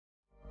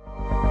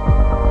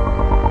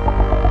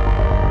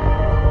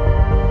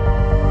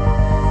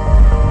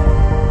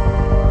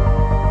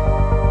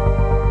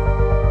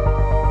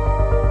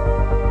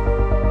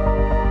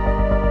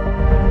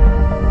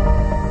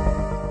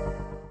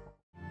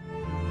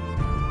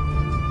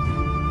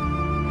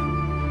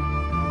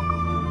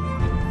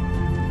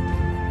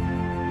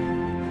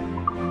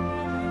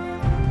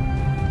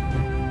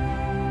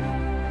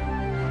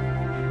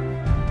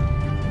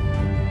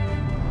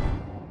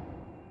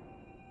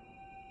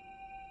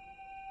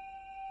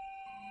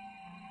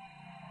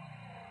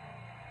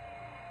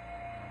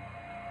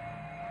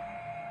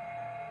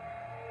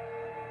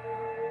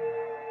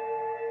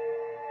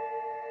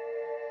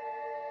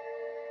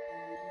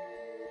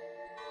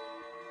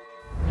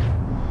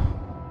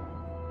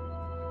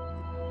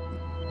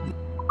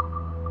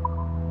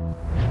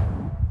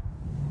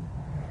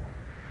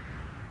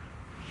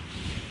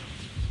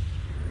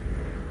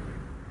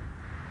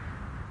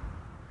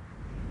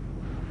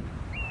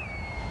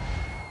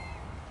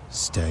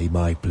Stay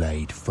my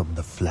blade from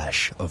the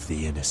flesh of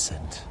the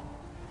innocent.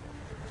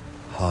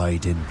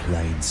 Hide in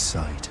plain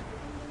sight.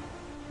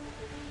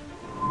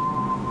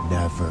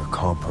 Never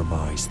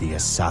compromise the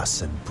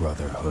Assassin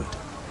Brotherhood.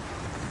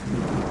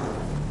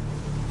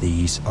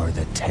 These are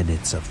the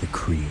tenets of the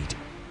creed,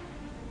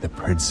 the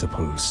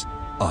principles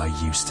I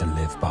used to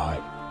live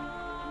by.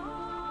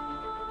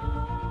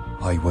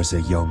 I was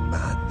a young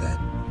man then.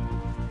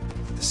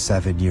 The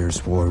 7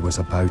 Years' War was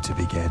about to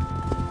begin.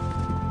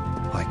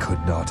 I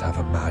could not have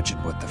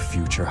imagined what the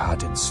future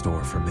had in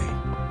store for me,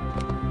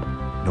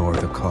 nor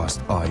the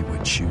cost I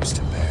would choose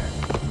to bear.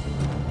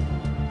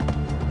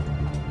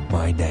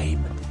 My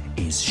name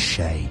is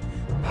Shay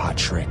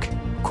Patrick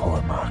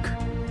Cormac.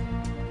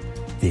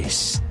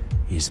 This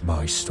is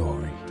my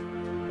story.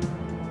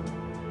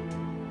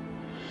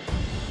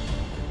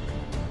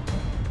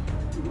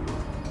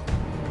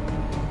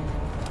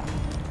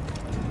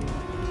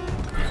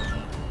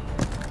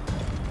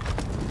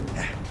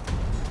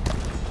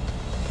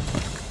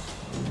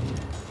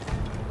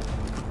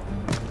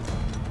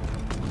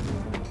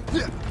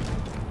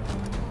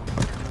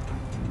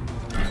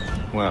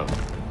 Well,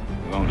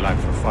 we won't lack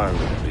for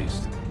firewood at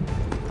least.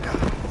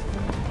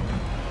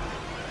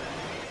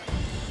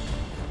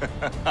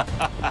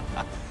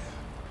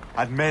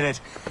 Admit it,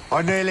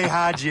 I nearly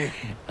had you.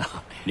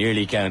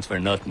 Nearly counts for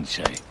nothing,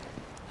 Shay.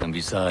 And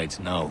besides,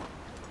 no.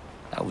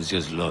 That was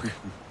just luck.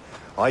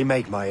 I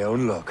make my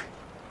own luck,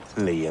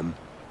 Liam.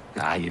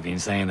 You've been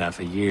saying that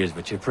for years,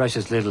 but you've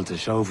precious little to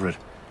show for it.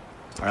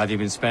 Or have you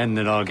been spending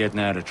it all getting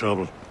out of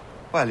trouble?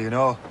 Well, you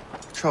know,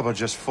 trouble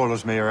just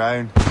follows me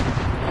around.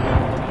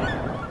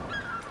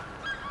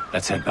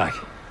 Let's head back.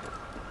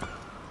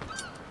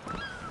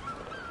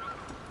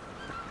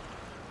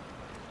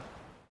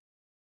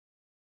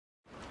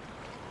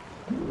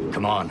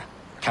 Come on.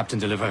 Captain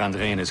de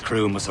André and his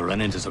crew must have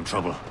run into some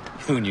trouble.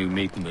 Who knew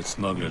meeting with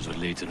smugglers would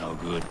lead to no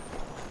good?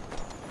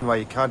 Why,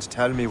 you can't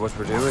tell me what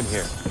we're doing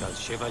here. Because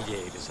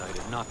Chevalier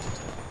decided not to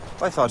tell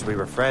you. I thought we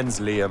were friends,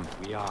 Liam.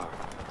 We are.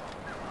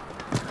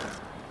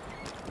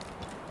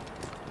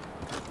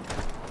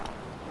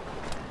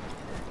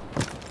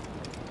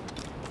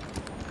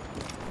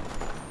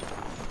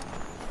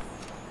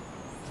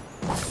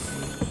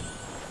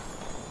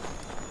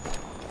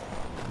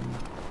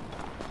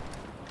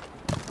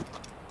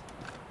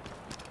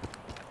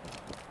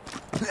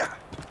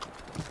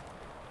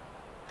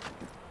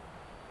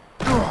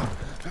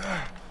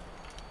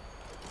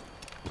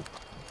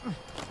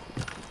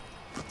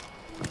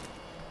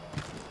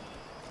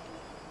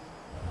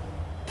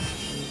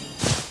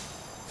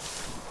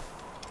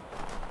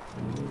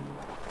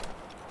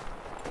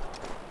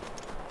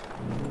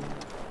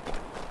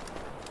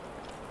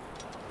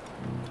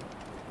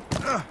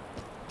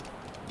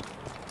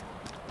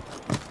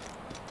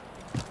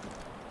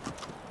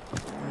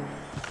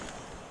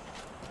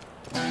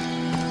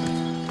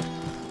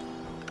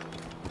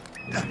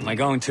 Am I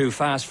going too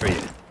fast for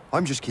you?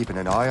 I'm just keeping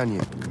an eye on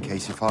you, in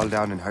case you fall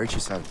down and hurt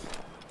yourself.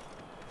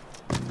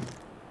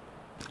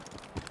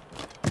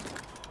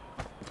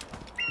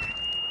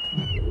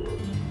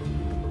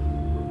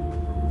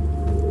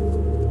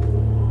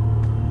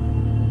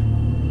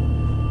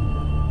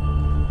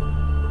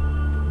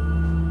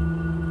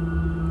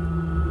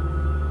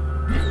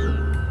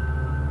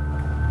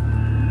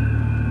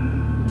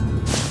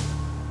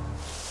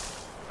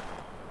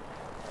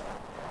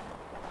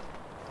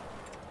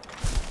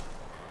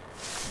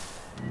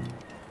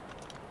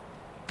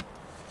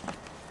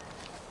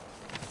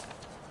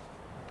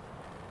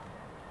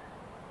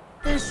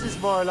 This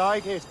is more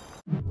like it.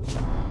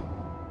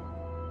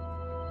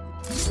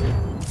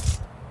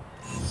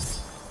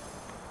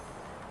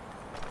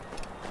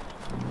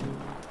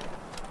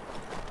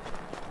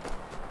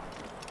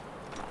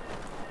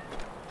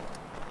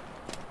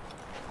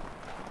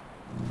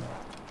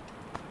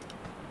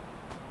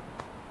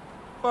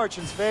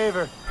 Fortune's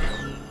favor.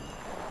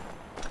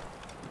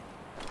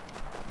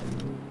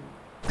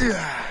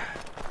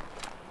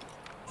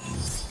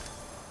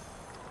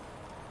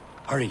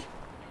 Hurry.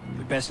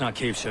 We'd best not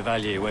keep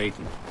Chevalier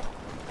waiting.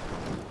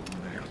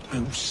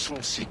 Où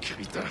sont ces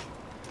crétins?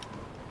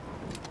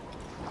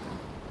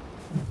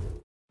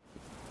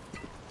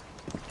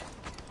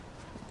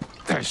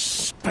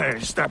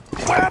 Despace the...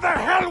 Where the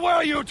hell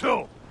were you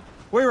two?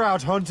 We're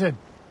out hunting.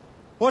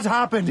 What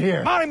happened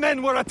here? My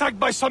men were attacked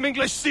by some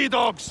English sea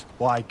dogs.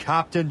 Why,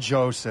 Captain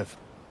Joseph.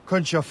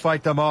 Couldn't you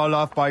fight them all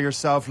off by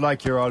yourself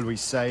like you're always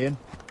saying?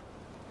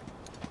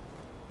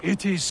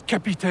 It is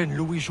Capitaine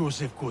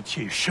Louis-Joseph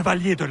Gauthier,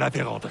 Chevalier de la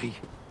Vérendrye.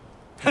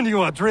 And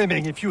you are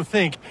dreaming if you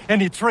think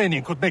any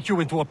training could make you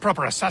into a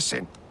proper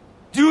assassin.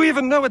 Do you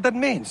even know what that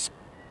means?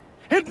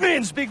 It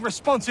means being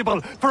responsible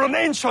for an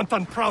ancient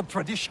and proud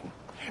tradition.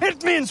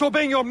 It means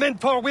obeying your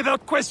mentor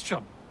without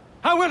question.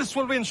 How else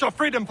will we ensure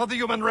freedom for the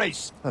human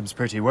race? Them's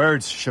pretty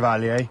words,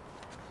 Chevalier.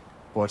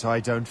 But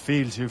I don't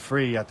feel too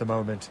free at the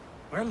moment.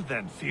 Well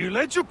then, feel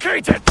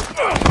educated!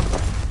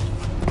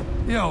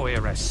 You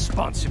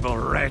irresponsible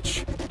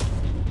wretch.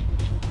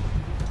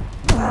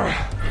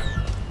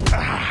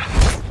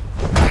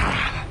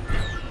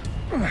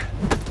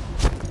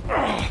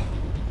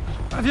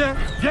 Viens,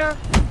 viens.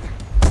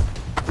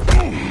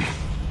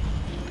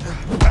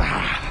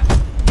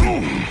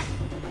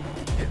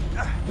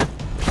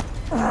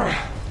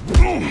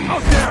 How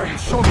dare you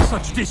show me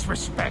such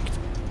disrespect?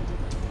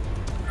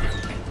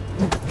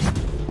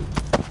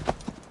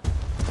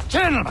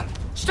 Gentlemen,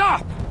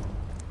 stop!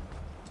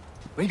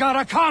 We got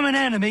a common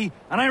enemy,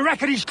 and I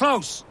reckon he's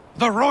close.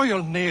 The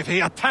Royal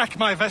Navy attacked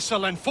my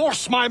vessel and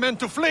forced my men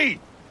to flee.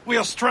 We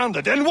are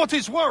stranded, and what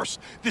is worse,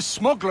 the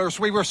smugglers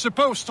we were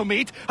supposed to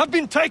meet have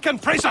been taken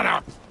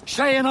prisoner.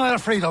 Shay and I'll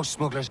free those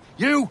smugglers.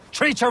 You,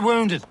 treat your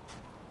wounded.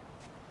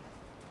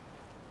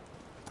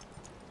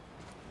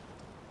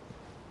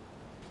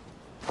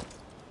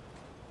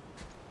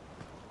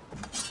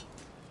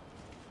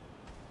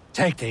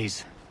 Take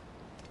these.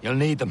 You'll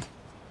need them.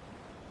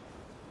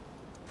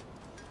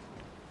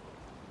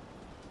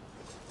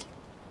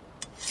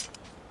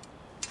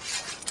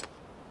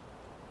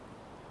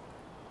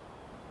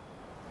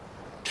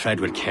 Tread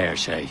with care,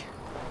 Shay.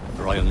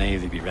 The Royal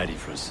Navy be ready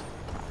for us.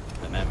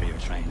 Remember your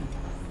training.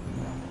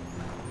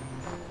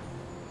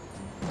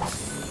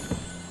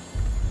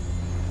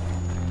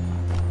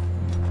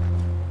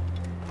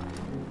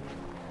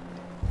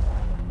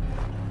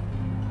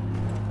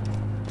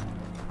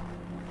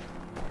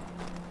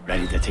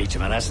 Ready to teach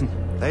him a lesson?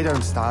 They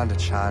don't stand a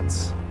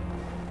chance.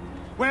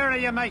 Where are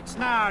your mates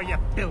now, you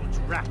bilge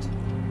rat?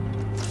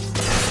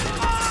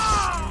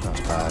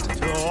 Not bad.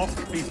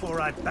 Talk before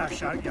I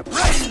bash out your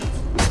brains!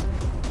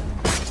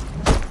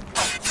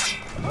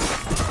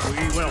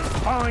 We will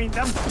find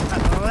them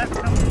and let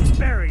them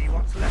bury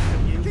what's left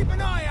of you. Keep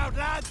an eye out,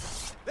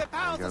 lads! Their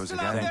pals There are goes still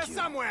again. out there Thank you.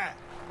 somewhere!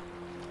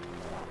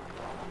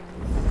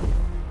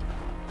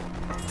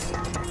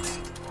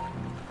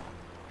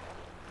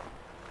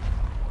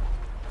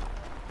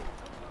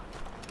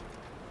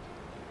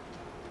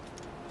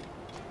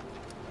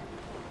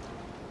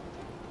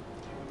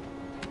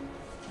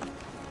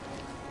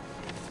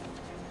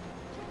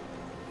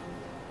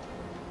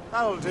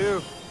 That'll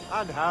do.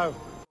 And how?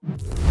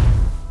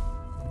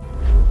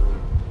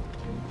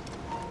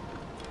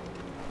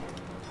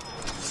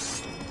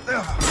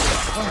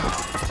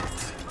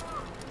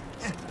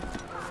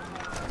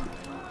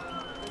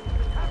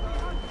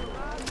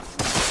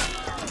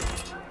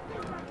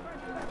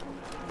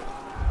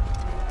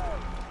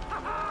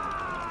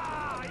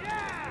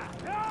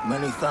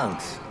 Many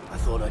thanks. I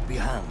thought I'd be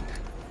hanged.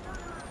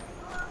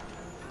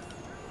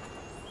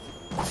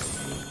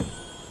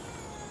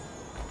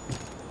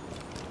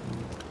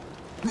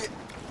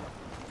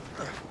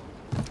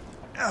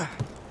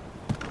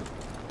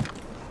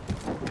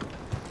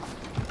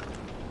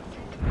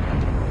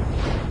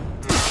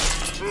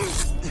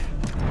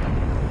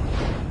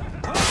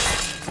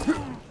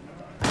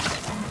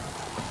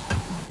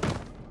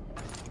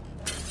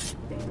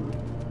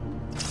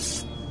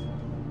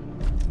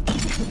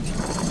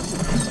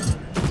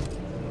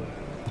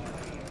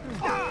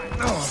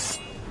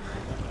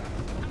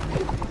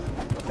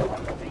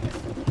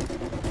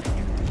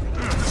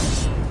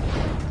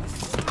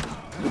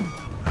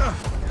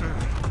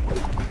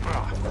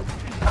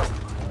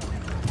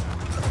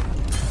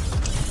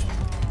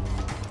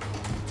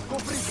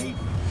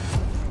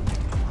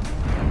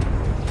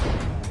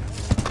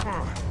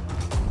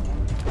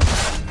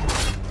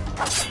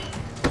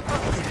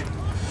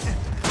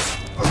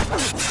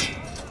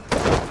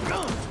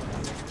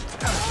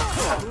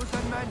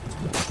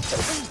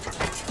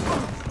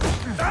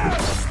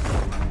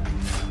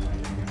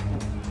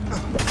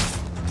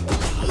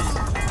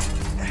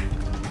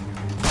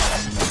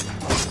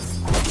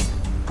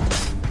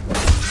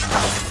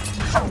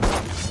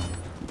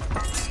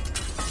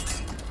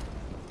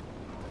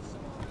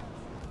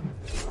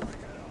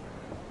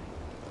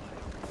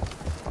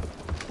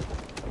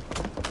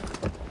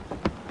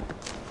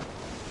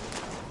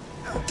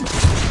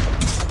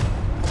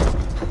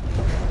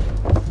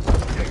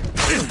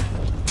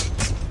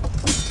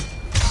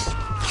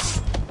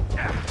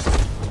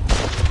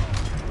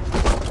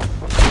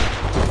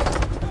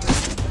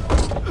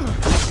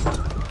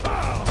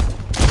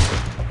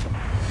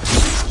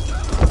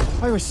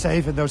 I was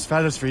saving those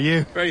fellas for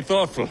you. Very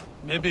thoughtful.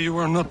 Maybe you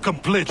were not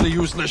completely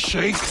useless,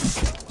 Shay.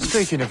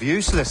 Speaking of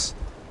useless,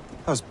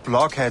 those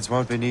blockheads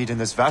won't be needing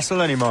this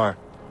vessel anymore.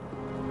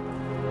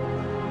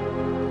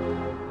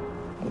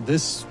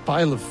 This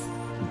pile of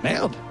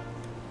mail?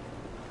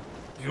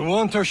 You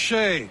want her,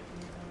 Shay?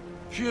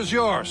 She is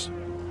yours.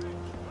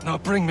 Now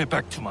bring me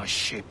back to my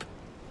ship.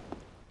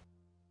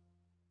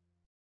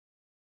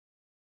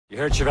 You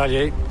heard,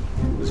 Chevalier?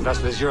 This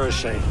vessel is yours,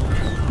 Shay.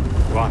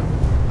 Go on.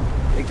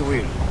 Take the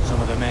wheel. Some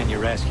of the men you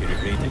rescued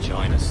agreed to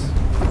join us.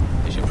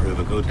 They should prove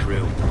a good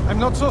crew. I'm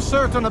not so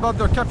certain about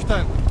their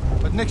captain,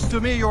 but next to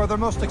me you are the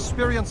most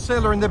experienced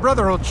sailor in the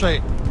Brotherhood,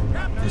 Shay.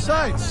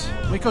 Besides,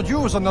 we could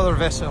use another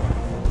vessel.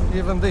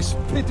 Even this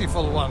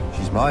pitiful one.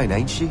 She's mine,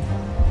 ain't she?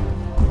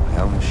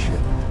 My own ship.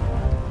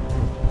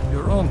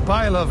 Your own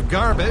pile of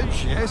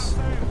garbage, yes?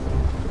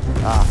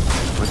 Ah,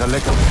 with a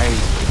lick of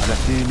paint and a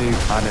few new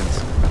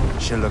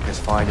cannons, she'll look as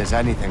fine as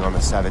anything on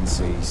the seven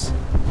seas.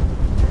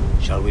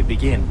 Shall we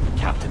begin,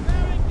 Captain?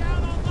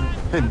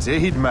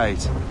 Indeed,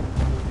 mate.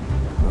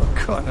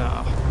 Come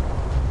now.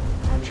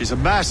 She's a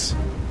mess,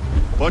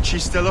 but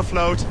she's still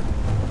afloat.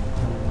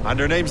 And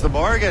her name's the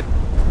Morgan.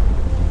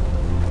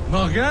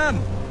 Morgan?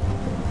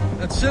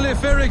 That silly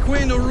fairy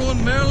queen who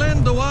ruined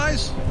Merlin, the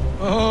wise?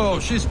 Oh,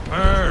 she's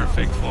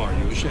perfect for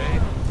you, Shay.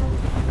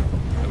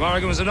 The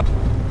Morgan was enough.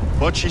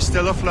 But she's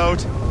still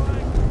afloat.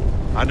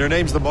 And her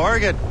name's the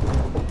Morgan.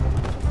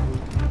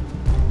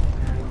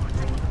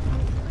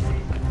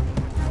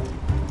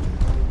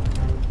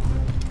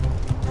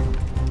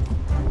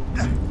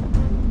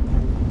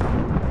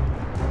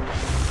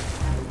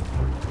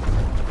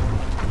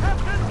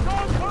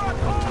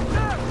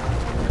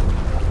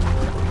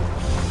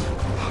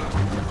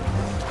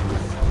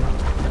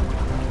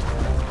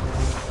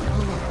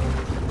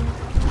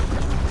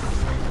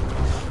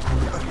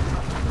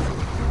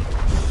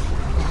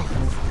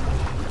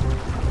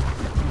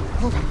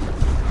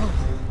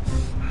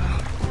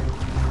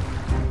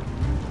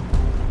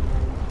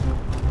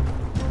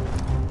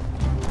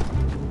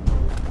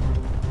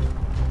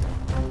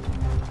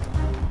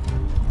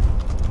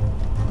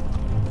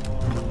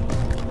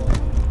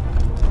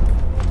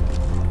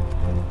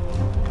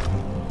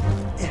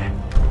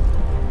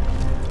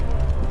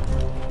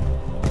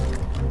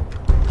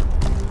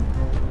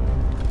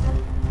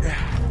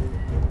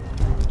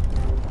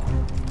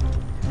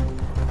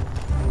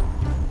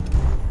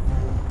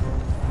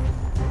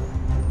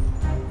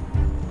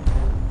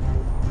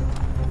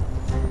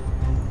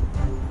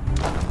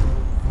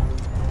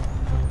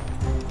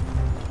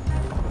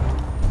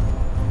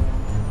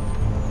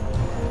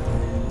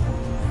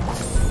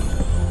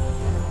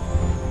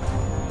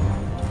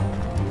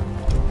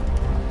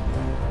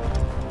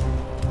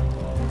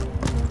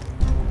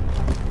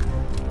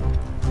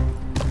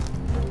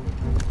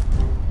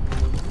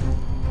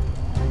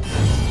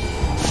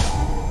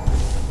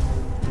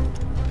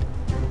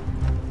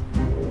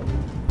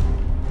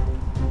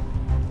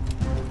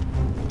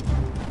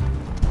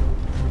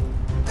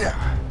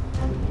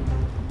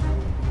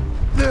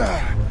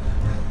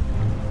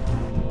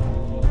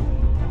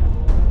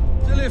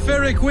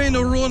 Fairy queen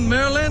who ruined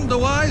Merlin, the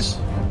wise?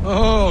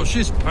 Oh,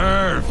 she's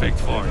perfect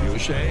for you,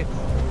 Shay.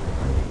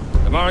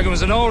 The Morgan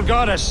was an old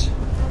goddess.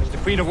 She's the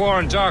queen of war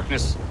and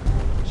darkness.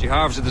 She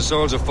harvested the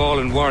souls of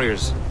fallen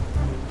warriors.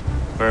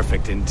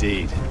 Perfect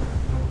indeed.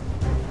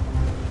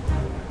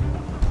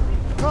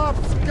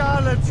 Tops,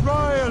 gallants,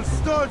 royals,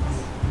 studs.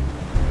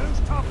 Who's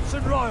tops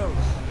and royals?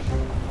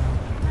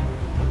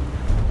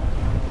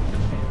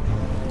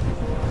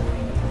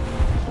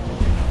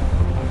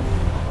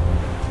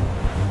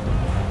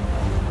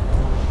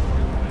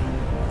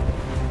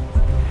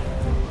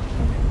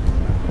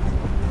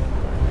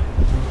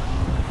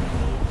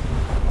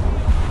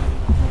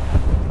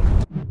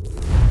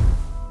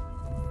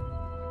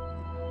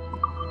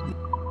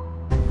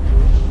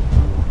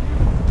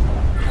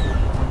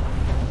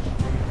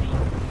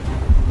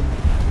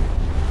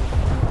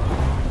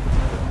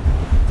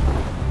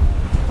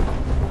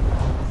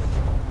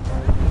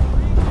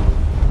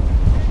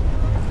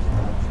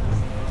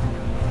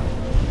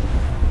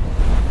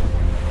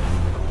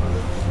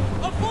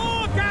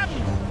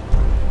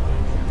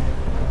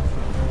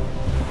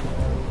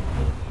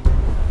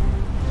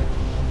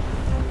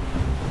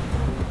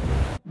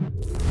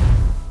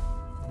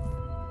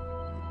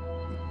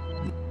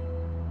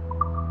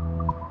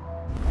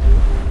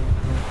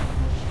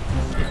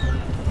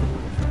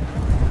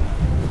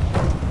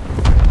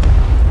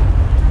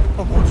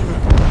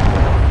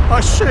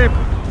 A ship!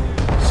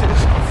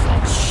 Citizen,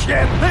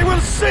 shit! They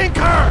will sink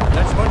her!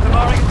 Let's put the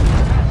Morgan.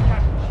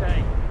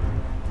 Shay.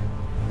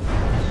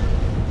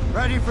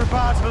 Ready for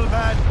battle,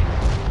 men.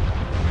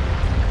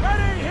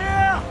 Ready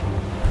here!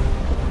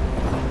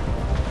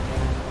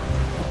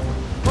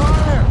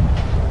 Fire!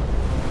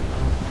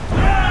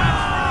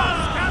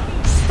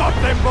 Stop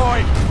them,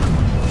 boy!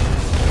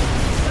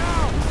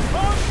 Now,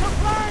 on the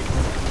flanks!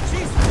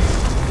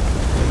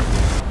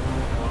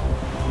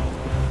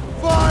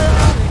 Fire!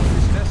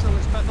 This vessel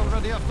is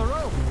battle-ready after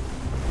all.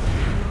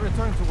 We'll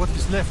return to what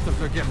is left of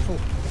the 𝐁𝐞.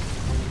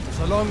 It's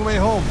a long way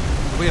home.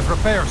 We have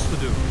repairs to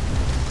do.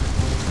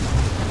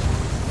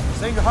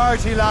 Sing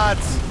hearty,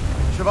 lads.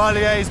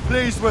 Chevalier is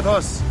pleased with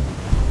us.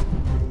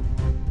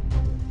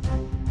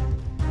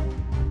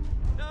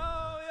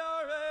 Now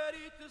you're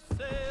ready to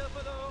sail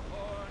for the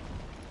Horn.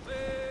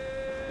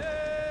 We're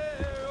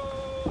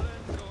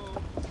rolling low.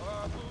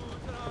 Our boots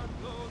and our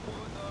clothes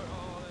are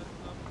all in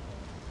the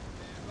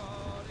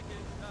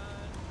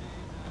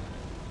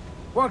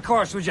What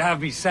course would you have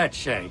me set,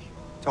 Shay?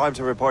 Time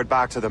to report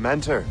back to the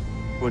mentor.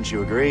 Wouldn't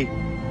you agree?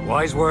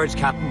 Wise words,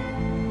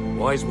 Captain.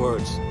 Wise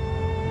words.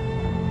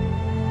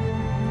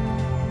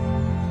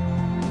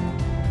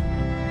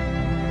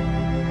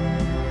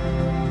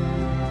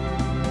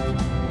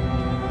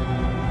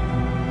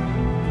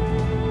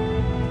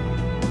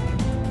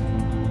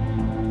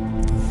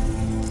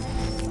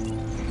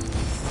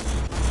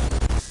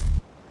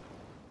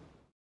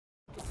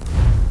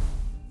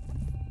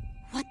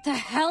 What the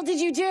hell did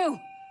you do?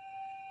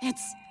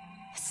 It's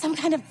some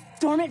kind of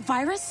dormant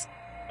virus?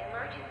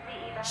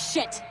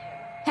 Shit!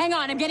 Hang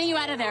on, I'm getting you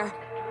out of there.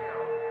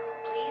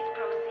 Please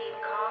proceed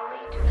calmly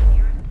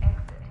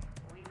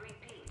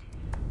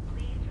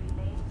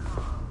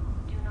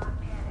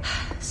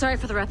Sorry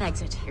for the rough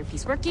exit.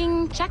 Earpiece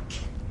working, check.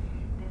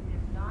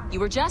 You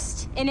were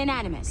just an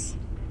animus.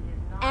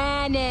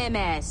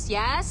 Animus,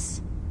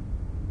 yes?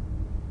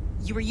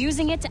 You were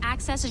using it to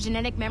access a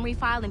genetic memory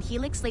file in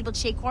Helix labeled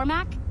Shay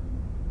Cormac?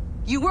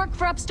 You worked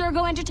for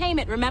Abstergo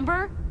Entertainment,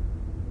 remember?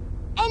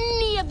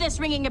 Any of this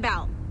ringing a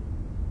bell?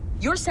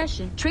 Your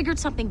session triggered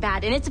something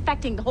bad, and it's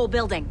affecting the whole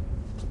building.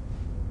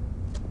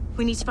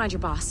 We need to find your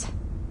boss.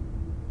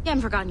 You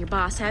haven't forgotten your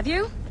boss, have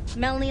you?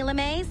 Melanie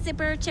LeMay,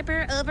 zipper,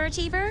 chipper,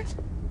 overachiever?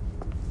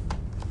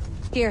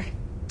 Here,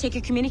 take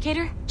your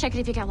communicator, check it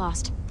if you got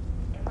lost.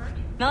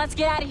 Now let's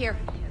get out of here.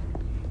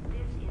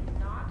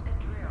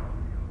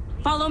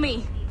 Follow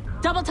me.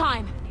 Double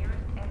time.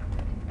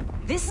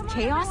 This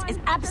chaos is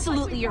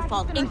absolutely your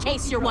fault, in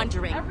case you're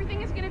wondering.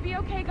 Everything is gonna be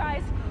okay,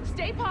 guys.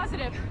 Stay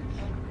positive.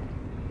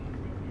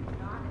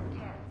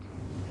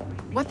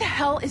 What the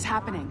hell is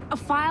happening? A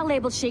file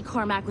labeled Shay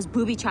Cormac was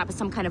booby-trapped with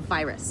some kind of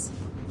virus.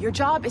 Your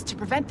job is to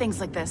prevent things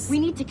like this. We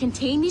need to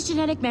contain these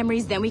genetic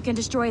memories, then we can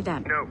destroy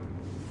them. No.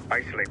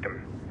 Isolate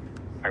them.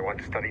 I want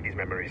to study these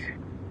memories.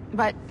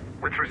 But...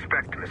 With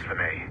respect, Miss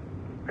LeMay,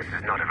 this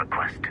is not a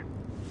request.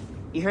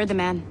 You heard the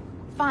man.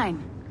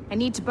 Fine. I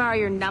need to borrow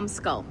your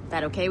numbskull.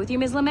 That okay with you,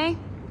 Ms. LeMay?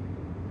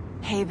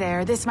 Hey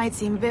there, this might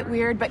seem a bit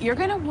weird, but you're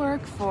gonna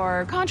work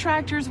for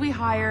contractors we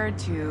hired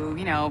to,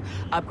 you know,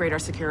 upgrade our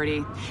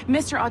security.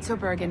 Mr.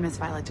 Otzoberg and Miss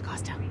Violet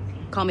DaCosta.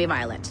 Call me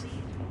Violet.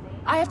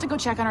 I have to go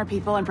check on our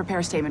people and prepare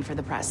a statement for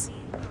the press.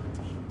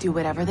 Do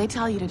whatever they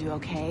tell you to do,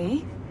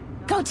 okay?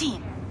 Go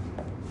team!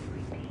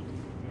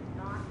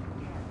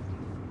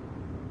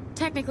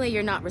 Technically,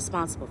 you're not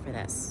responsible for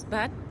this,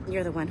 but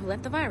you're the one who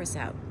let the virus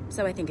out,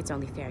 so I think it's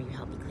only fair you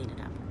help me clean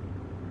it up.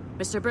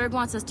 Mr. Berg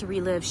wants us to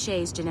relive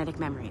Shay's genetic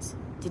memories.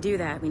 To do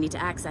that, we need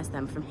to access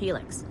them from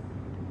Helix.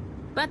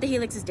 But the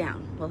Helix is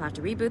down. We'll have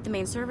to reboot the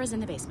main servers in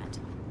the basement.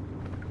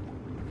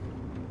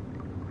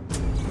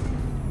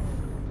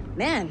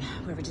 Man,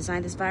 whoever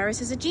designed this virus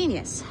is a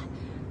genius.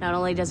 Not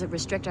only does it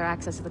restrict our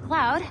access to the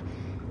cloud,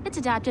 it's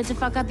adapted to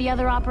fuck up the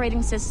other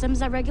operating systems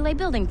that regulate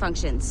building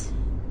functions.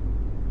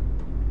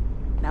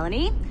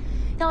 Melanie?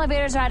 The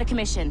elevators are out of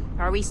commission.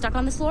 Are we stuck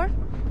on this floor?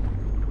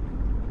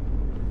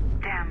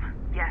 Damn,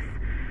 yes.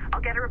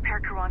 I'll get a repair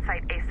crew on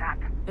site ASAP.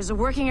 There's a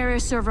working area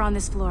server on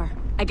this floor.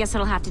 I guess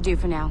that'll have to do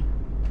for now.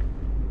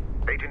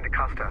 Agent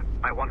DaCosta,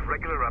 I want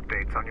regular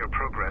updates on your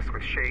progress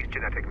with Shay's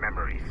genetic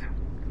memories.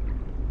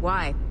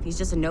 Why? He's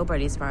just a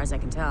nobody as far as I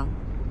can tell.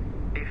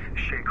 If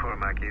Shay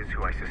Cormac is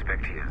who I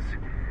suspect he is,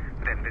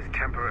 then this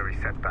temporary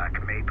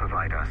setback may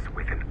provide us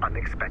with an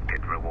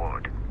unexpected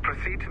reward.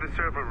 Proceed to the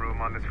server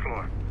room on this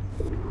floor.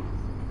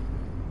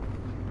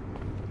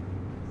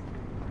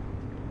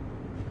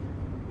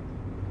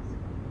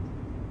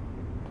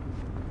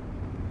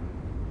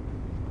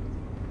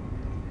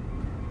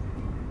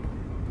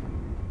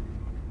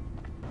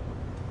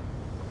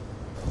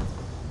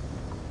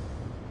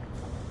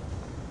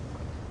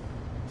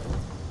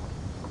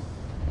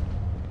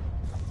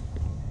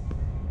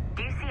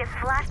 Do you see a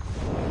flash?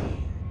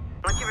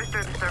 Once you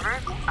restore the server,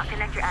 I'll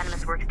connect your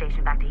Animus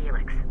workstation back to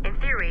Helix. In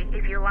theory,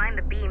 if you align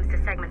the beams to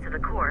segments of the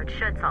core, it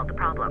should solve the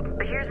problem.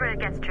 But here's where it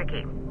gets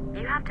tricky.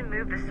 You have to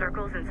move the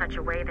circles in such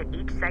a way that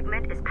each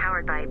segment is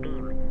powered by a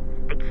beam.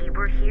 The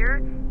keyword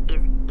here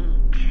is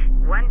each.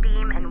 One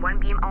beam and one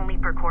beam only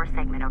per core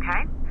segment,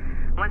 okay?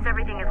 Once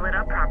everything is lit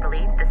up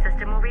properly, the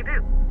system will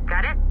reboot.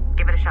 Got it?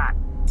 Give it a shot.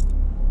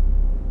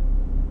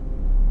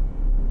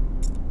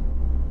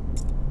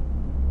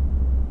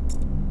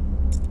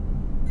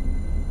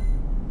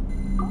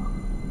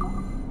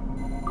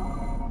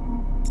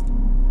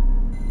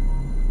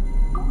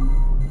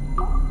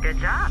 Good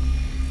job.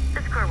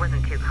 This core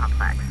wasn't too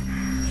complex,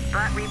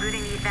 but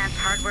rebooting the advanced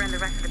hardware in the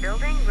rest of the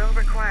building will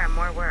require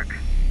more work.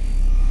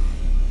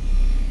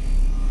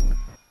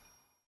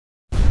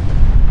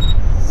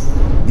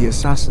 The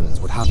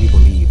assassins would have you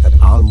believe that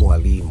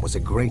Al-Mualim was a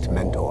great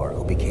mentor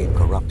who became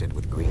corrupted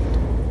with greed,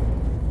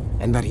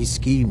 and that he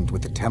schemed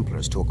with the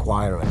Templars to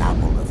acquire an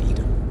apple of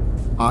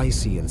Eden. I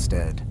see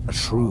instead a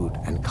shrewd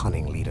and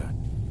cunning leader,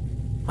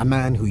 a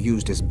man who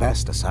used his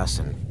best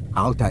assassin,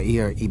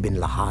 Altair ibn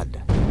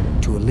Lahad,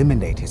 to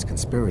eliminate his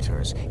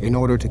conspirators in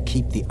order to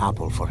keep the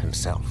apple for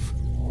himself,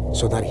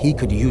 so that he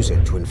could use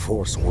it to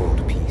enforce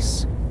world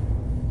peace.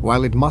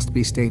 While it must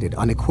be stated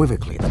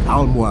unequivocally that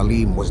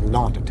Al-Mualim was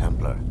not a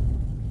Templar,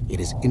 it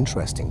is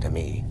interesting to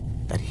me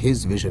that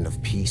his vision of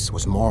peace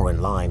was more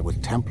in line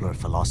with Templar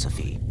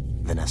philosophy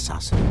than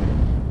assassin.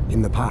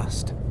 In the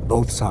past,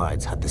 both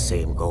sides had the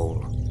same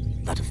goal,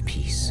 that of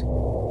peace.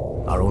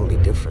 Our only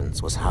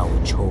difference was how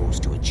we chose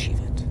to achieve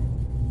it.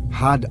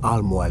 Had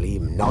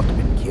Al-Mualim not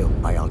been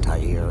killed by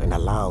Altair and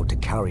allowed to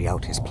carry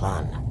out his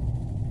plan,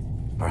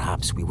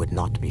 perhaps we would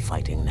not be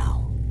fighting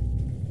now.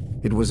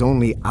 It was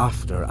only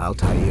after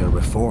Altair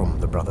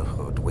reformed the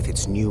Brotherhood with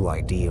its new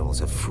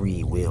ideals of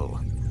free will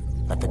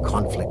that the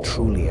conflict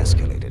truly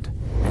escalated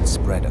and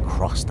spread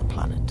across the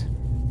planet.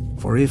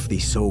 For if the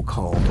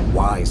so-called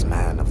wise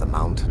man of the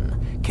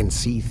mountain can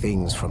see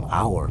things from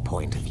our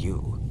point of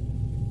view,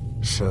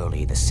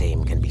 surely the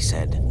same can be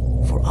said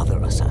for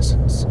other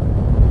assassins.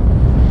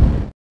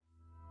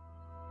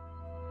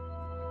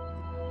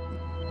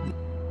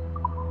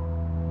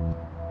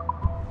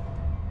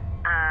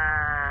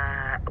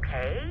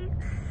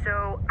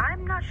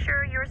 not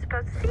sure you were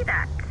supposed to see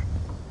that.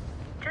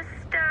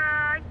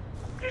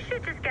 You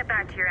should just get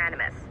back to your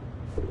Animus.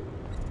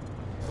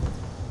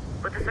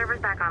 With the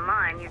servers back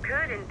online, you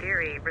could, in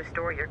theory,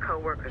 restore your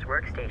co-workers'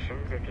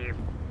 workstations if you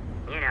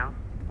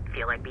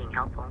feel like being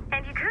helpful.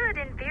 And you could,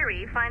 in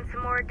theory, find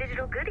some more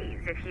digital goodies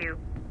if you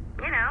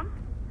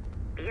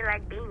feel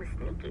like being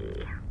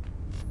sneaky.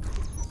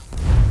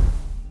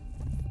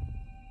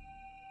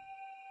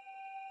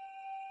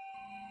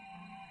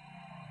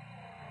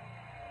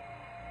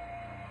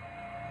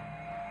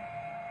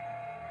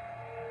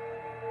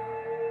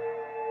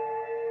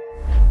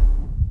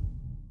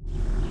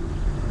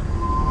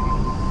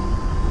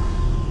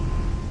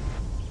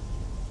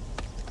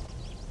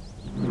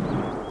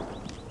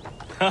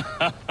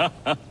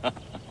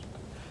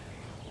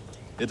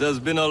 It has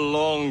been a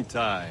long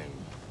time.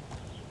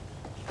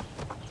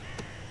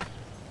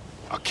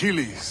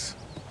 Achilles.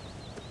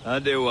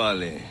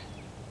 Adewale,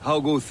 how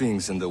go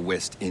things in the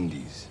West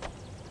Indies?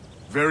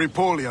 Very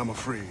poorly, I'm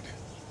afraid.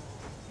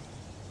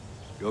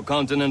 Your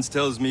countenance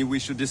tells me we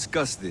should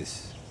discuss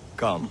this.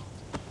 Come.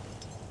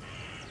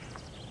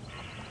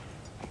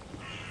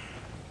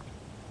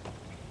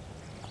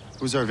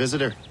 Who's our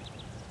visitor?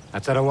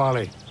 That's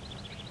Adewale.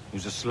 He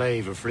was a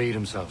slave who freed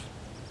himself,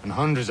 and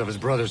hundreds of his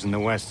brothers in the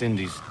West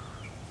Indies.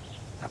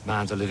 That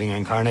man's a living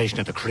incarnation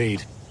of the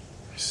Creed.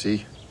 I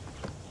see.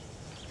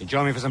 You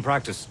join me for some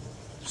practice?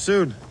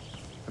 Soon.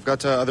 I've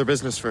got other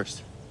business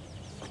first.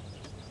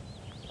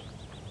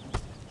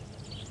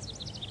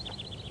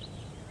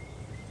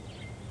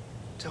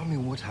 Tell me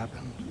what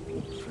happened,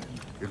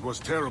 friend. It was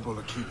terrible,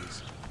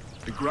 Achilles.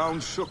 The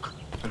ground shook,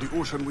 and the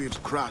ocean waves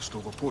crashed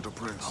over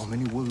Port-au-Prince. How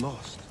many were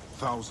lost?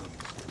 Thousands.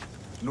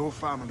 No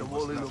family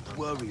was left. Looked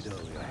worried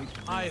earlier.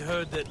 I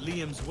heard that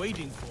Liam's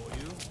waiting for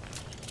you.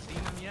 Seen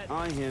him yet?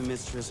 I hear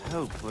Mistress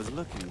Hope was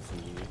looking for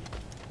you.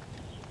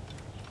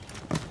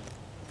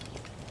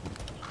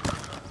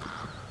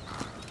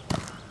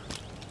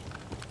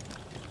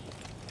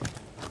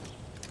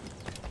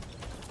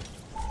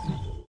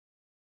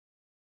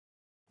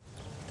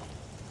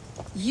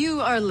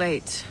 You are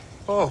late.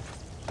 Oh,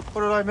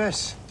 what did I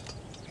miss?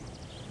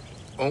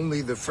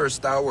 Only the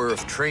first hour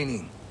of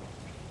training.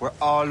 We're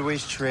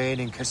always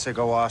training,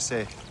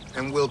 𝐬𝐶.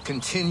 And will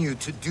continue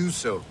to do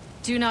so.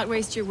 Do not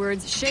waste your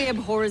words. Shay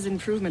abhors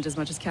improvement as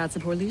much as cats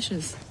abhor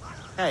leashes.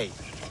 Hey.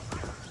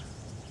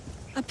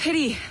 A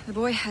pity. The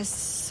boy has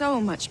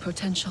so much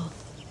potential.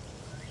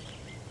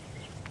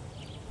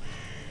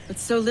 But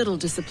so little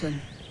discipline.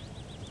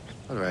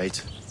 All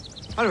right.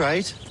 All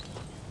right.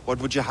 What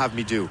would you have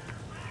me do?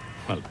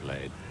 Well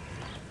played.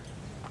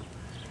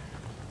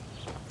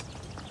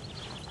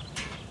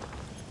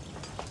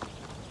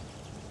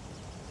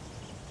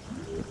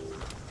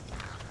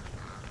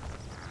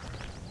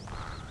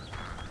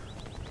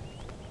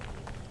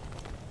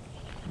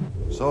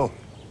 So,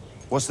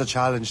 what's the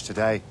challenge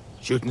today?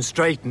 Shooting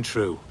straight and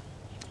true.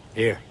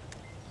 Here,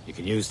 you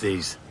can use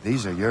these.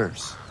 These are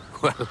yours.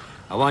 Well,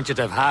 I want you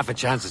to have half a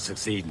chance of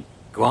succeeding.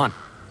 Go on.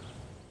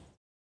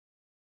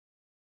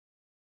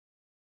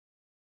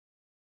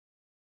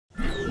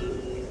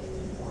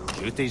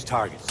 Shoot these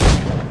targets. You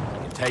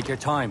can take your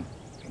time.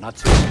 Not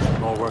too much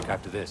more work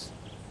after this.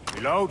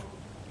 Reload.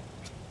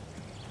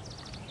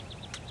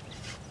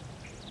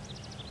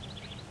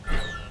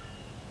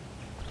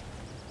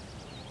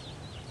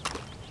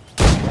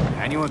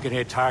 Anyone can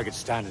hit targets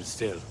standing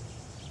still.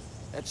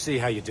 Let's see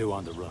how you do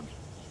on the run.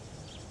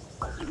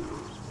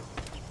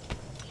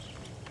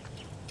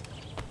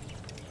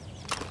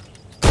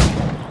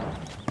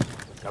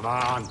 Come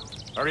on,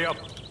 hurry up.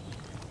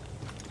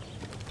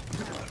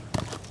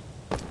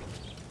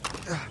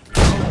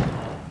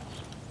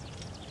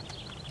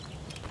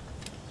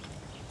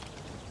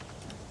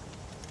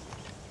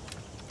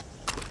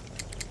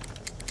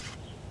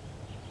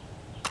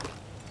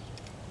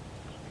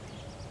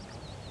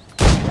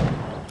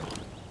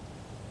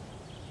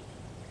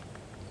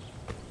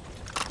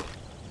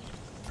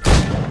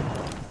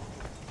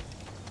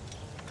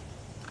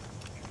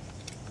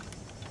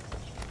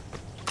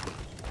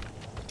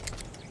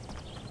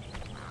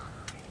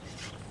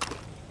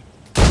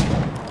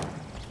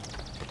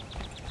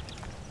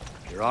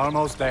 You're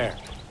almost there.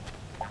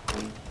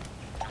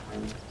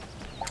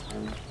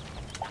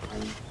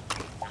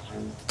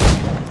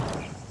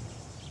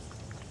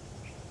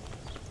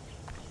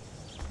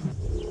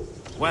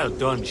 Well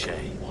done,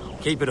 Shay.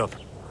 Keep it up.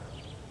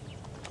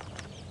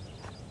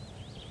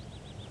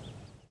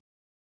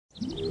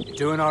 You're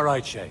doing all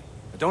right, Shay.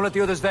 But don't let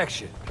the others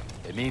vex you.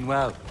 They mean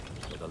well,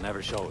 but they'll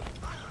never show it.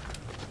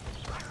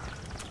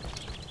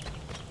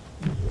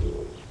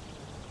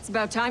 It's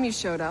about time you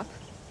showed up.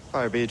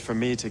 Far be it from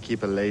me to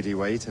keep a lady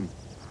waiting.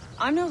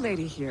 I'm no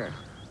lady here.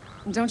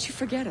 And don't you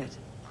forget it.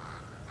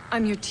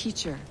 I'm your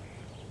teacher.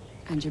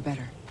 And you're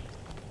better.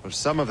 Well,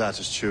 some of that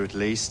is true at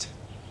least.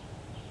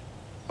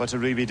 What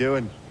would we be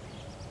doing?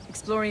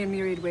 Exploring a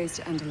myriad ways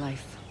to end a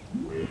life.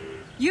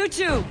 You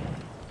two!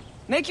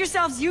 Make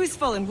yourselves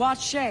useful and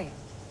watch Shay.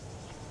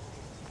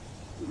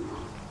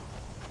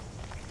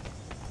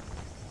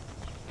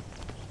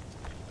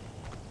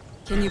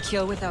 Can you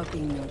kill without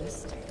being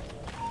noticed?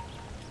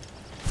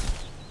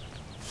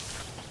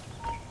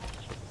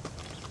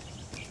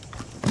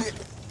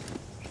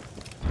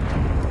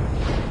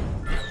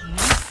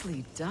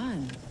 Nicely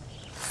done.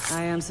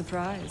 I am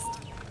surprised.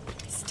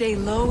 Stay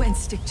low and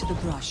stick to the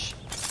brush.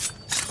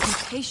 Be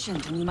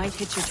patient and you might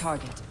hit your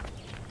target.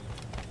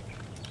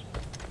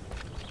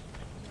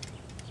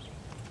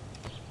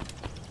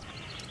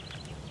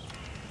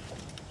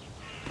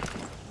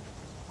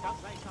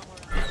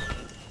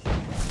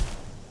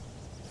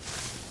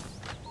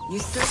 You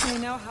certainly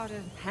know how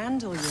to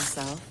handle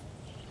yourself.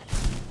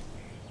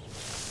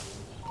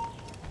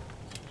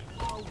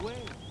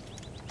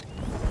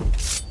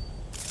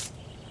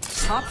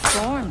 Top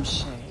form,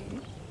 Shay.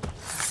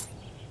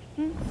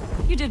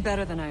 You did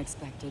better than I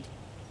expected.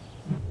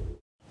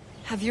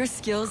 Have your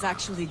skills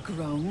actually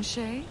grown,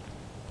 Shay?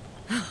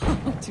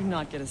 Do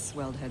not get a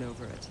swelled head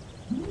over it.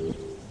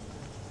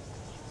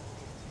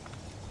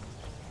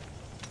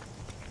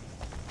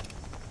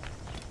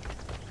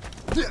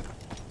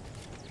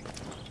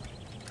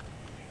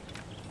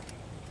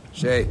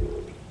 Shay,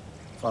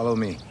 follow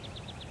me.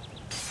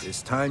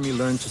 It's time you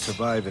learn to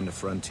survive in the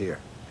frontier.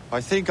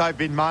 I think I've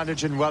been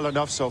managing well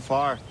enough so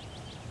far.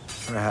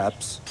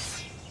 Perhaps.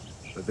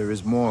 But there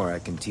is more I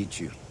can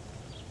teach you.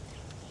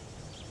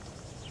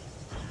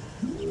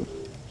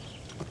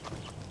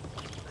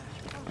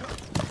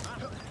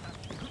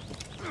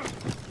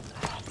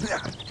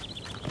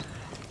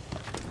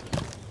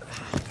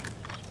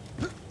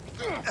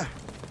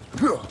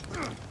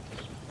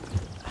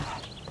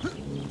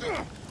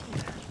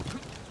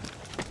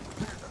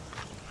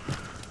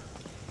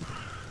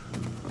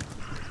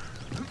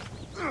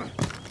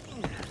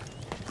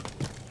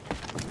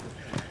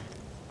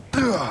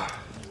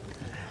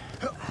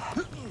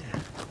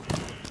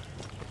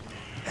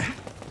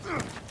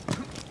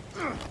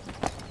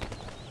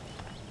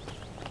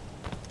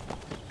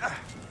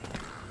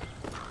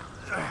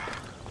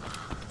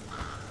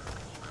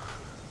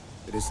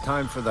 It is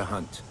time for the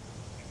hunt.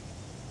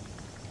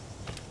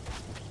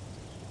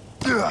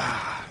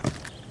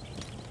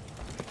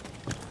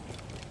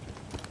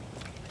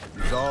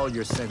 Use all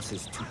your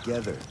senses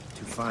together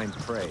to find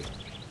prey.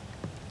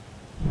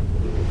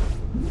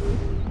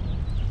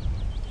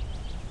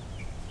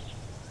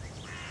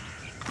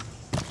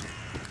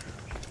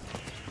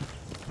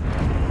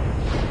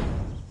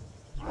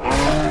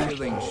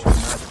 Killing should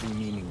not be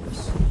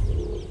meaningless.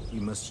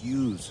 We must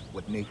use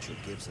what nature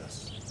gives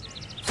us.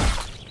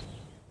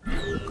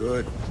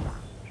 Good.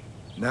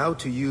 Now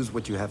to use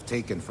what you have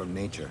taken from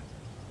nature.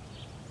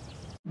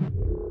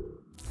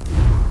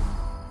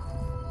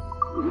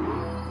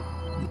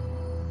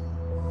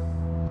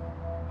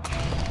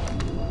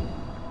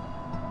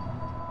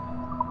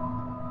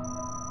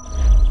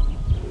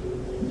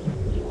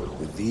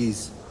 With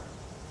these,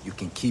 you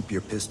can keep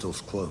your pistols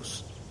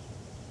close.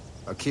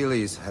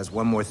 Achilles has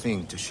one more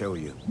thing to show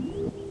you.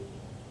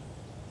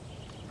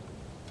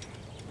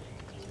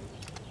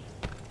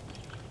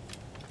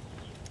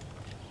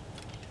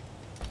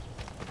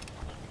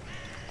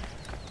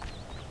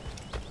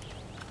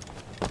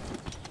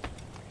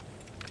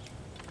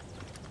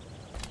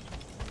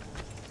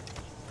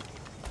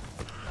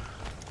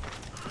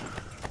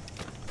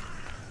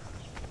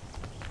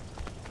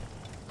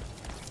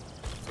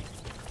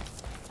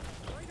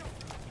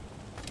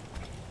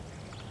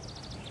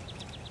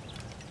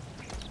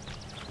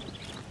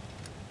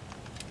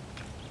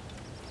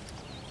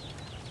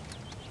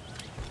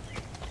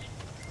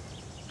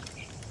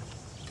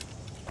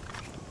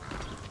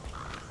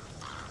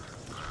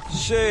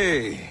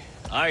 Shay,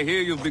 I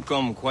hear you've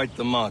become quite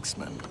the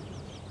marksman.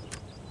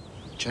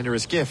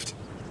 Generous gift.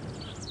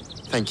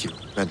 Thank you,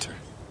 Mentor.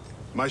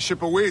 My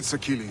ship awaits,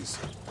 Achilles.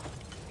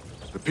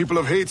 The people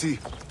of Haiti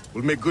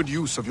will make good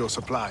use of your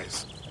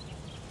supplies.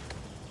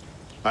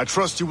 I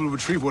trust you will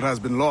retrieve what has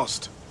been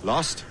lost.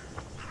 Lost?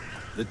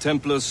 The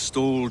Templars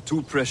stole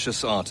 2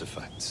 precious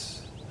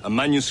artifacts. A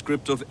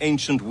manuscript of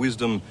ancient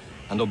wisdom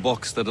and a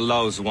box that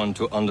allows one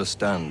to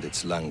understand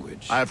its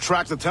language. I have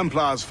tracked the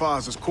Templar as far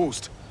as this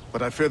coast,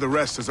 but I fear the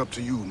rest is up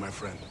to you, my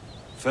friend.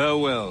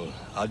 Farewell,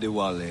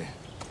 Adewale.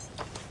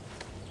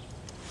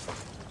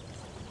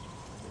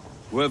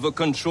 Whoever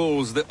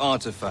controls the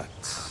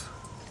artifacts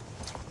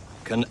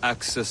can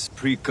access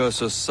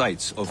precursor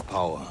sites of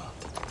power.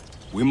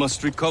 We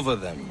must recover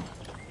them,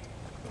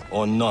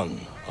 or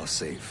none are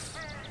safe.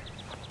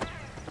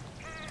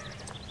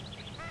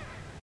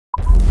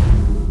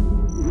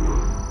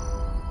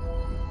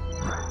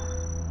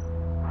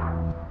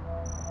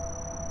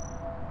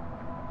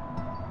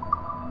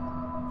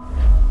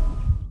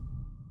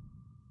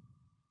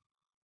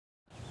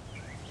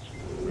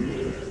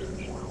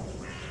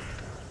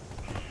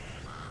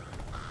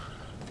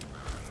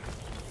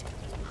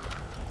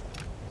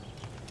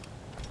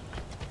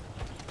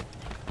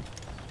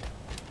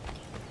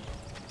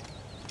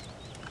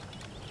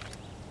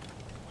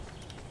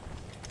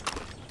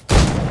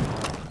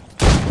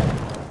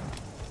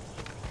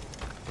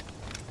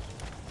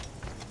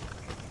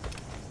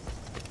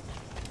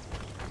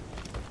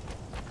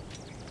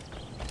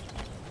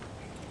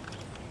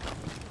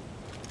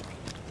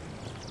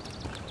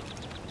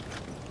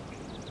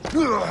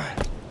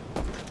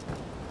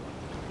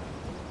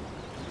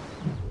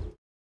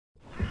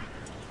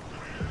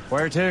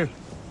 Where to?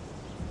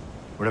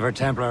 Wherever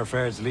Templar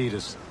affairs lead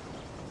us.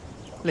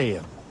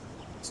 Liam,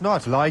 it's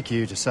not like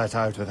you to set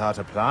out without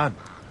a plan.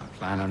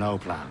 Plan or no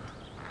plan.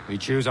 We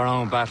choose our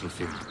own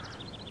battlefield.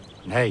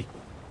 And hey,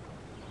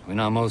 we're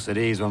not most at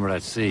ease when we're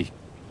at sea.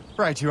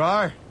 Right you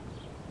are.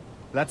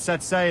 Let's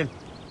set sail.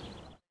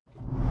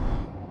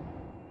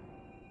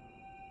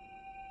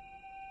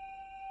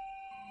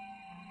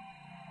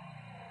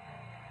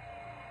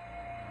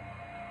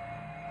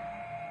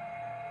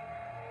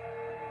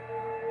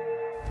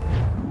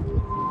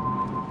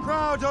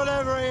 Crowd on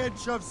every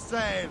inch of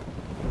sail.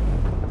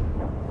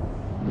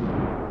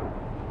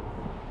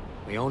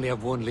 We only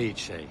have one lead,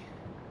 Shay.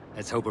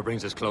 Let's hope it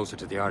brings us closer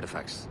to the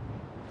artifacts.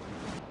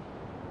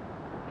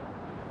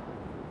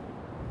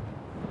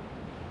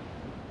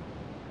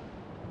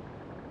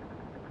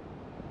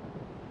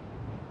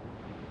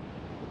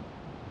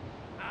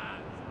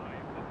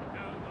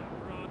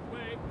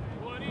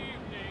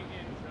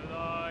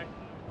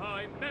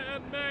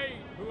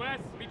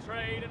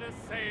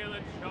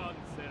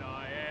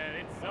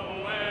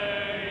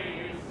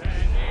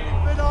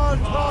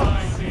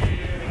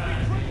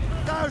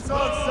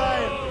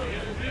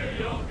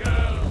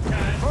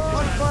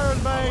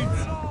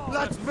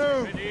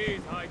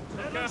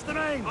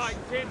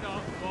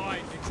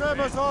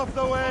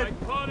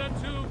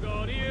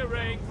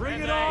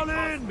 Bring it all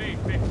in!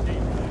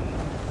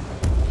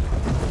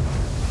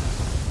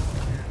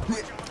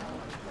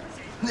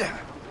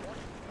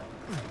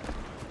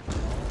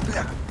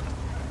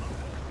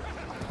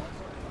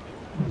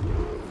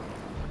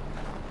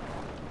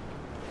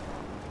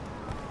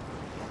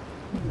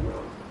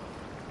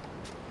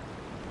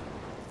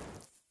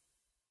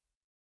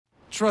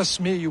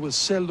 Trust me, you will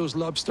sell those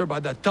lobster by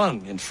the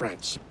ton in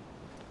France.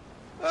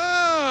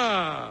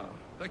 Ah!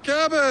 The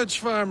cabbage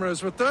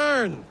farmers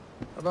return.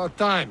 About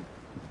time.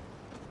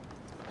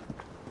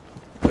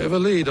 We have a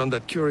lead on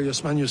that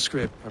curious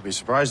manuscript. I'd be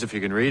surprised if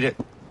you can read it.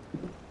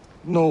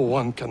 No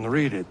one can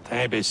read it,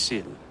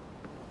 imbecile.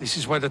 This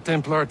is why the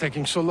Templar are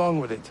taking so long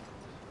with it.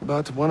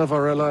 But one of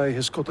our allies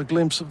has caught a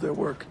glimpse of their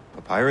work.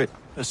 A pirate?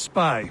 A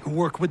spy who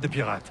worked with the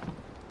pirate.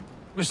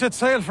 We set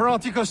sail for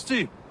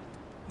Anticosti.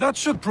 That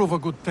should prove a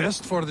good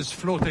test for this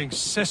floating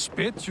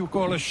cesspit you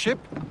call a ship.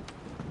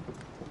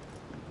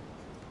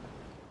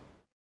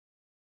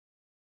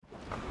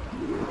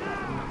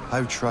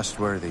 How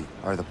trustworthy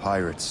are the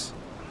pirates?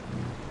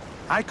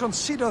 I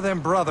consider them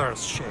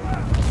brothers, Shay.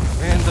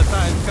 When the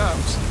time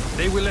comes,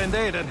 they will lend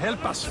aid and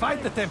help us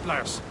fight the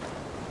Templars.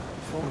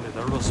 If only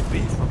the roast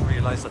beef would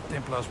realize the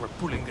Templars were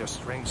pulling their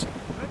strings.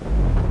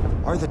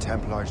 Are the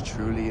Templars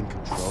truly in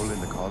control in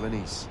the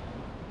colonies?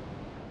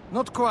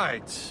 Not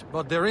quite,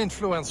 but their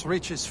influence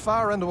reaches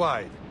far and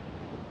wide.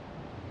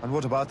 And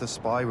what about the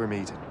spy we're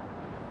meeting?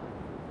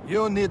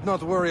 You need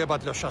not worry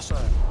about Le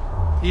Chasseur.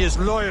 He is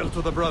loyal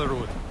to the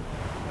Brotherhood.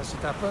 As it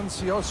happens,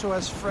 he also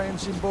has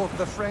friends in both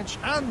the French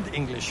and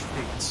English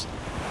fleets.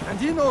 And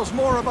he knows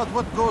more about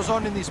what goes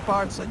on in these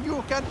parts than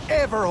you can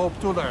ever hope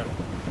to learn.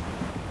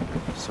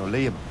 So,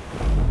 Liam,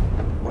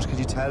 what could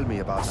you tell me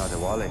about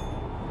Adewale?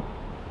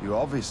 You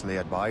obviously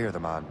admire the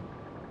man.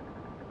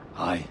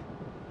 Aye.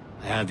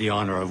 I had the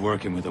honor of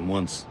working with him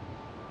once.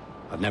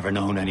 I've never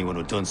known anyone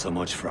who'd done so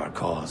much for our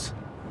cause.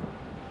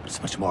 But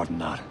it's much more than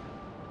that.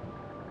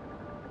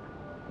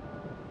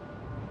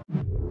 We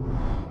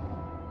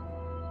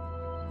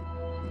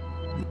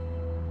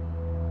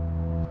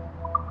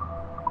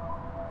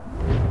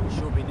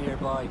should be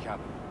nearby,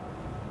 Captain.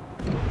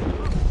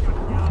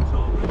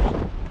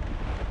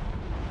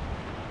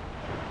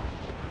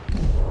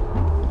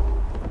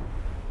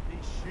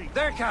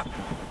 There, Captain!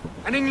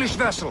 An English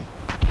vessel!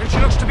 And she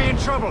looks to be in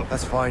trouble.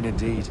 That's fine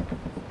indeed.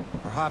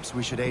 Perhaps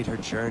we should aid her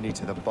journey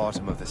to the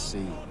bottom of the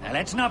sea. Now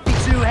let's not be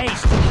too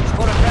hasty. She's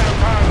put a fair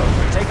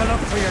cargo. Take a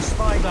look through your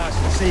spyglass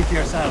and see for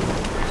yourself.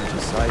 Such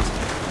a sight.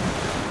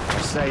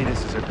 I say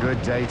this is a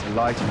good day to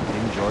lighten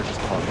King George's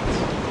pockets.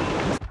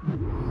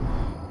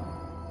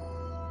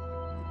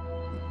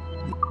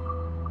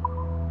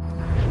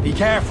 Be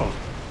careful.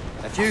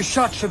 A few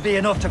shots should be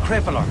enough to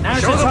cripple her.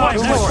 Now's the time.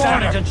 This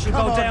sergeant should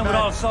go down with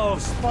all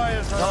souls.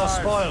 All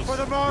spoils. We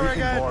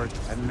can board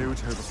and loot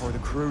her before the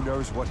crew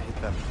knows what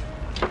hit them.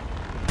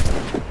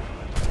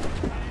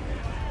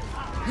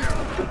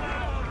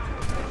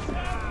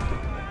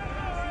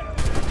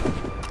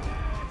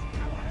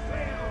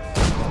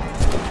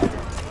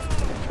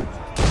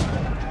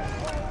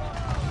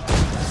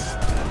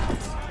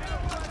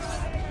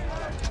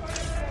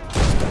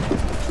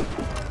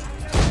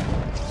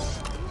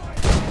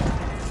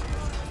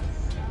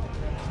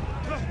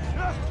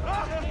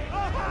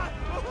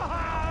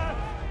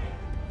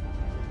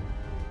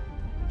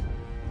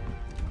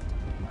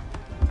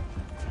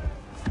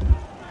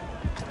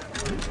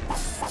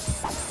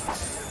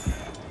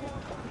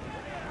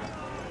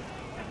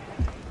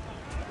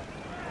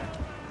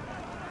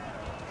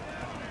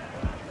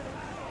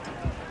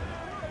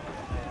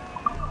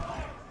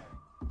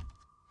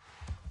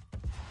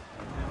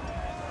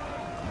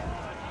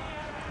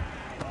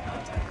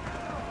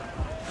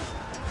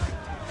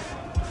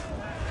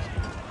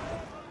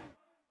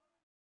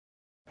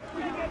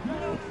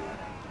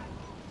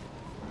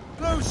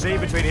 sea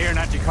between here and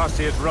𝐑𝐄𝐈𝐒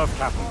is rough,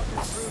 Captain.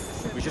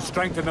 We should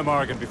strengthen the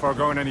Morgan before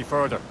going any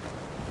further.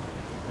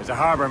 There's a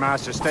harbour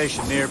master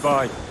station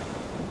nearby.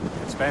 We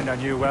can spend our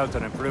new wealth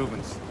on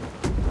improvements.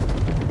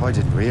 I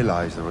didn't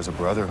realize there was a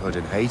Brotherhood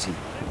in Haiti.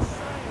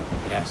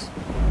 Yes.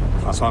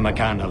 Francois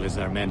McCandle is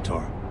their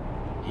mentor.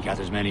 He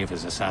gathers many of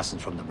his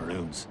assassins from the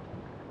Maroons.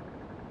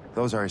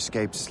 Those are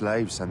escaped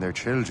slaves and their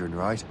children,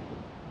 right?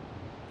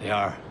 They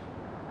are.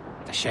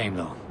 It's a shame,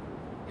 though.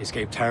 They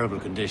escaped terrible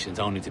conditions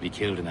only to be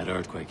killed in that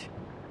earthquake.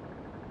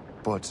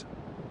 But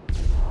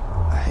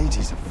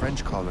Haiti's a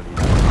French colony.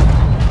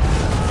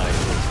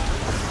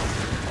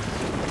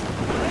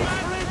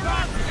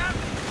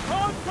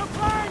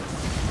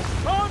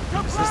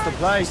 Is this the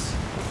place?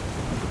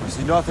 I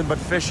see nothing but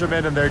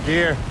fishermen and their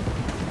gear.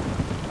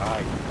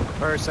 Aye.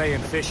 Per se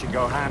and fishing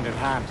go hand in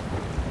hand.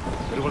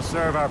 But it will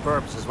serve our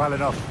purposes well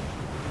enough.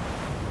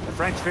 The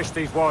French fish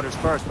these waters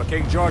first, but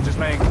King George is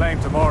laying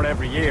claim to more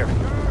every year.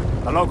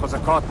 The locals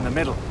are caught in the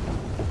middle.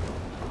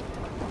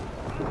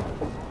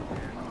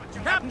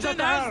 Captain,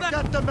 how's that?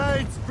 Get the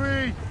maids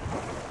free!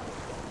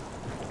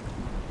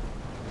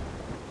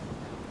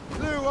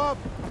 Clew up!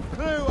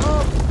 Clew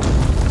up!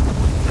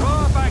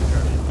 Draw up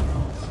anchor!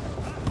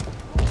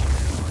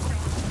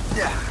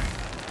 Yeah.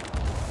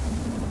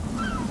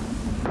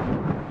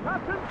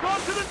 Captain,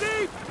 gone to the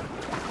deep!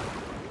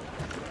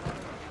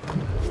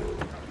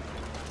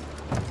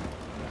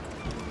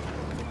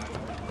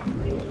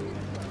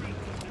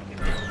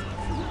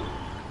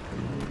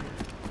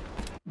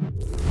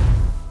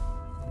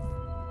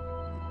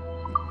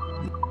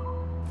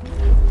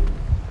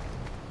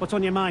 What's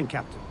on your mind,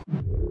 Captain?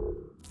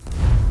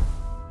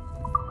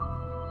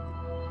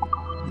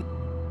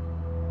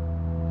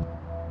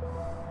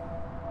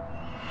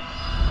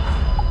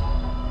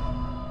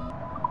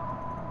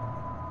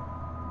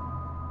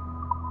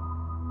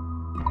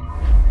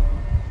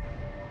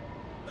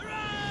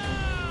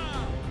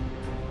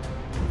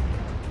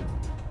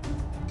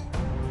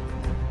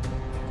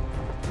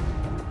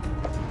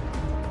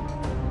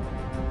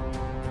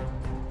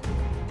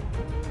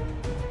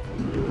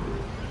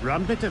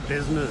 Rum bit of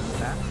business,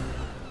 that.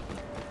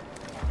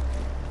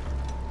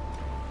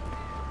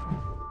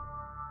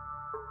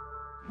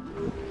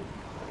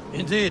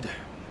 Indeed.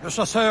 Le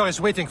chasseur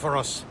is waiting for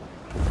us.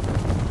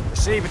 The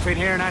sea between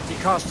here and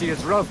𝐑𝐄𝐈𝐒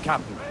is rough,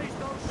 Captain.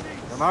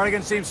 The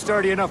Morgan seems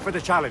sturdy enough for the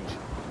challenge.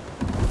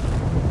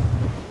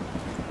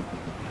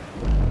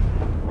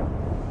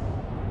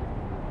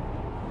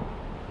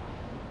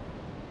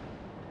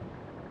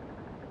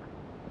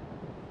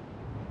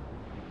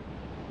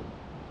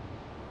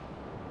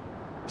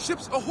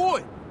 Ships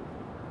ahoy!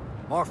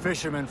 More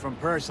fishermen from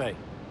Per se.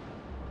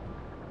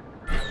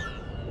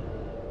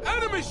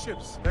 Enemy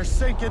ships! They're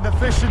sinking the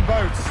fishing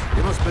boats!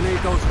 You must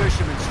believe those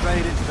fishermen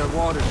strayed into their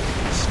waters.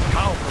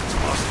 Scalpers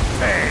must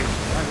pay!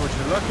 And would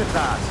you look at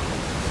that?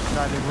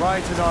 Standing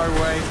right in our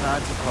way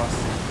to 𝐸𝐸.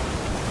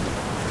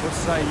 What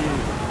say you?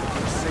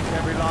 We'll sink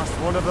every last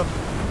one of them.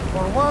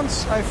 For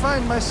once, I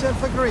find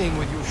myself agreeing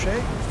with you,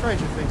 Shay.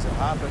 Stranger things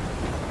have happened.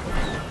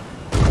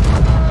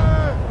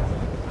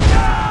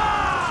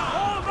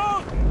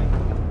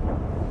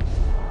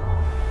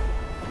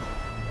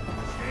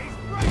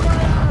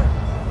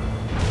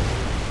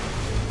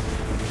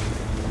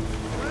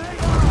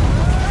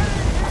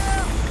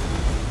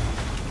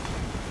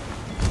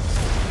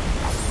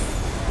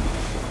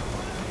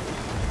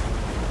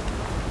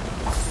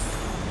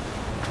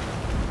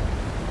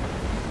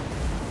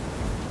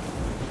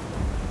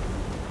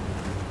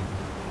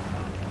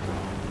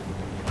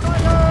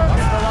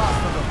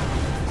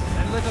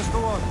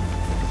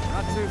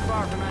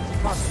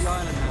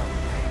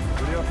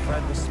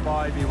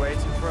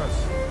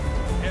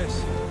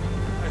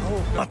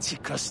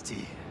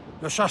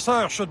 Le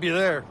chasseur should be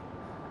there.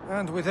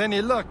 And with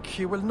any luck,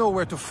 he will know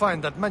where to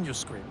find that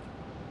manuscript.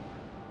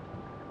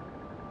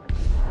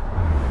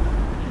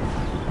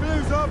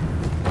 Blues up!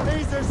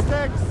 These are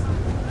sticks!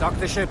 Dock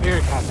the ship here,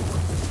 Captain.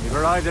 We've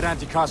arrived at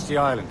𝐸𝐸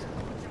Island.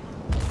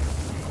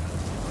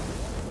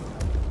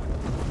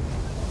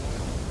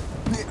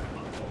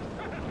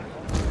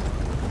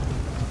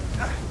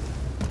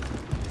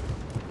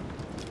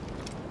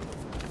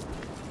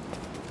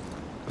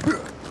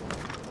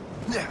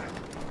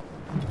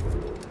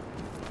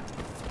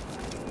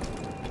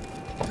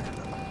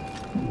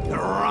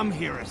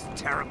 Here is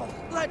terrible.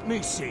 Let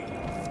me see.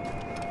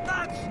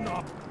 That's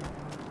not...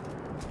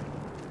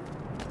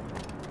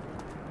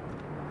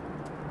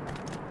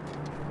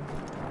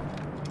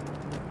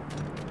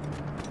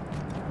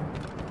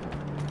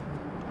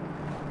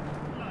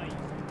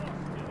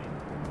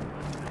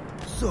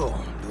 So,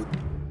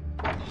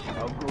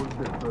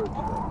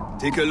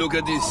 take a look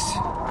at this.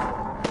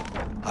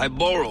 I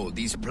borrowed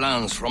these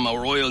plans from a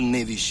Royal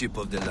Navy ship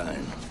of the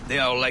line. They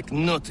are like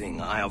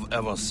nothing I have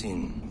ever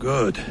seen.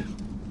 Good.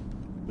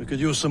 We could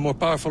use some more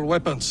powerful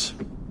weapons.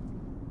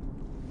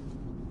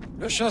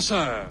 Le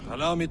chasseur,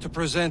 allow me to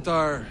present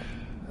our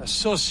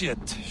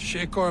associate,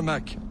 Shay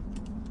Cormac.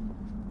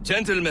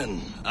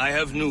 Gentlemen, I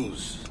have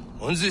news.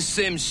 On this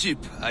same ship,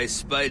 I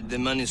spied the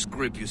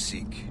manuscript you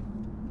seek.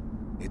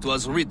 It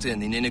was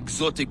written in an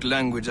exotic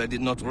language I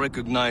did not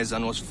recognize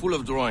and was full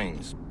of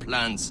drawings,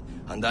 plants,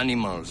 and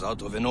animals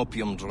out of an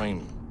opium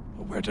dream.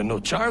 Were there no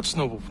charts,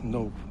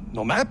 no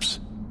maps?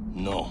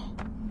 No.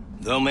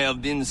 There may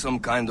have been some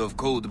kind of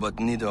code, but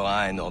neither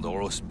I nor the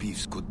roast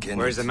beefs could ken it.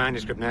 Where's the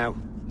manuscript now?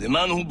 The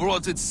man who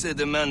brought it said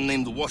a man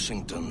named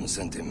Washington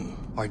sent him.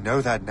 I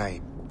know that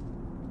name.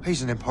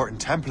 He's an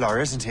important Templar,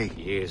 isn't he?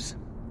 He is.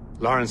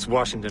 Lawrence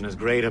Washington has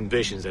great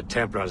ambitions that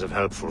Templars have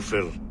helped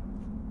fulfill.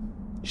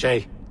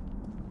 Shay,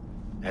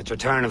 let's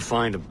return and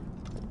find him.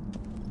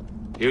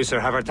 You, sir,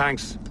 have our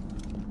thanks.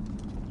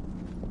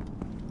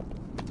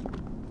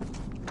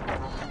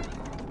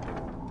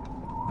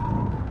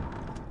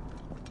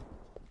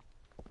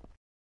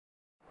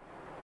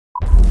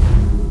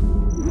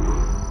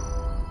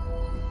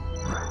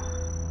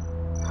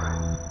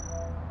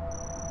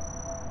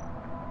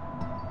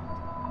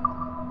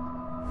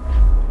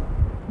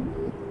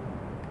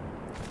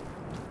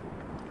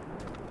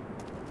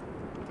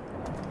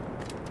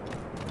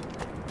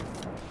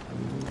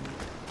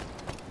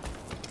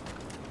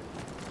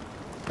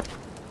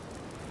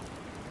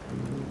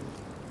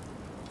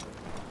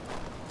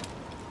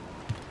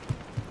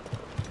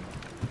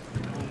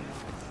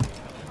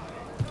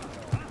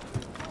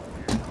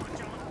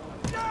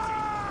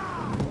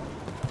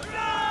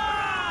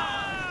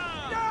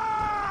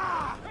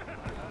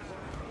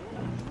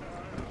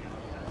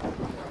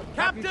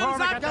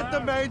 Get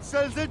the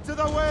mainsails into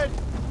the wind!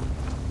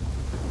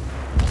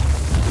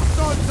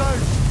 Sun's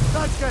out!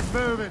 Let's get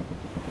moving!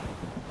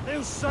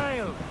 New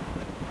sail!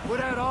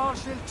 Without all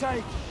she'll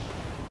take!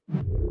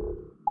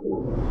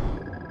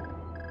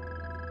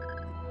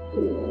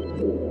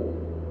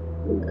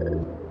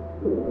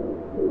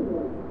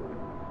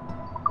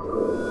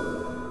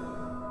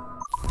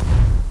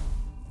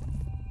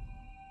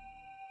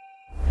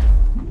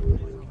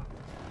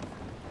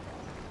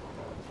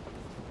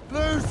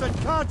 Loose and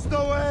catch the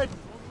wind!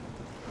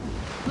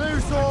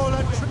 Loose all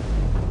and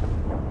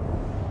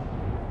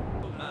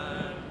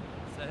Man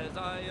says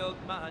I,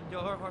 old man,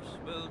 your horse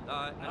will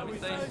die, and we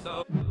say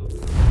so.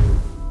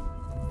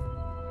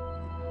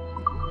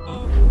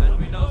 And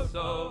we know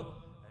so.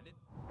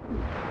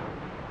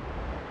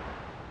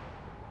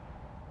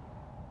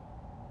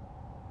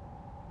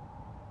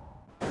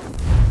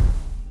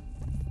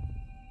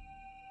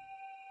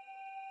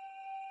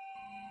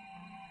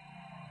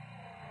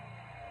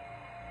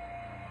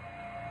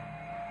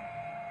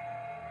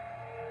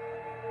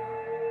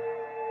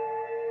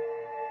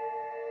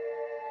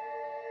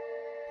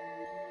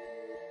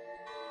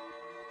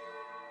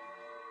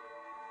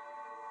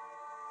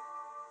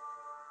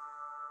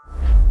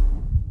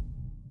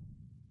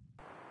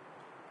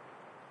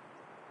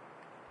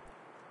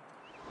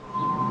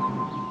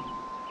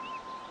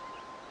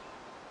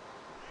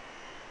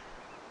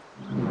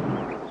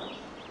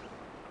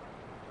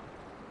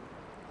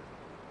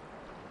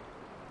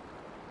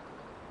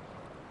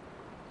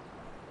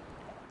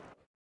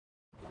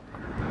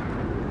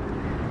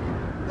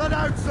 let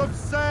out some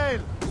sail!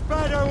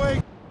 Spread our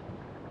wings!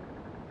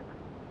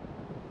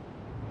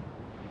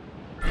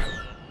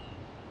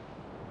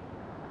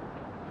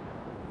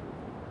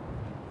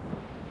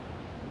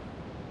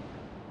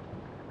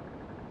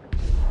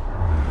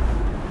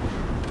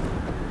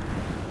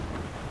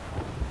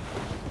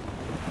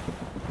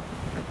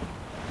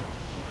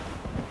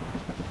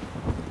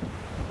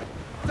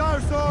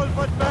 Douse all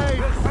but made!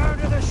 We'll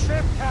founder the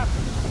ship,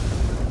 Captain!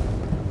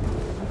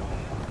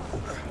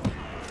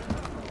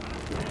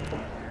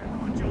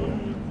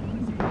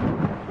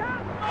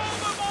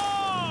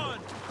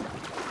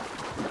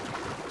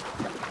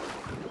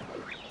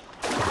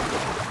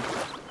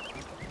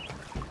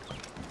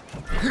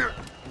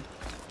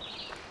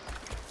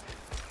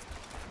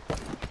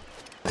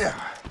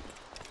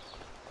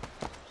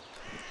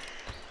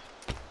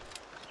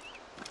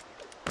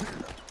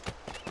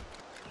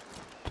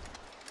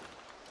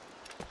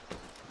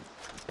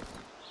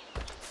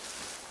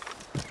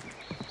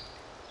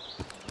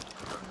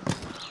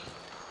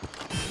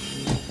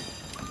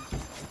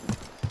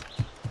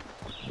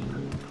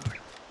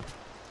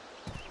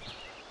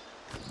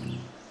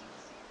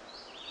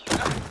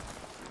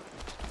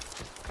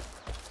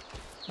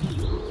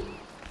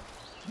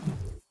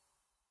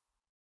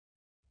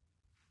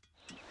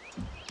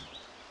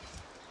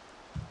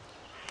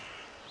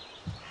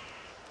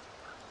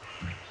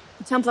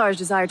 The Templars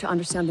desire to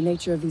understand the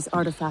nature of these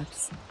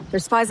artifacts. Their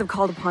spies have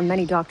called upon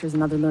many doctors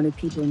and other learned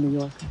people in New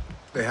York.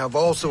 They have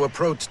also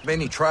approached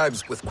many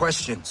tribes with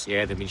questions.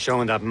 Yeah, they've been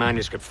showing that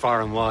manuscript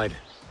far and wide.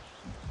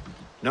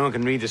 No one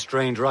can read the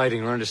strange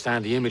writing or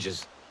understand the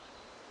images.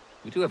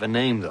 We do have a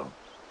name, though.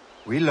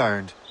 We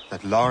learned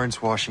that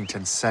Lawrence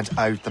Washington sent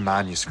out the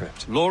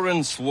manuscript.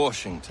 Lawrence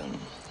Washington.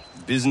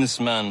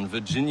 Businessman,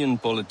 Virginian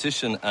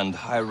politician, and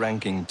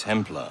high-ranking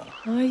Templar.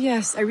 Ah,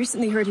 yes. I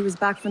recently heard he was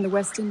back from the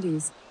West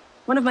Indies.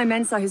 One of my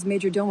men saw his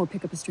major domo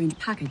pick up a strange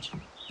package.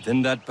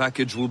 Then that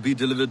package will be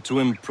delivered to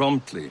him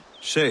promptly.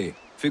 Shay,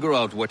 figure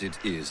out what it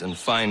is and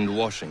find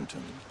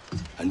Washington.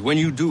 And when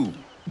you do,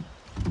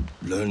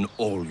 learn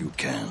all you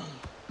can.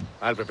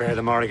 I'll prepare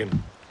the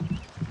Morrigan.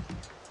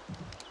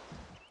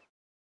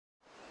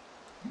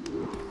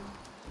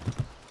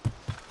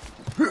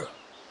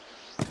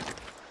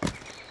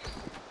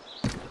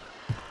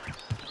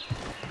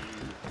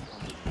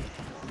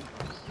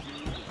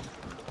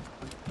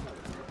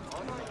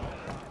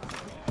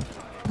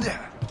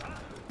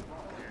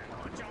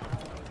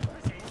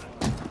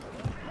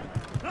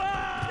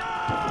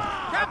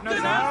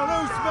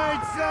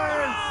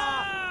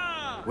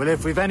 Well,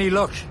 if we've any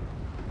luck,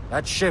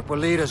 that ship will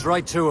lead us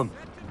right to him.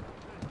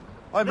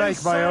 I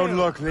make my own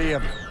luck,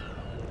 Liam.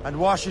 And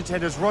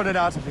Washington is running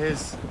out of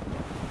his.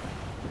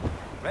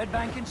 Red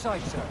Bank in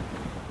sight, sir.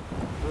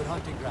 Good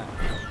hunting ground.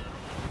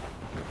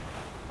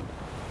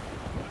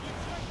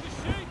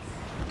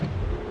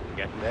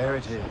 There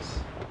it is.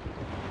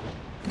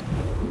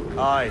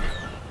 Aye.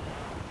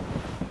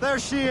 There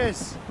she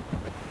is!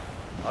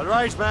 All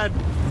right, man.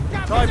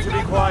 Time to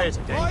be quiet.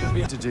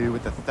 To do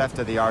with the theft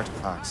of the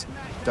artifacts,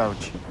 don't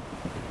you?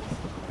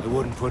 I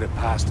wouldn't put it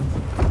past him.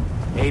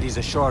 Haiti's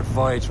a short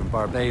voyage from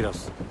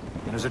Barbados,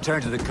 and his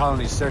return to the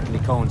colonies certainly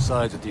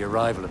coincides with the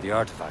arrival of the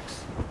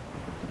artifacts.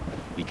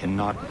 We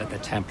cannot let the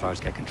Templars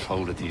get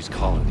control of these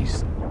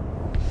colonies.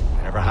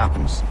 Whatever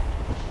happens,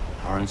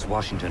 Lawrence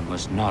Washington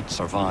must not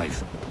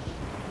survive.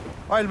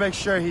 I'll make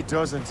sure he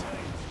doesn't.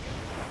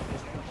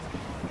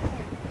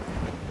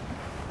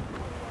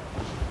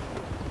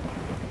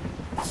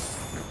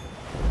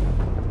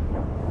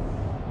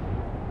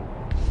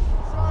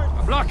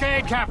 A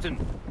blockade, Captain!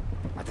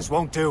 This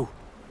won't do.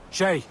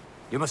 Shay,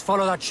 you must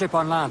follow that ship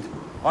on land.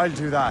 I'll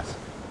do that.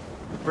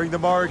 Bring the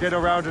Morrigan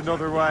around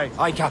another way.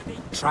 Aye,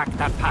 Captain. Track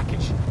that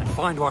package and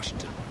find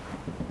Washington.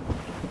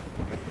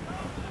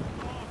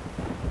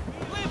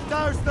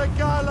 Douse the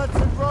gallants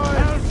and ride!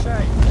 Down,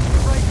 Shay!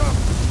 Break up!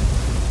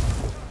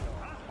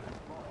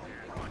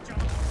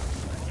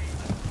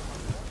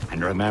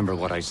 And remember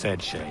what I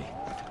said, Shay.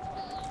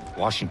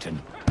 Washington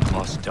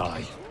must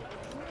die.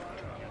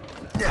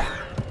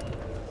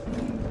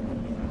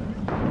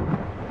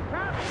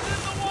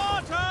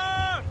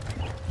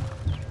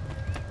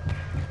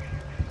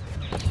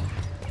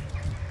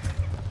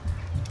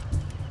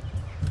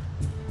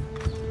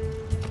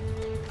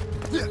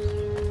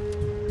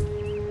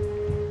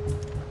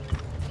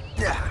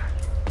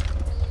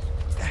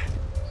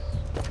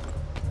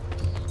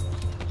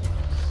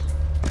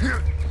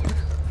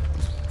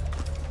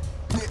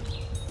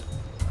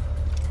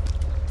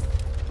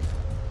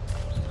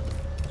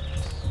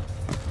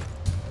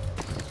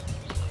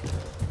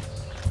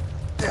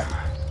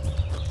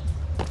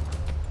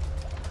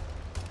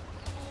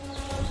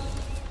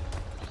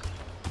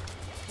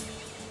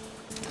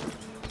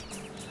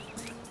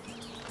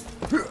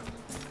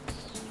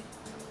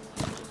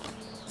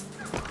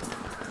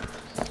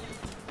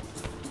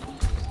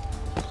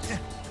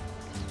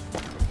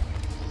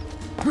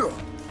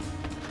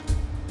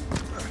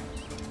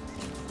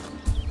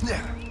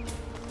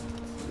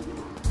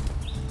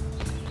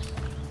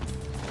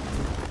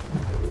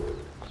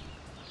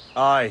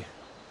 Aye.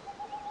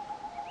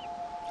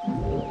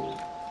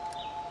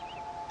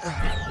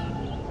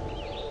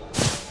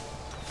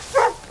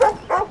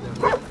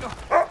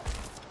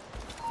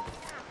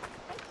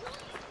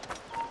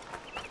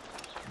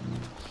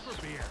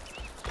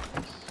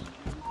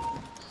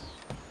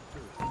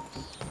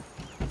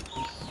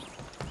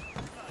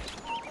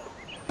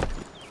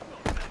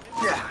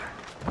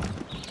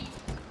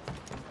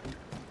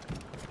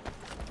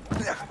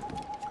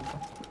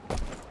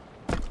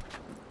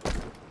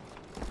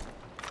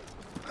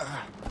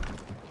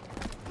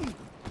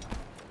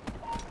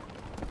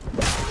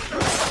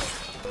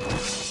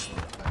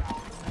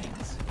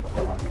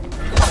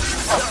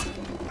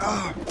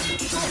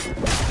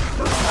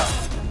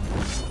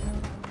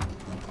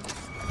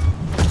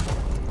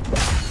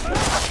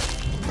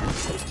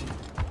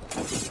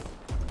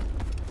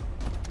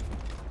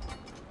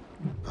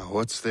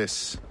 What's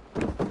this?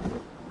 A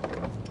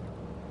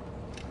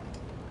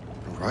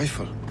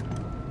rifle?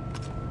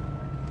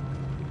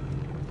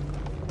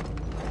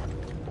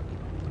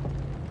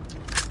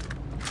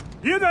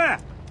 You there!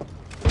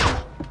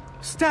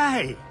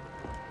 Stay!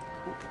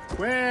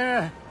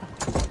 Where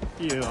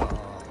you are?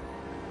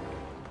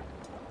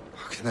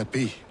 How can that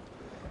be?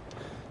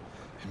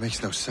 It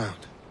makes no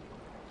sound.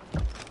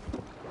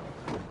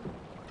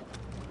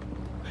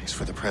 Thanks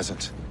for the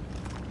present,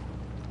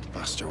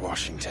 Master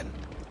Washington.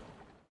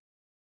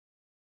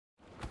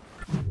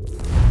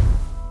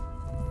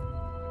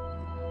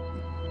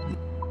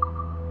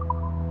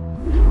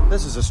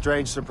 This is a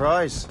strange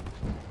surprise.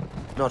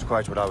 Not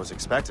quite what I was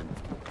expecting.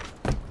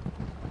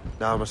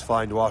 Now I must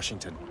find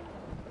Washington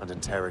and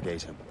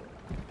interrogate him.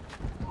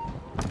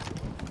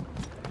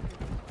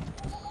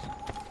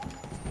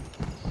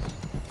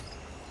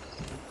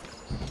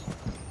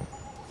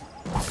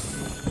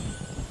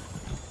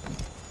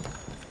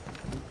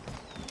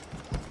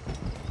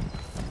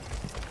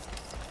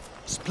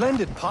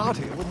 Splendid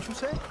party, wouldn't you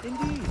say?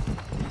 Indeed.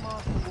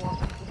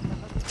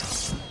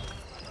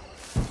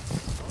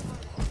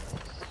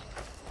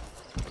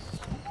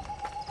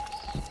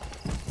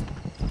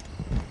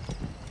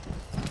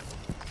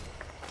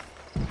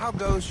 How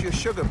goes your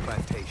sugar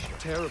plantation?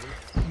 Terrible.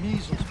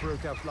 Measles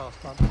broke out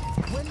last month.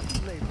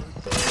 20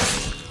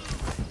 laborers.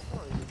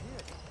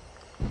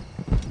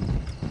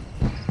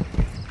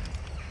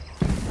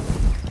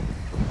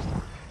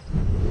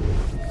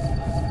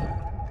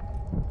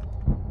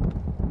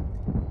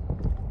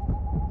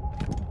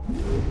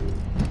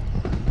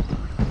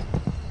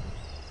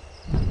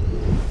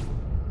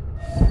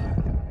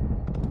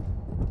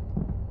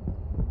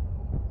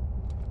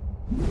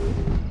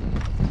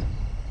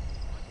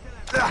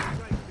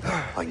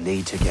 I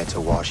need to get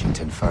to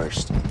Washington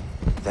first.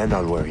 Then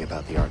I'll worry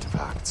about the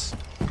artifacts.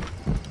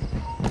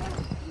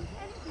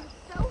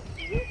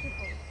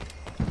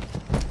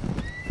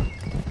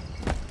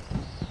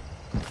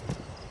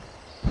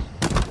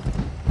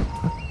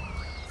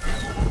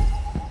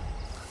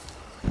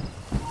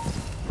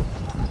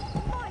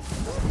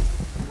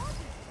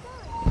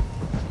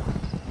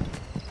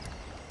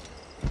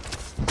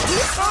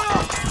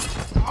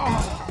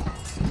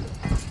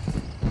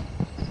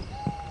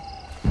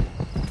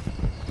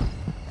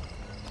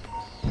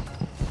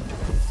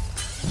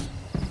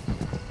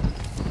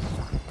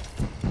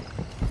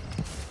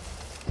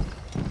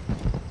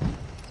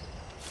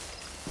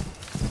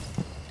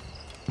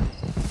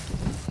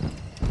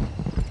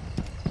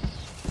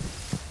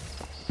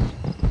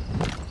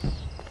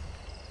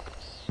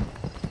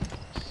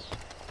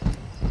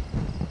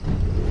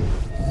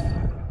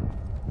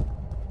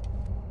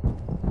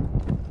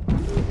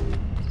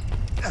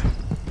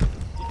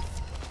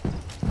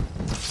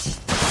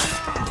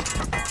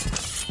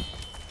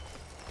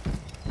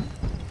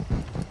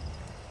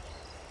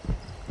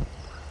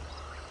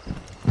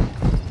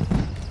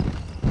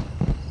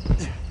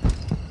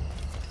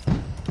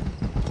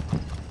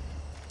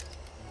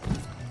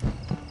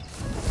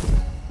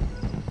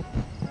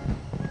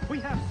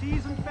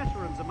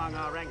 Among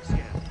our ranks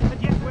here,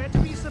 and yet we're to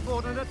be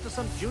subordinate to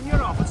some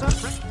junior officer.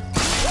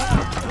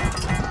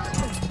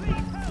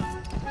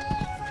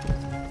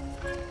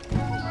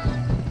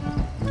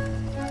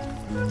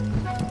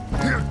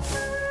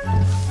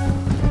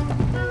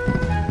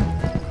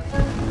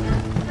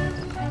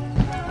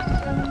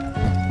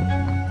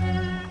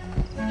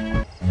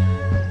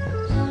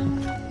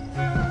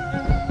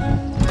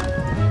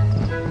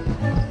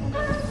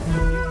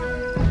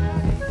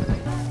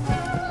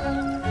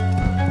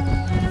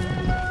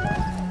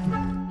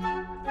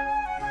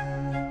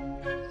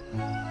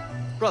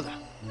 Brother,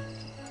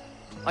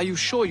 are you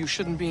sure you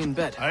shouldn't be in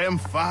bed? I am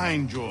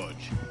fine,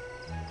 George.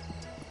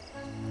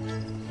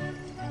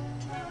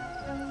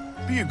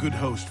 Be a good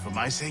host for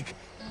my sake.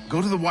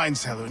 Go to the wine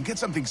cellar and get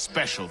something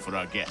special for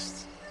our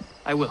guests.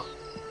 I will.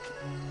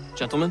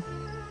 Gentlemen?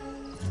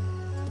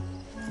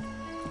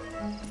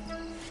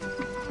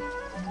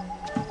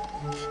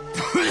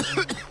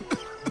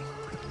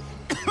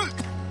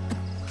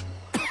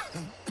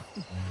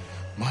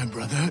 My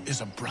brother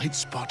is a bright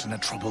spot in a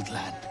troubled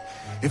land.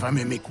 If I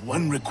may make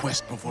one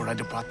request before I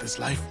depart this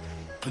life,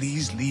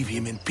 please leave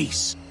him in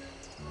peace.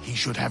 He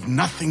should have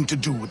nothing to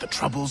do with the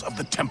troubles of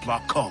the Templar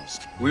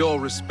cause. We all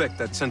respect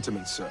that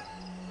sentiment, sir.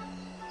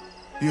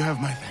 You have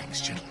my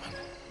thanks, gentlemen.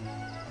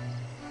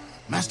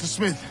 Master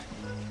Smith,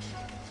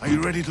 are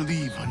you ready to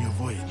leave on your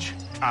voyage?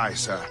 Aye,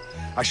 sir.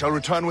 I shall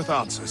return with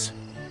answers.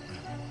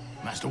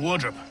 Master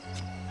Wardrop,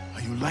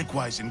 are you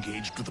likewise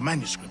engaged with the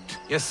manuscript?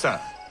 Yes, sir.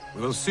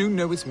 We will soon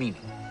know its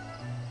meaning.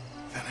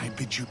 Then I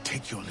bid you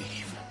take your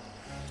leave.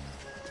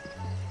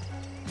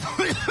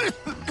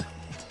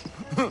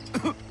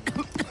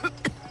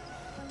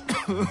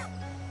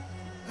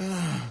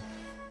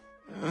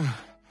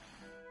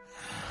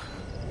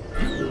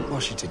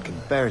 Washington can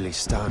barely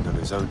stand on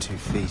his own 2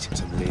 feet,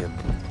 Tim Liam.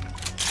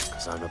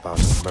 Because I'm about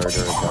to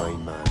murder a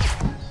dying man.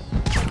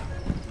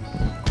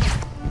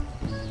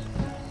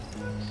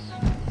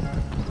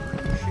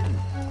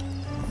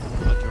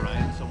 Got your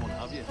eye on someone,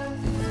 have you?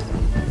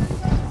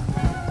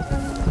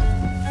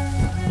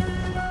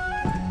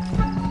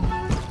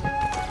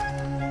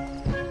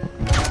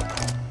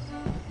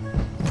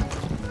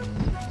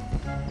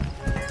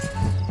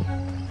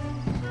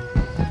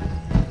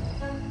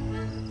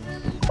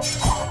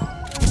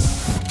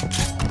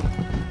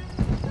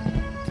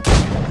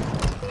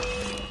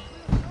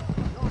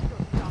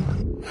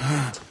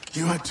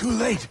 You are too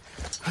late,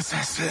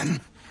 assassin.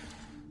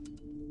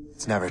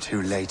 It's never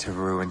too late to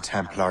ruin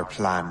Templar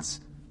plans,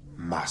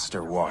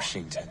 Master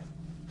Washington.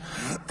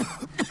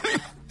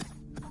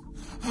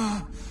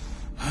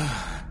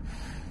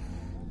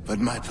 But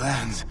my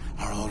plans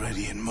are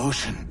already in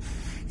motion.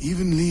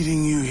 Even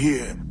leading you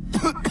here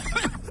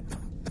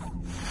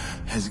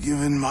has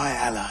given my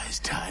allies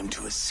time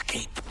to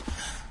escape.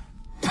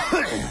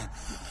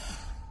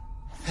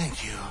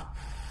 Thank you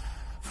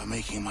for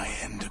making my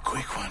end a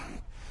quick one.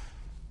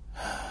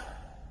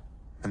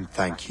 And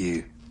thank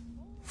you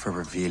for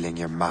revealing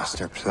your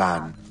master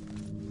plan,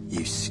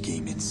 you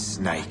scheming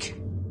snake.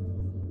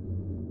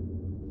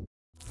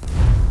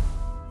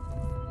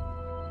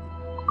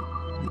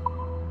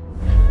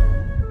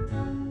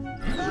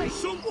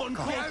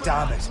 God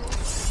damn it.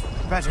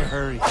 Better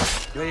hurry.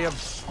 Liam,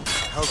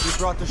 I hope you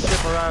brought the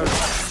ship around.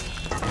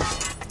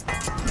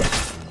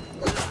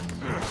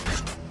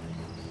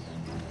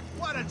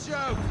 What a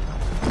joke!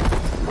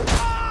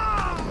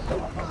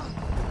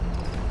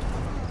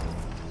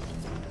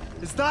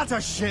 Is that a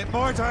ship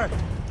mortar?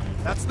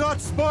 That's not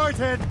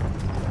sporting!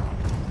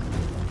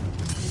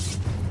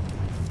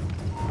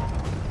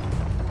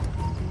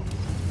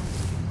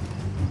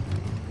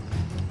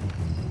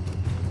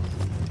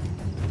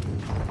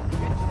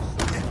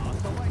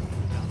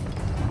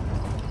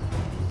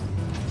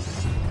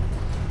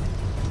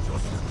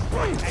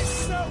 And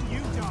so you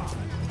die!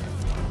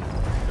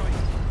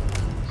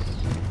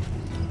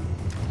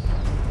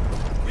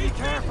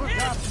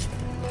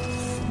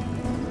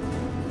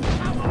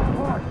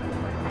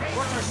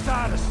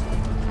 status?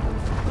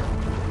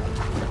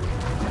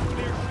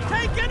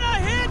 Taking a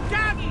hit,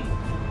 Captain!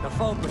 The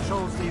foe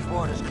patrols these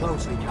waters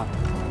closely,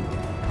 Captain.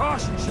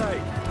 Caution,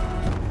 Shay!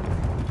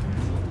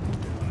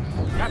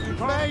 Captain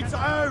Mates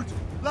out!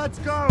 Let's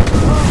go!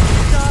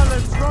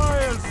 Gallants,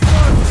 Royals,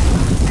 Sons!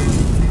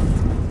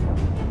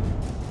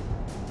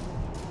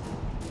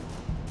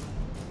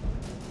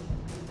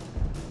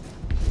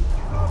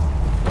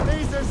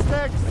 These are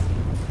sticks!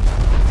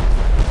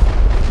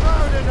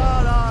 Load it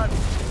all on!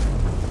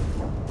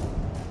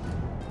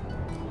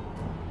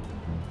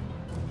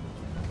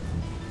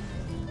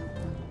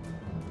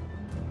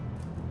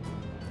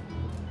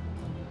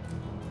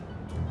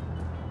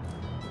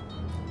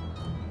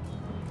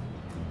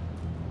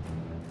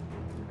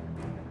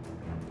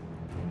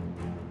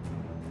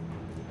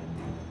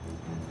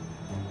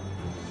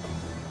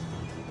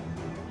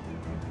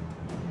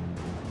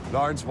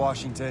 Lawrence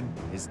Washington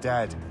is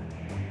dead.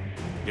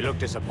 You look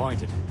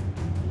disappointed.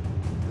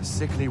 The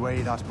sickly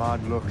way that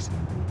man looked.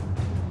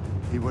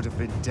 He would have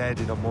been dead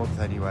in a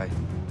month anyway.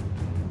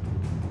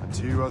 And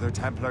 2 other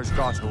Templars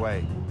got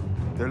away.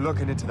 They're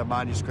looking into the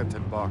manuscript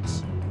and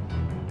box.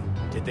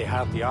 Did they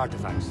have the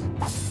artifacts?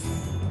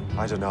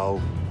 I don't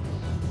know.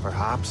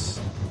 Perhaps.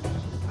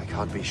 I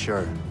can't be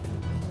sure.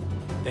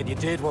 Then you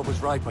did what was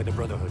right by the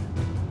Brotherhood.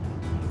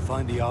 You'll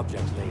find the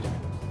object later.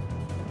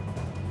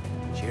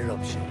 Cheer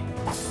up, Shay.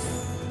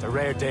 It's a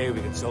rare day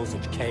we could sow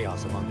such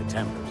chaos among the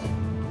Templars.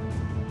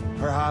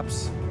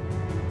 Perhaps.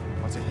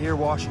 But to hear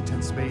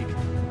Washington speak,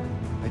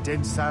 it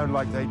didn't sound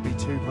like they'd be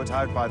too put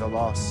out by the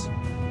loss.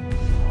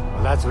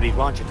 Well, that's what he'd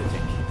want you to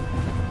think.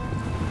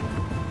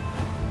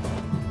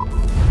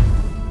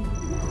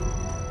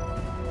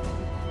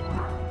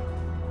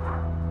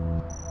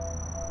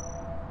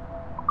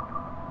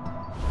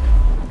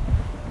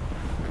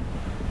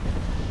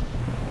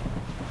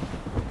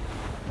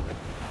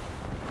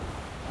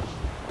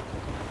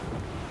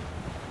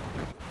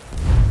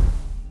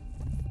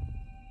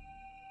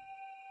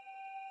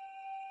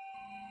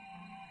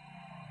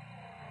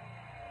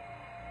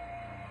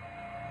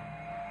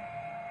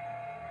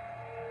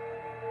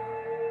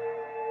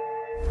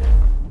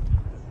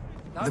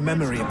 The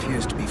memory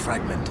appears to be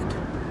fragmented.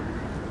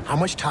 How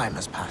much time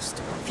has passed?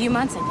 A few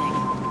months, I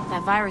think.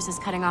 That virus is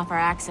cutting off our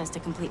access to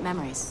complete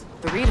memories.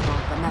 They're readable,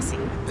 but messy.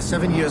 The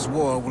 7 Years'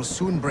 War will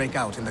soon break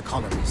out in the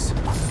colonies.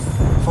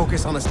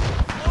 Focus on us.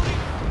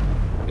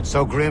 It's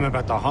so grim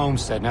about the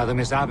homestead now that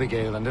Miss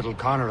Abigail and little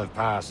Connor have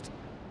passed.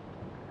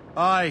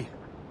 Aye.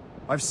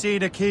 I've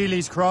seen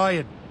Achilles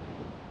crying.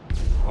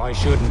 Why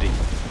shouldn't he?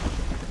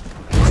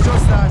 It's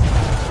just that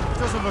he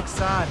doesn't look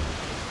sad.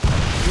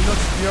 He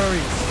looks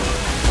furious.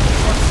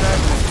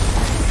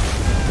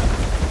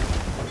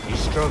 He's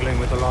struggling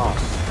with the loss.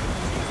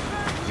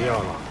 We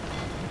all are.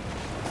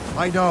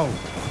 I know,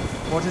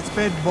 but it's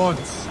been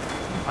months,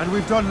 and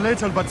we've done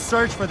little but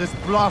search for this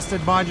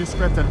blasted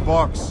manuscript and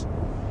box.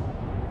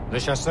 Le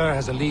Chasseur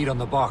has a lead on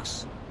the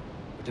box.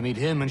 But to meet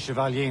him and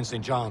Chevalier in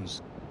St.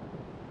 John's.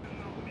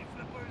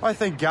 I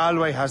think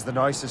Galway has the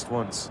nicest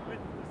ones.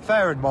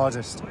 Fair and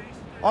modest.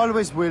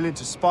 Always willing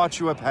to spot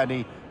you a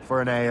penny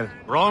for an ale.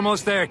 We're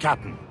almost there,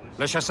 Captain.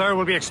 Le Chasseur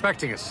will be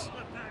expecting us.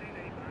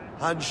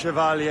 And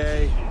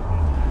Chevalier.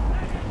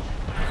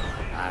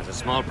 It's a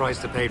small price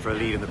to pay for a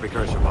lead in the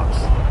precursor box.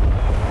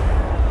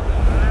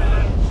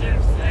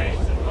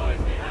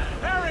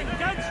 Bearing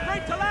dead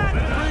straight to land!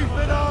 Brief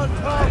it on,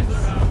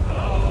 tops!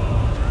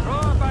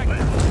 Draw back!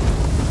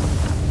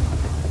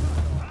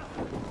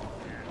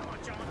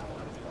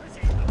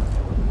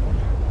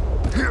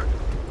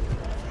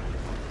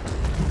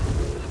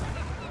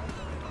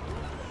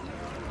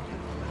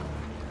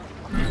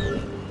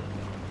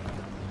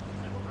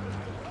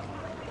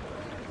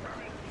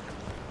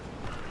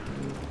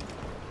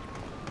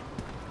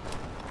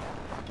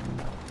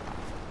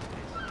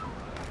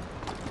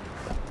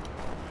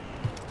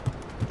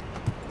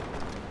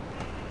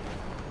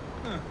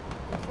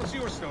 What's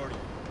your story?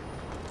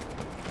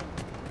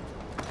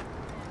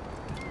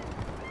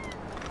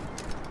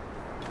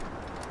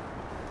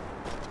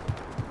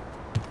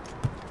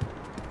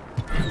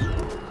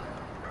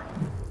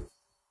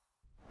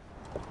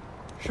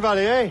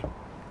 Chevalier,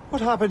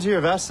 what happened to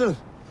your vessel?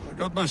 I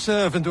got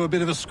myself into a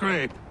bit of a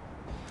scrape.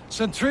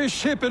 Sent 3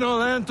 ships in all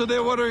land to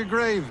their watery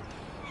grave.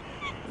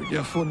 The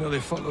𝐁𝐿𝐴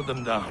nearly followed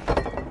them down.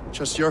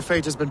 Just your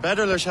fate has been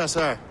better, Le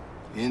Chasseur.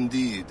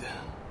 Indeed.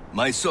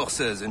 My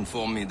sources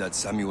inform me that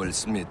Samuel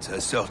Smith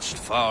has searched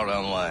far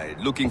and wide,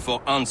 looking for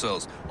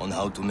answers on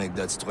how to make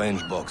that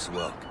strange box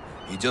work.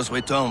 He just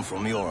returned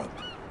from Europe.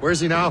 Where's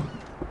he now?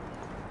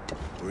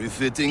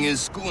 Refitting his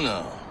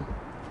schooner.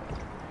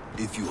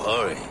 If you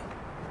hurry,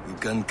 you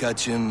can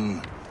catch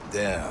him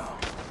there.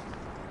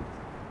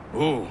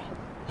 Oh,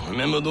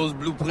 remember those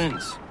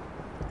blueprints?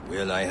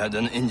 Well, I had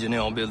an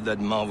engineer build that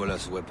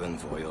marvelous weapon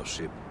for your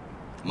ship.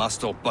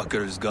 Master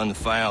Puckle's gun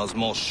fires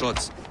more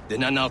shots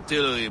than an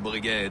artillery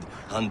brigade,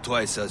 and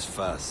twice as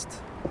fast.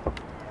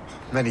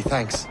 Many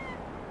thanks.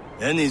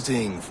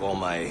 Anything for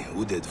my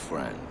hooded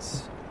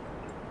friends.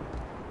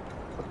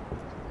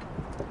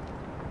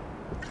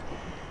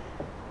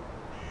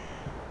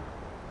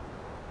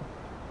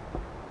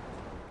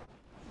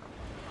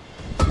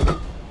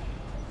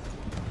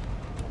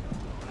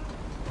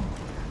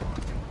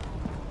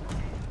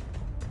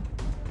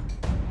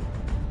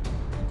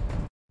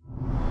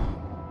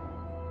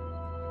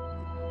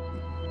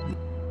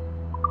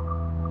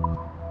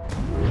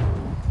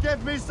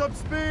 give me some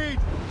speed!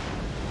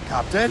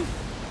 Captain?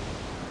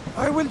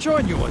 I will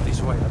join you on this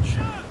voyage.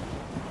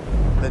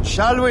 Then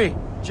shall we,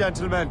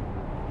 gentlemen?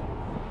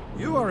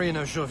 You are in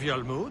a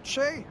jovial mood,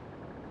 Shay?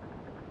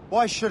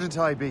 Why shouldn't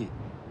I be?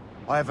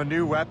 I have a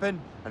new weapon,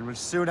 and will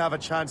soon have a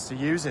chance to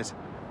use it.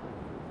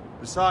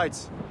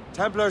 Besides,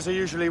 Templars are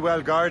usually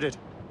well guarded,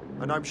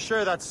 and I'm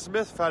sure that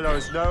Smith fellow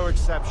is no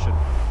exception.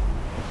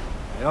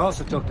 I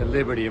also took the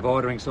liberty of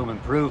ordering some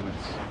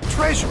improvements.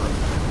 Treasurer!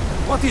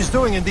 What he's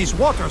doing in these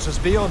waters is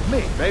beyond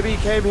me. Maybe he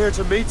came here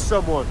to meet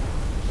someone,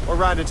 or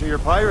ran into your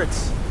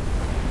pirates.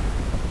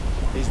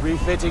 He's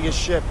refitting his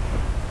ship,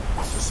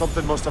 so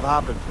something must have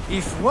happened.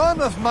 If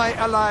one of my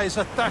allies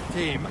attacked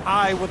him,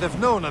 I would have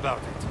known about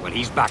it. Well,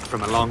 he's back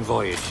from a long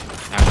voyage.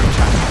 Now we're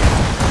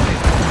chatting. He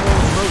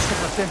controls most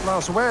of the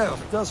Templars well,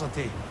 doesn't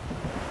he?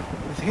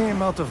 With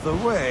him out of the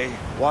way...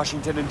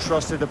 Washington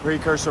entrusted the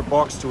precursor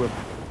box to him.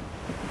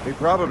 He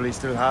probably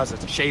still has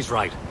it. Shay's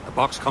right. The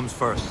box comes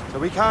first. So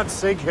we can't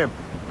sink him.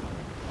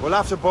 We'll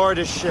have to board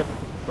his ship,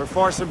 or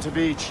force him to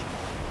beach.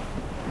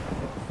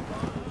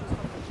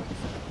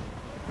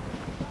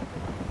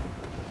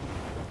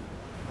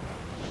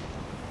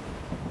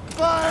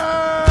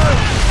 Fire!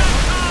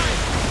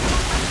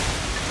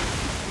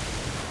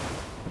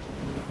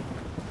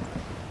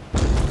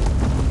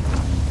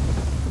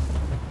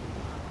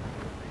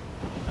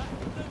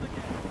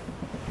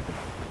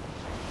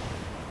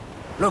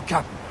 Look,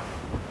 Captain.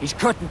 He's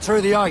cutting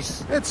through the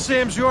ice. It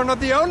seems you're not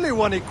the only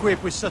one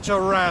equipped with such a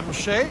ram,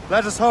 Shay.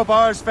 Let us hope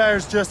ours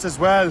fares just as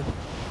well.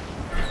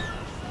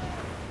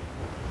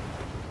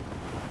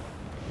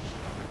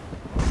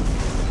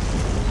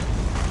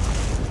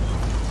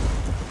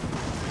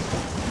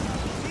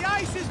 The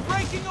ice is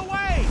breaking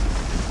away!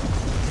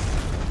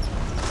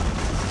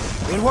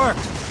 It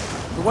worked.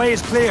 The way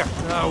is clear.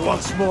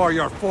 Once more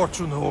your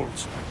fortune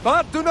holds.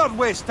 But do not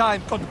waste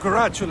time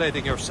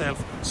congratulating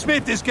yourself.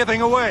 Smith is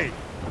getting away.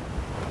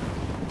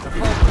 The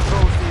foe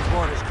patrols these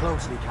waters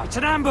closely, Captain. It's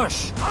an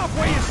ambush!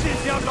 Halfway ici,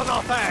 diable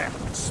d'enfer!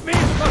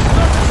 Smith must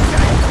not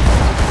escape!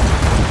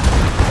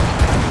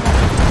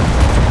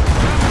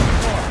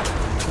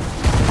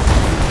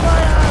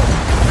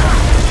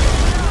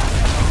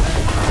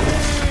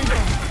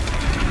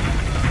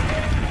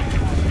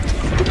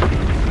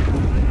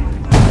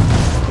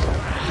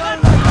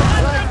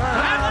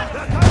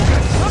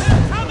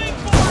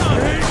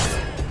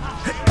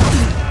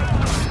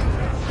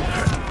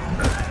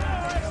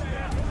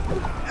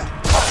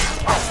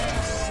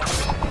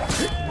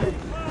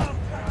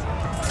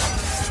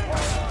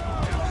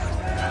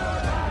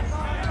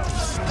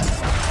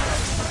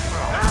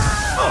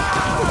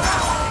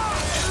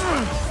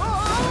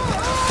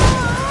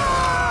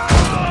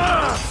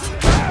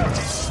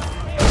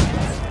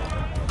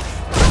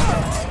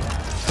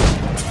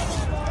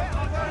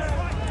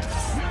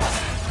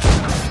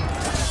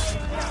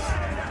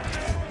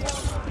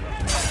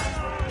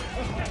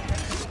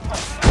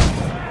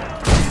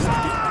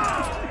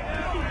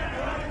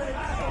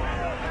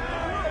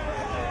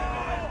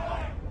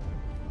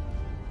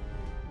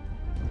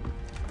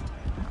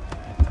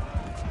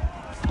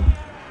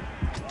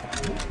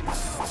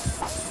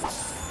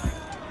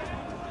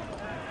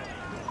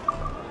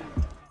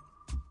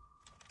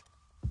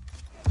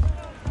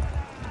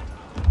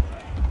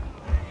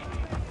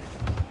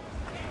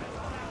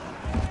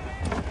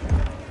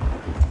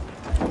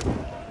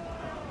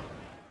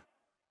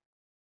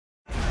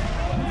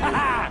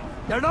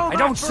 I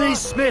don't see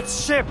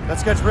Smith's ship.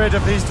 Let's get rid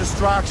of these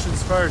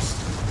distractions first.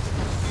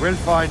 We'll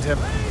find him.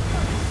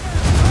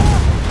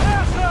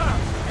 There, sir!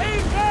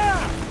 Aim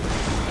there!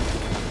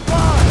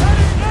 Let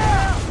him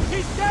there!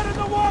 He's dead in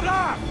the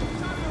water!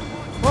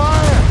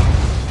 Fire!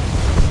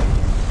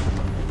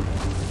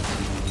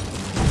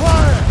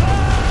 Fire!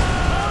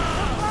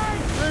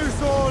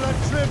 Loose all and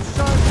trim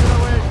sharp to the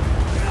wind.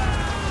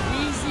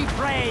 Easy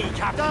prey,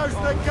 Captain. Douse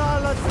the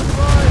gallants and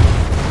boys!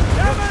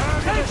 Damn it!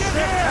 Take him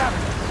here!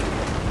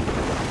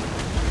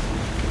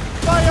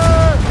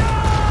 Fire!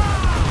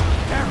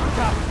 Careful,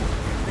 Captain.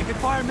 They can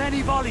fire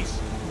many volleys.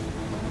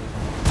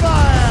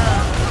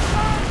 Fire!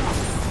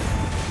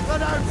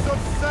 Let out some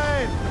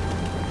sail!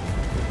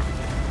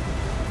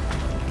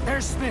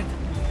 There's Smith.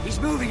 He's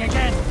moving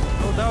again.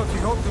 No doubt he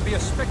hoped to be a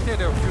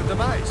spectator of your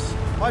demise.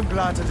 I'm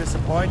glad to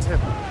disappoint him.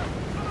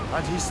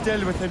 And he's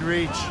still within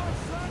reach.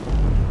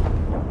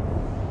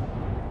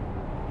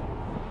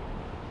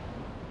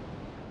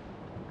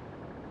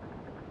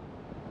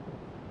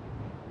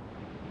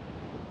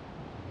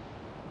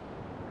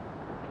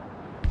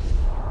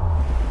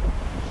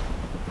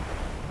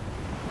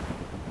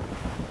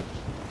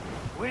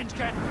 Wind's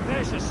getting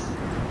vicious.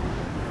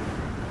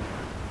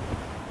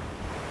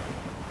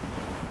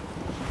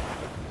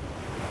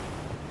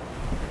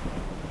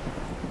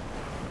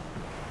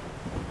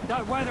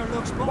 That weather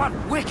looks... What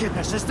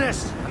wickedness is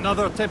this?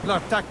 Another Templar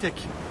tactic.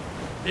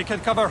 They can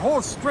cover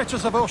whole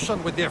stretches of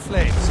ocean with their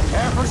flames.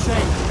 Careful,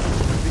 Shay.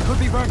 We could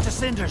be burnt to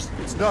cinders.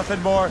 It's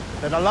nothing more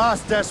than a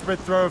last desperate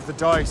throw of the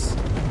dice.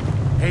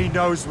 He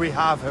knows we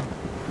have him.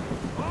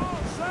 All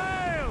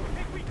sail!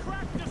 Think we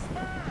cracked the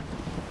spur!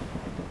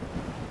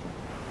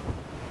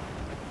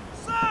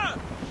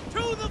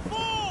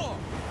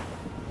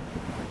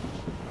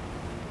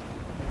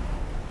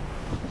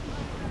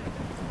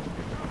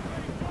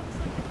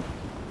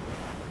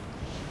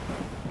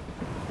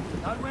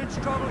 That wind's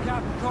trouble,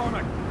 Captain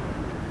Cormac.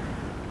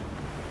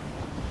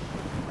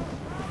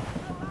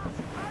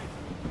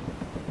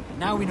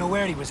 Now we know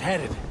where he was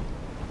headed.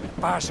 The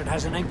bastard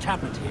has an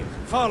encampment here.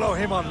 Follow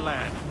him on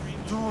land.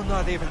 Do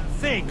not even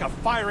think of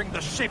firing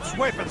the ship's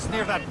weapons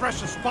near that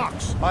precious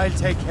box. I'll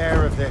take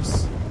care of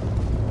this.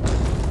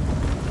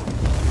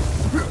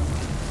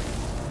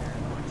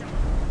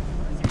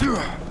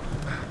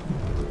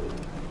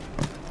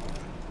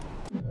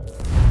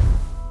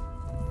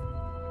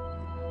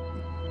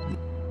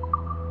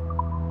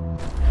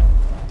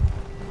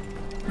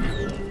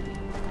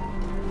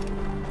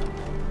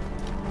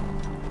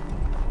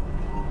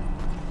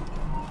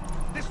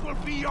 This will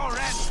be your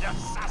end,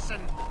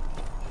 assassin!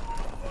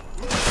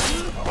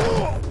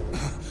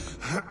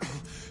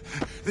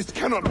 This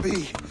cannot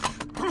be.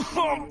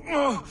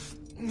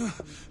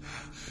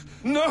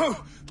 No!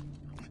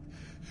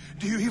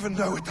 Do you even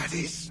know what that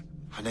is?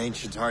 An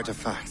ancient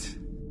artifact.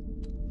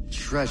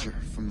 Treasure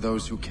from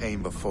those who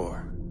came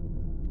before.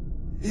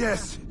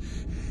 Yes.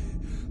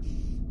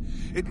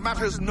 It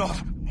matters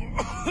not.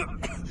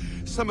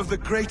 Some of the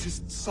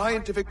greatest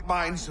scientific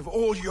minds of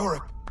all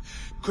Europe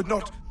could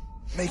not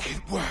make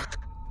it work.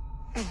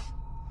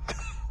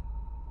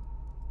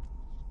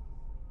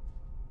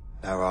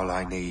 Now all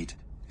I need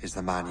is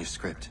the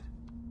manuscript,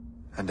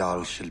 and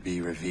all shall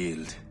be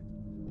revealed.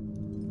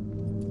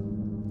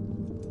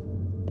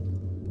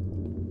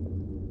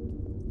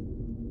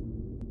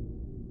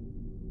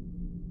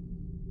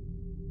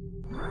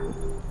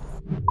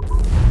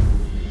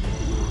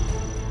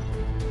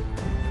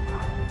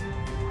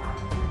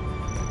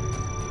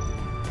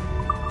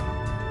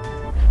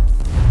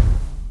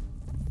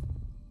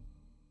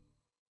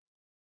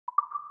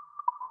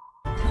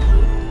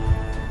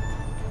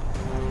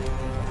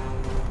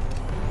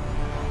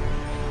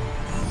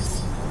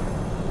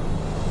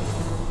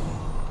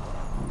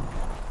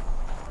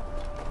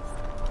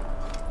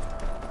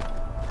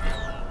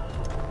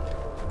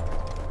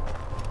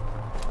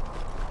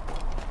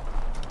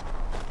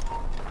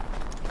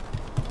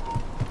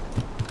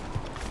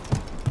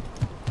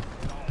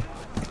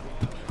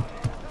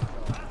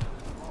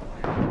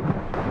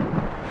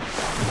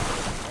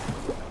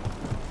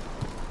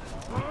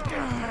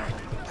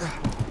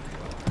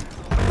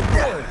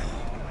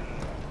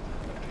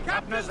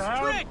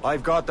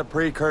 I've got the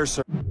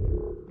precursor.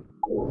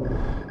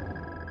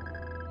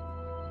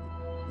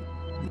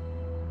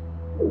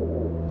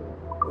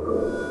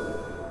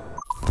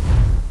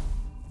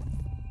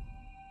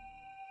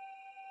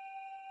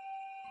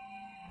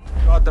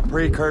 Got the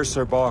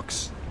precursor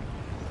box.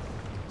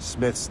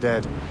 Smith's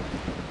dead.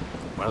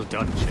 Well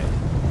done, Shay.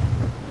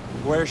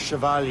 Where's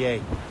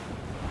Chevalier?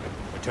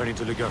 Returning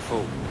to 𝐿𝐴𝐿.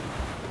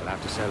 We'll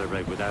have to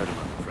celebrate without him,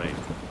 I'm afraid.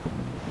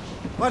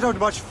 I don't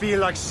much feel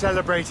like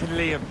celebrating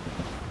Liam.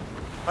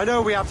 I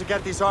know we have to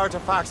get these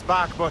artifacts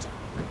back, but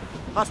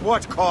at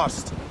what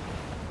cost?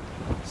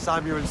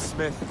 Samuel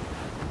Smith.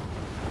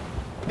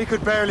 He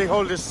could barely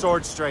hold his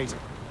sword straight.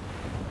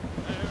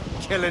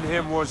 Killing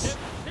him was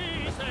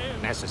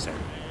necessary.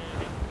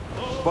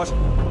 But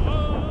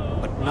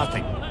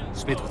nothing.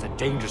 Smith was a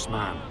dangerous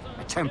man,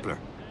 a Templar.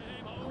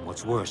 And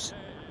what's worse,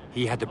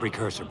 he had the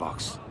precursor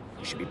box.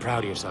 You should be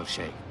proud of yourself,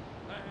 Shay.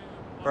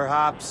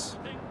 Perhaps.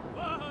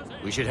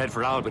 We should head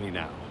for Albany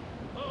now.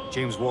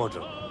 James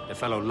Wardle, the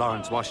fellow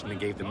Lawrence Washington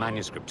gave the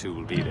manuscript to,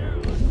 will be there.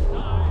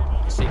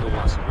 The secret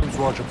was, James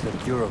Wardle's a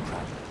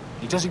bureaucrat.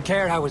 He doesn't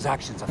care how his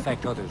actions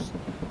affect others.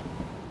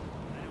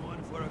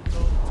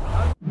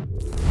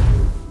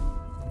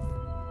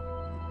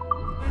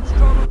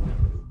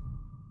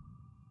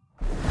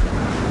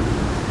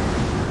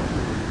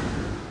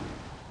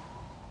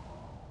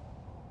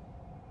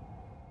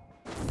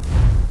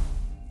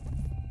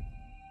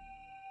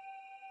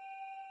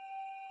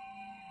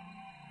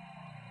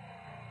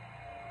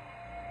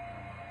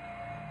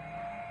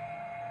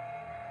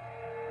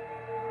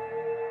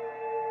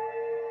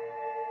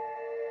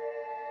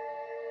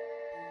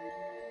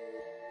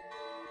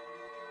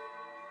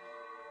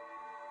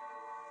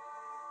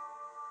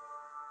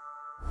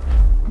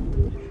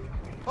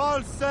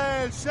 All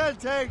sail, shall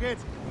take it.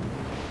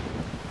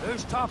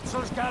 Who's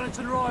topsails, gallants,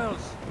 and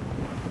royals?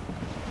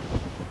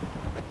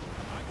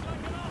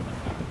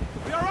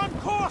 We are on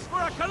course for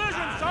a collision,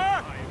 sir!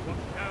 I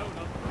walked down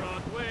on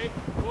Broadway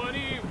one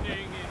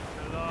evening in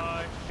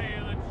July.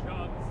 Hail and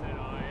Johnson,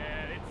 I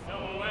had it so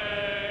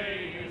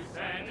away, you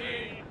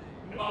Sandy,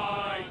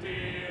 my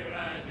dear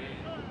Annie.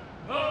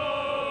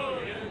 Oh,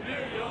 you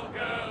New York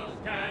girls,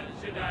 can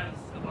she dance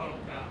the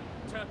polka?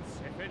 To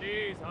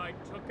Tiffany's I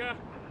took her.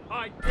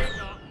 I did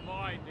not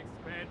mind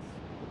expense.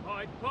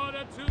 I bought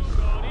a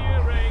 2-gold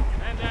earring,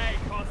 and they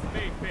cost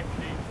me 50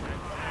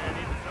 cents. And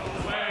it's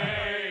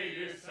away,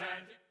 you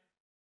Sandy.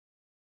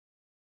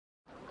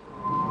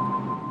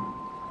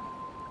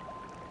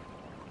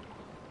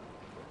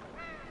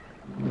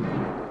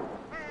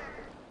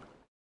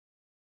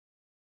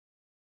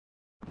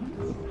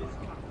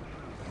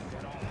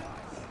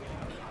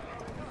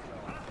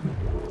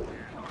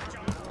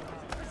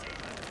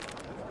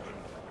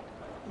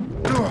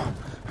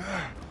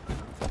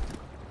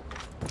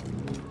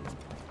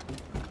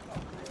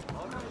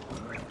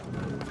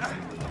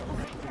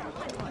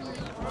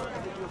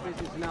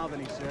 business in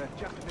Albany, sir.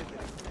 Just a visit.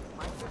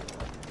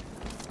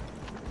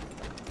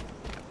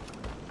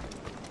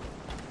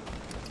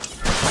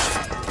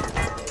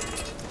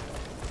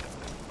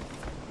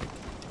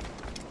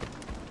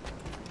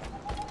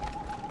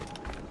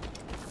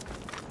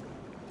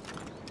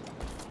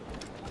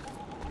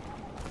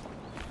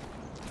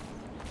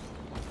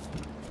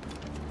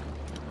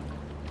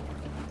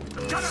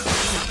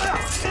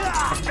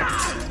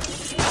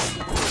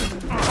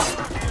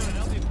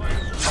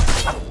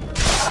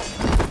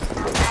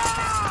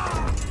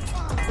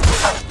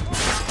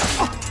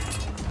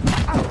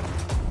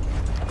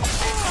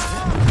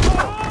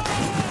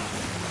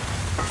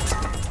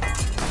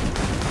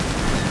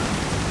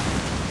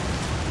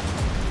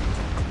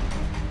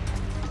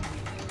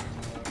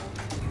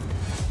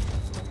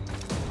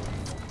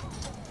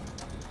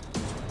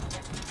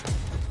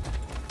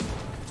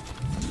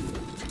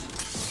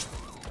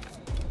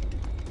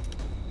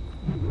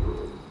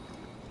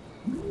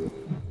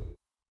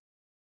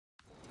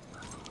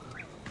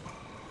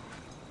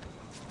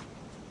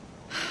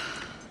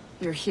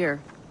 You're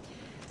here.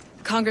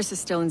 Congress is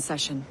still in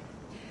session.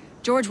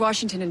 George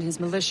Washington and his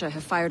militia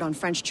have fired on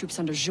French troops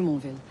under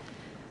Jumonville.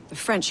 The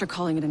French are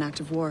calling it an act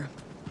of war.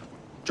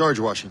 George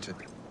Washington.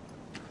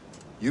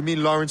 You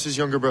mean Lawrence's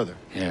younger brother?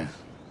 Yeah,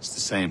 it's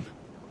the same.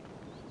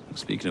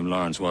 Speaking of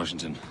Lawrence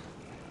Washington,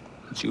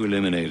 since you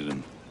eliminated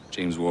him,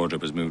 James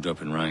Wardrop has moved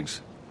up in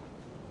ranks.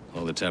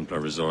 All the Templar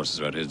resources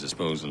are at his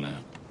disposal now.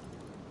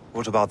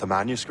 What about the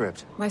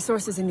manuscript? My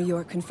sources in New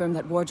York confirm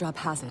that Wardrop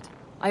has it.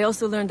 I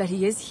also learned that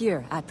he is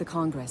here at the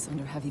Congress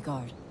under heavy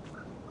guard.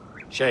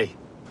 Shay,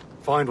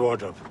 find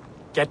Wardrop.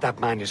 Get that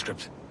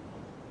manuscript.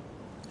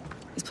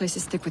 His place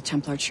is thick with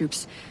Templar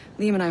troops.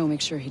 Liam and I will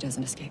make sure he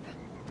doesn't escape.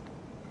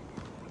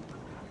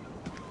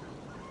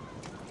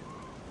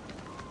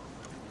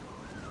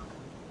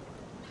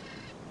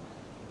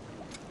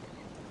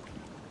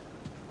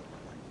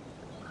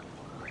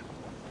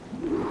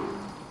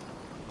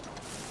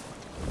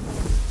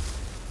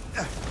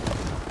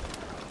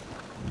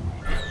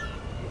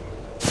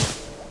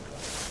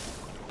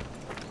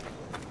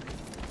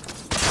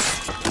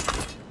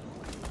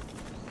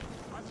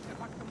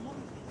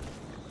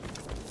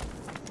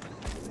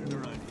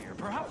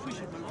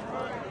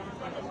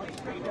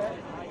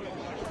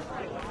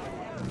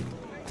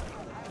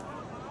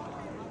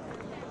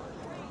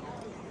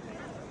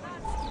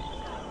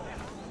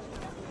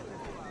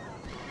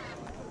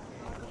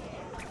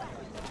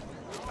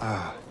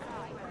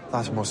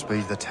 That must be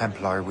the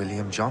Templar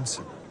William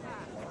Johnson.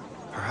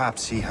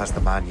 Perhaps he has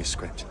the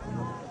manuscript,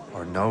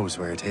 or knows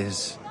where it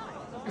is.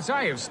 As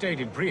I have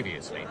stated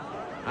previously,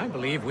 I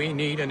believe we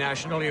need a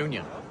national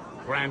union,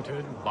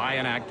 granted by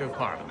an act of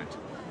Parliament,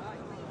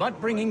 but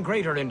bringing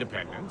greater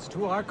independence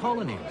to our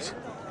colonies.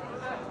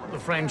 The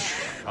French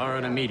are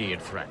an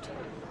immediate threat,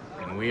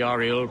 and we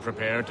are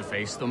ill-prepared to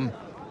face them.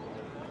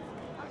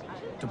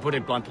 To put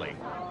it bluntly,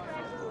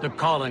 the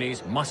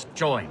colonies must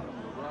join,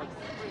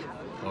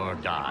 or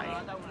die.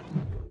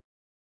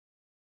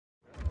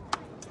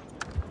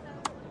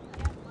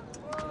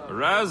 A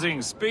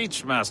rousing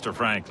speech, Master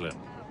Franklin.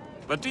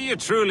 But do you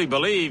truly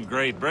believe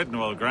Great Britain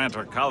will grant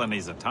her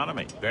colonies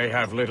autonomy? They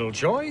have little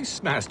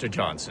choice, Master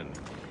Johnson.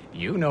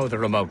 You know the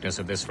remoteness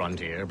of this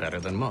frontier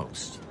better than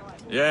most.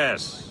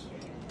 Yes,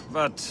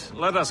 but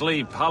let us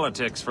leave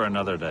politics for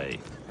another day.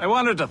 I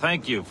wanted to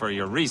thank you for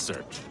your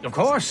research. Of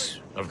course,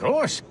 of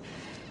course.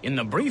 In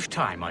the brief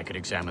time I could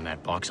examine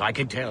that box, I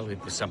could tell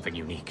it was something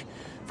unique.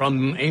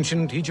 From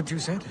ancient Egypt, you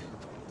said?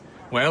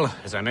 Well,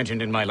 as I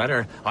mentioned in my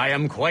letter, I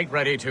am quite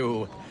ready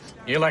to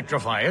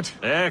electrify it.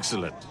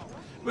 Excellent.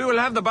 We will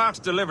have the box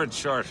delivered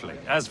shortly.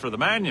 As for the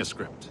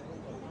manuscript...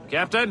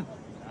 Captain?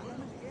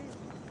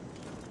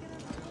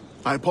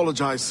 I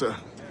apologize, sir,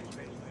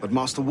 but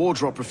Master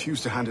Wardrop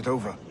refused to hand it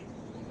over.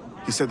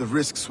 He said the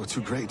risks were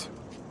too great.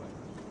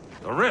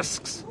 The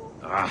risks?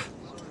 Ah.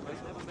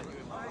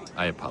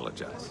 I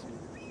apologize.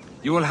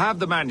 You will have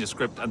the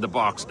manuscript and the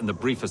box in the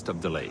briefest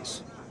of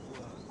delays.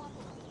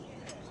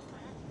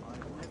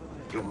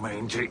 You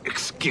mangy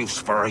excuse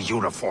for a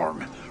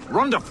uniform.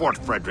 Run to Fort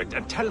Frederick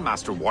and tell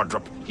Master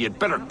Wardrop he had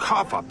better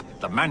cough up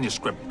the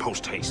manuscript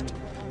post-haste.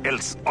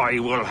 Else I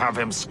will have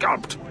him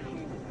scalped.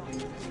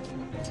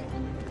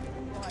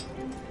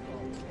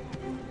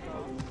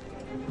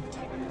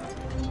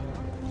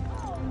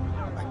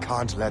 I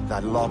can't let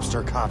that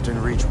lobster captain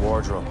reach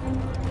Wardrop.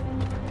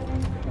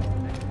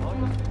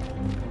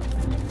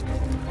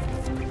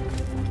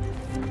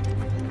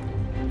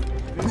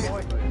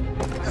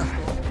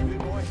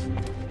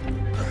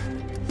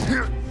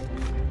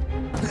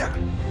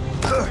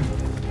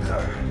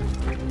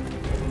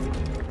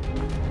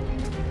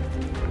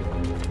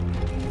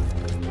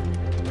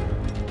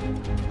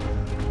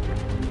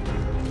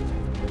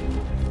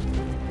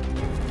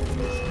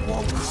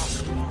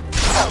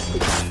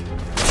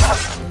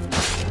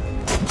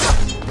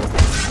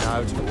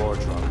 Now to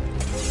Wardrop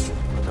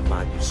and the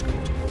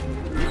manuscript.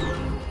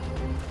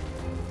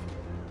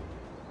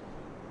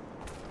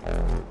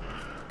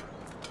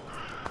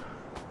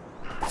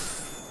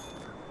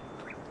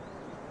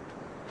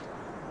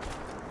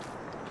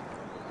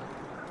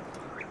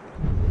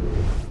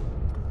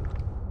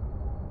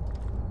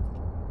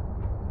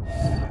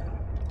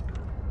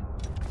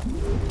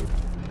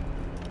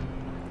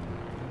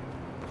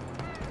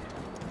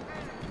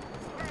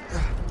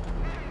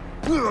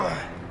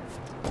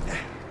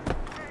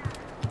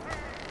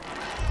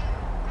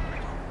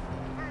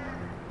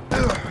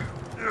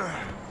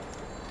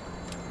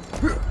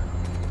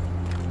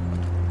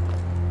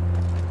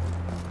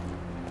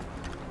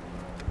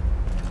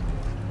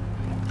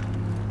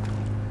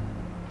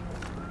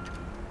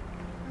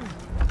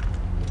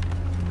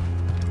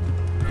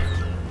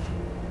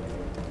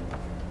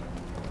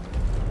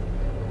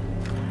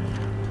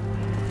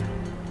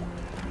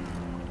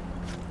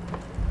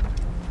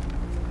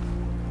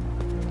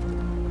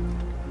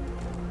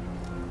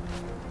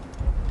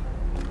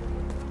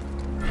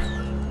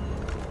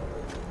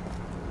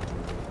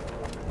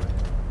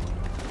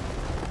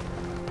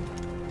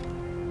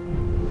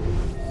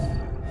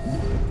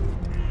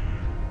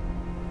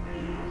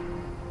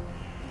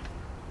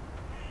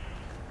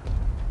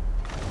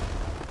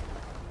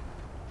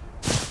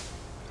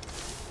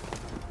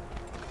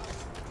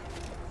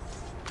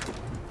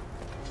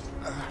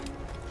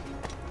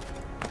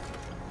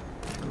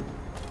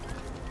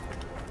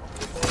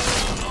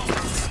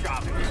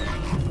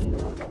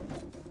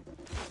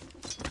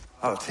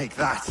 I'll take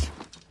that,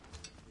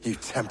 you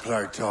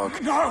Templar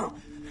dog. No!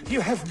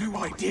 You have no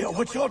idea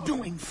what you're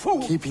doing,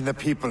 fool! Keeping the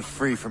people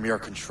free from your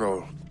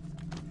control.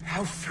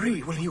 How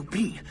free will you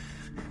be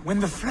when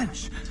the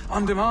French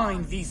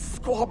undermine these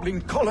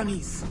squabbling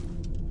colonies?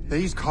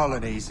 These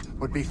colonies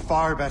would be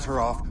far better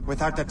off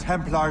without the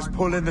Templars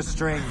pulling the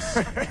strings.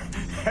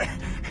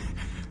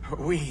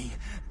 We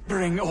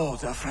bring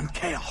order from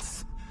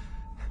chaos.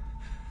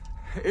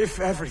 If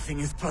everything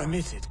is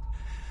permitted,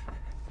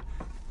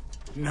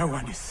 no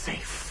one is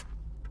safe.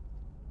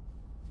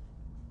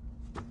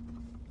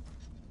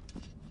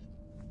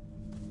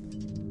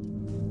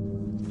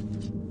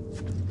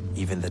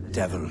 Even the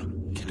devil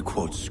can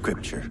quote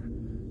scripture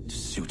to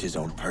suit his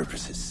own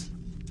purposes.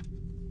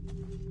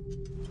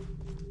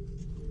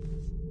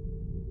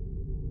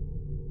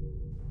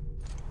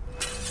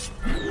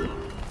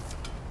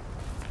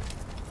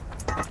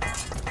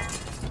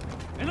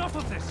 Enough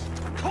of this!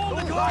 Call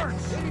the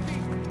guards!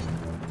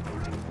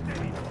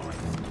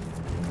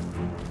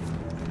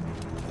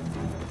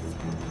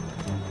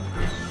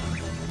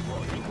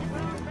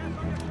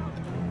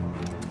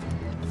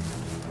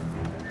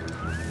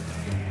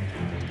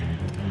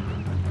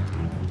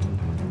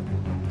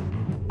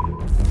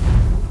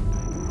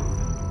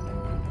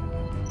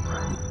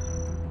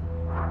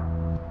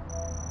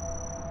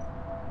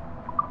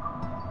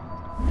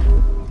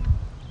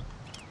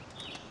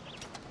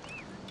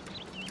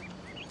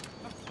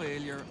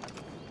 Failure.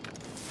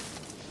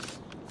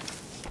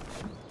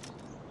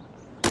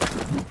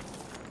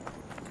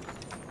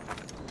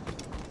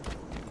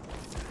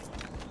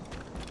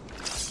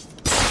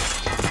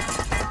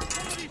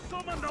 Somebody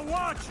summon the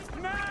watch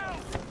now!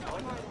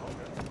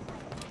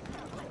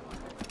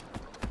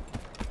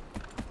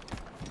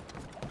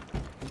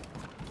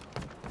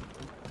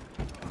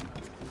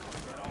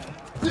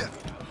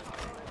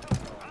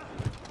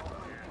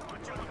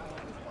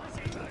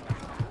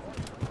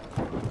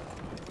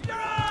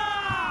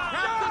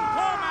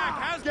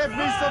 Give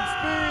me some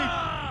speed!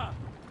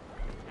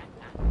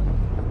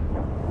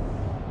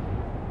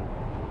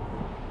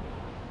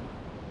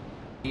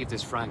 See if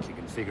this Franklin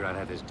can figure out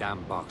how this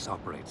damn box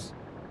operates.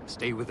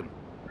 Stay with him.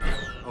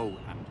 Oh,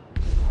 and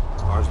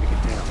as far as we can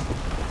tell,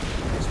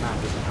 this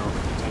man doesn't know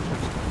about the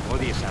Templars or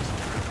the Assassin.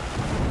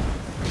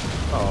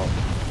 Oh,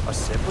 a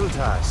simple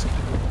task.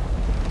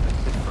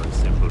 For a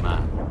simple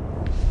man.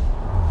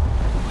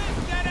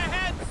 Get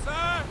ahead,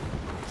 sir!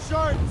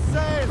 Short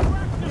sail!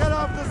 Get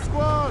off the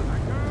squall!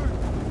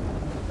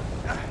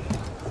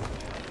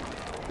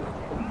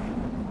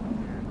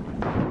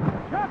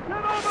 Captain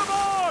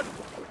overboard!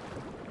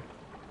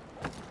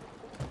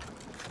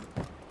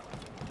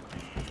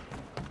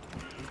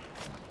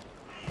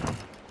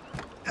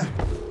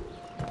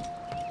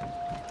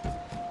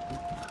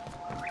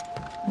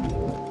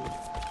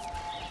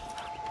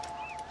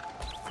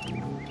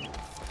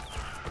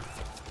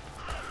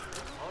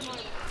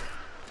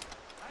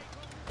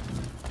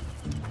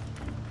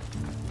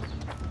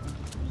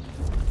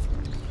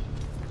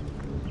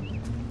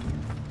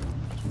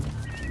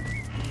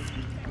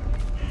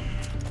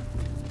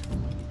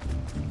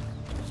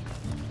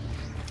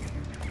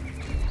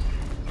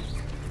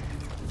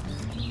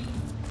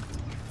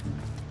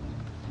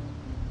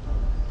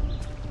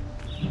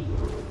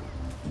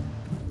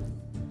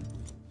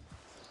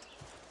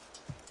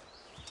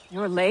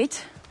 You're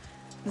late?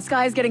 The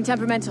sky is getting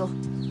temperamental.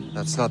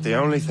 That's not the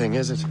only thing,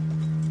 is it?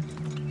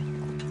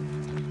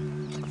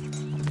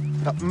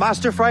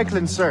 Master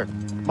Franklin, sir.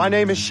 My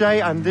name is Shay,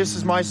 and this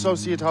is my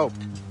associate Hope.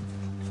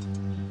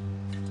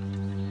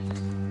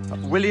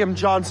 William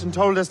Johnson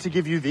told us to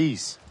give you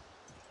these.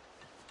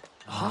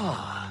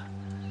 Ah.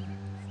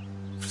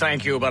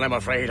 Thank you, but I'm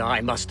afraid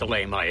I must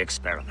delay my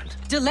experiment.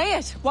 Delay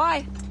it?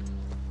 Why?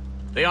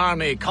 The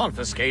army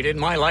confiscated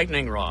my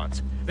lightning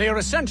rods. They are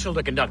essential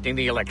to conducting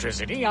the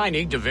electricity I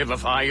need to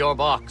vivify your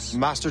box.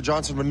 Master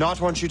Johnson would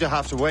not want you to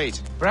have to wait.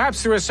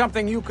 Perhaps there is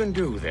something you can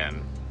do,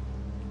 then.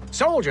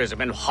 Soldiers have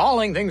been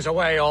hauling things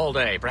away all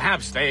day.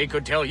 Perhaps they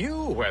could tell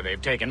you where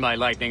they've taken my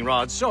lightning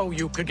rods so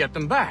you could get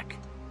them back.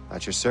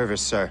 At your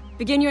service, sir.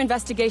 Begin your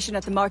investigation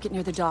at the market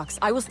near the docks.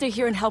 I will stay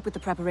here and help with the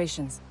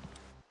preparations.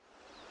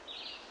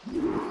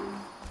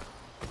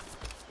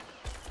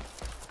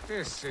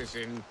 This is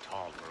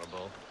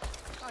intolerable.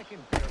 I can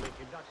barely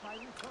conduct my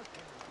research.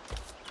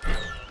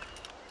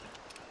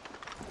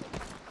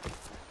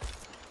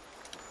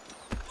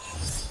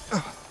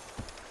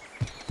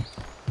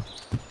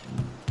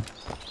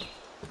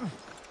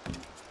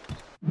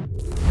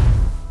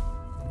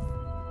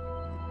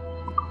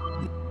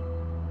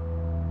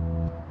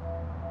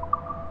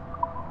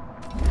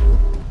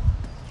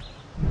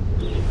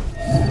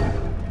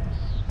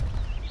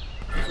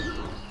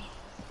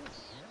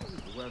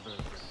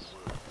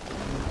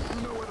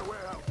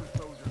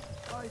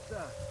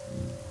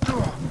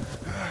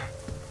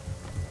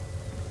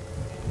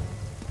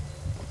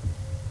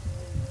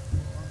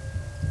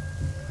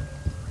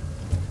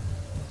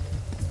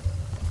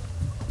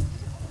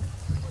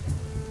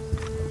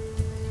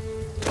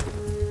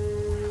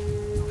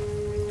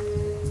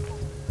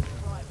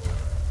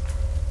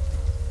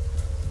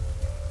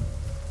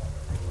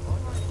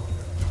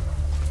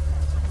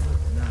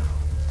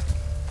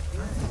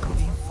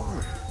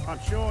 I'm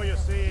sure you're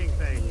seeing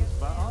things,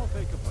 but I'll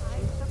take a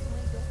break.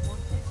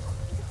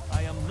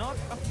 I am not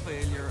a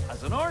failure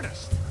as an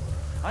artist.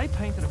 I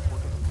painted a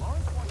portrait of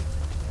Lawrence Washington.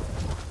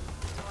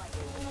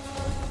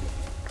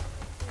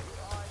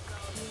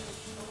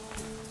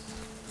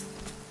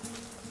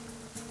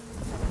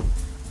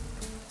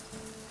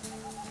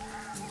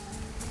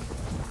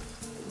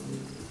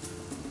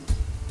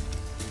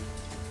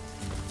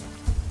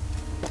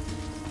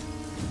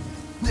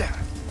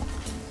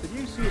 Did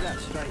you see that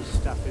strange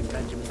stuff in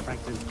Benjamin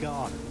Franklin's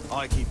garden?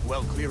 I keep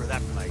well clear of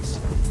that place.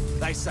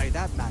 They say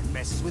that man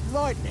messes with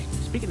lightning.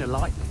 Speaking of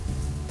lightning,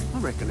 I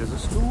reckon there's a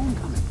storm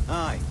coming.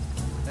 Aye.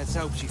 Let's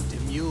hope she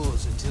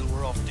demurs until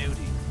we're off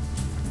duty.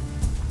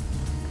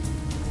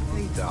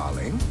 Hey,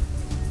 darling.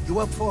 You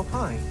up for a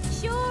pint?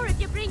 Sure, if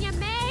you bring your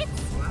mates.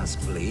 Well, ask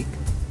Bleak.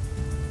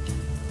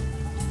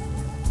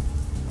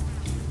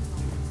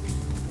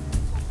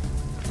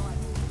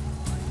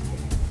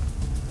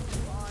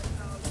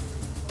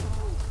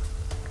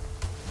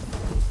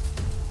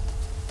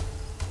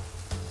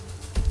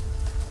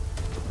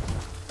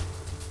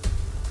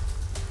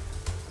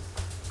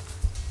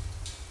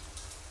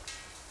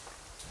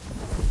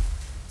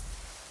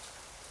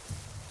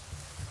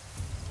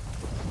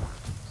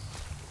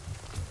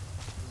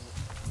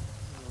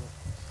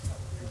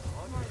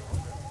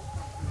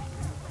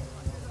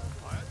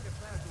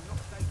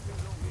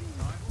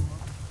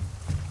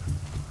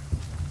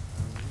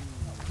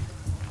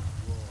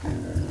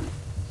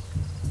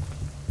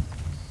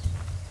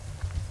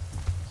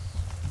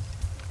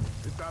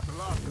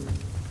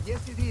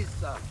 Yes, it is,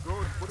 sir.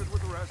 Good. Put it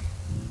with the rest.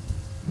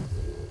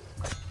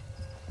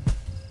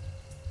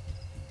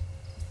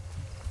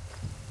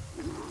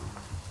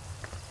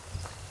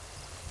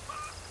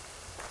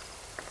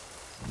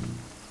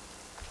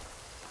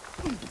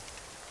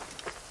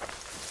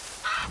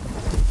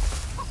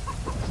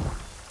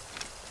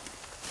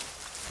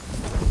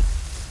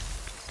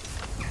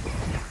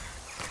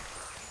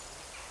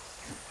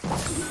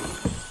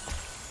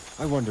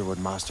 I wonder what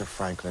Master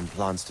Franklin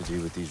plans to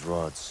do with these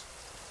rods.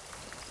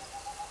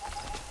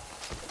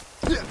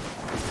 The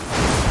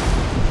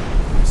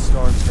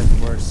storm's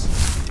getting worse.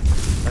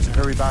 Better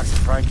hurry back to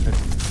Franklin.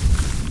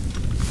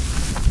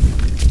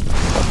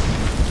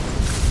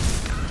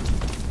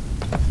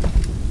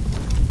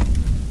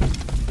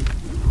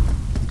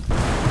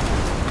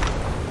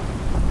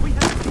 We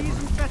have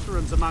seasoned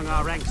veterans among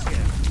our ranks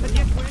here, and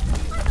yet we're...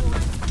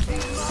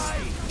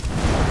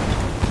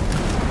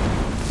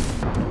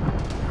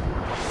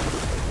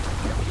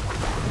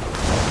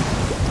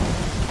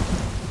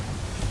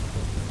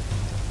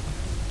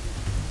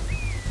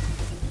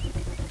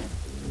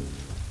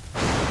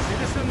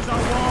 Citizens are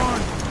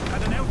warned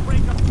that an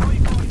outbreak of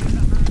typhoid is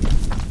at hand.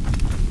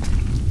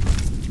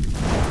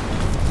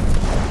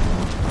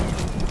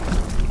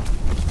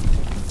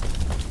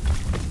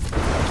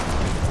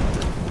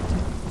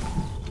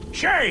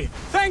 Shay!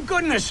 Thank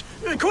goodness!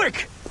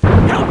 Quick!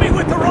 Help me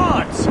with the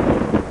rods!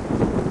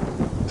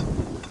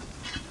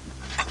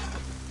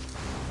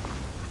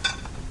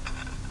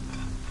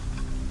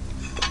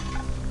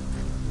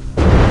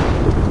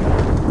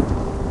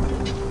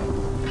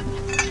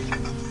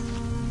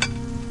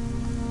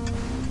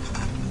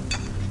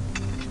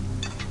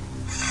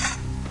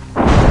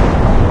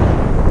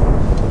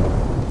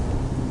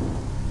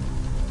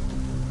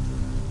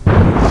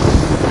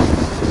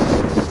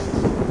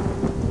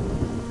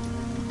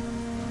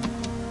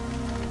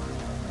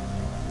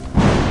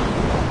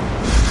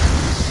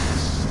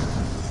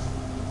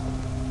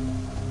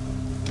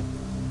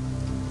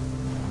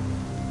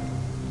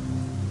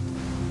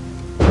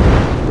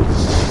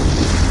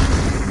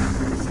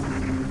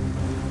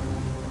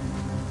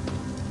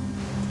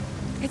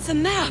 It's a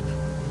map!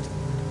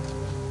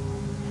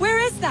 Where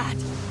is that?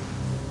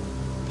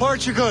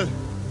 Portugal!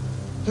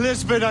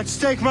 Lisbon, I'd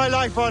stake my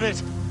life on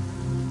it!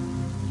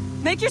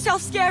 Make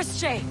yourself scarce,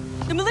 Shay.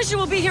 The militia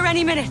will be here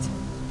any minute.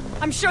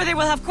 I'm sure they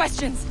will have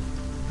questions.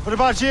 What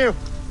about you?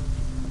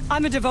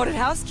 I'm a devoted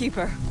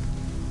housekeeper.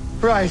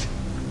 Right.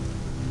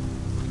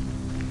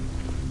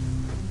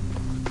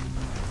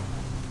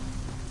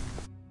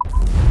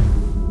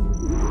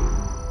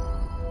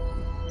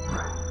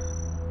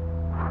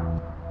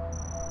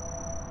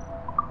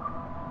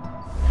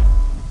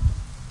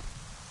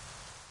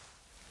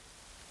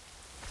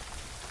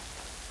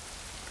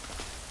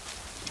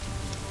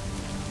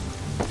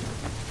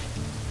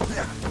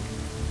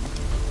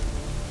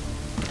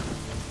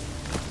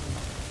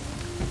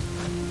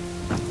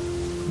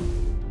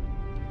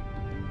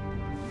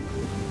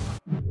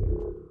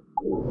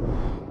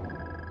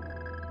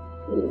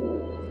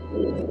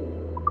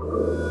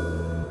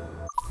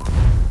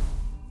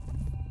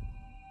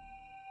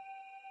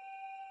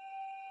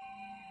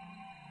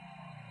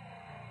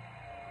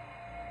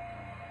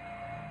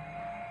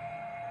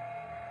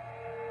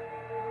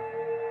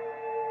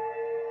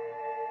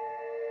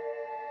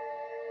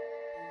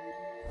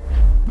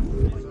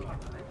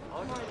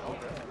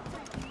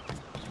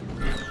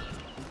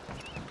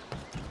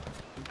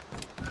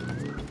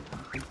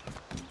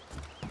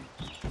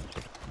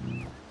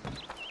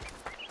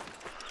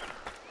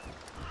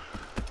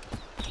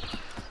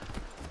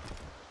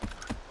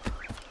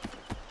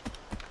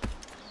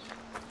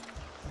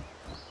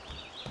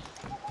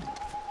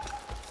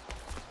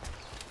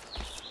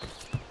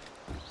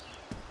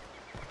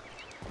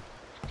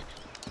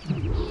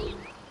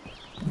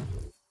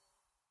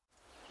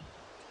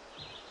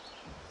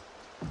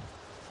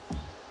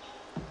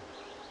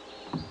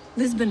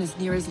 Lisbon is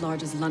near as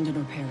large as London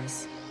or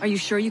Paris. Are you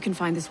sure you can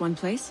find this one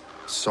place?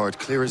 Saw it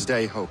clear as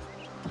day, Hope.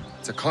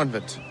 It's a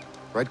convent,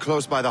 right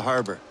close by the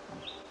harbor.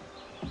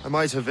 I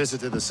might have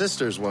visited the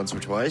sisters once or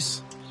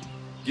twice.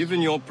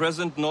 Given your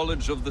present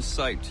knowledge of the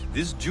site,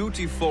 this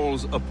duty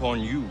falls upon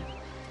you.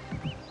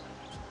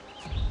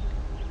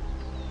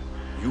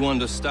 You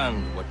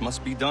understand what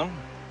must be done?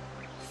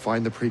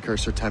 Find the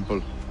precursor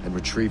temple and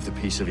retrieve the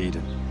Piece of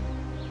Eden.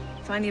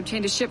 Finally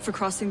obtained a ship for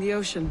crossing the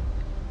ocean.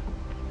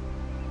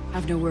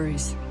 Have no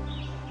worries.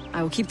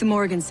 I will keep the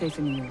Morgans safe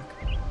in New York.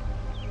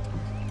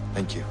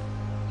 Thank you.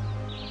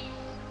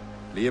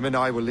 Liam and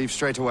I will leave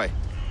straight away.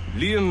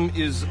 Liam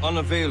is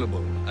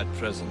unavailable at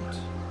present.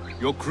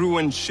 Your crew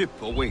and ship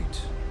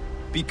await.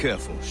 Be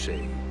careful,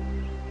 Shay.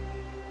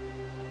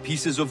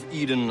 Pieces of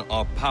Eden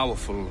are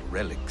powerful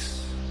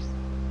relics.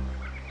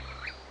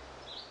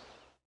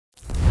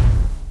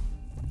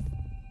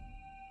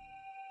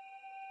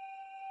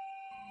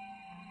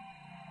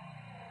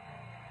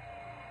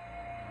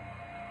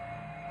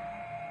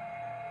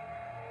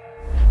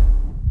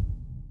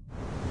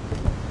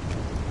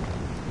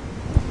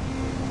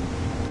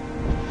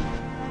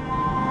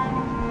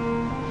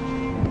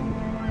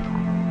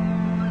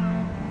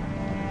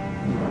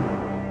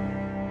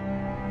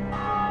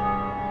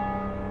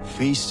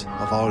 Feast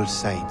of All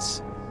Saints.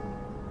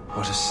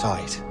 What a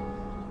sight.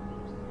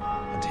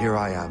 And here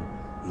I am,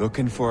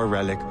 looking for a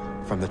relic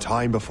from the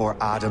time before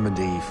Adam and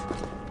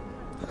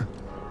Eve.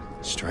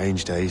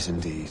 Strange days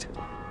indeed.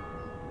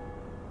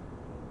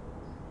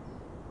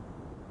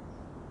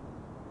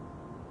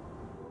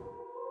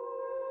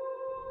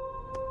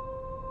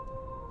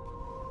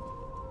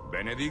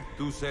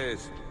 Benedictus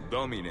est,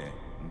 Domine,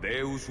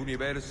 Deus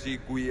universi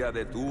quia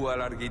de tua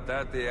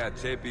largitate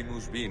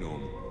accepimus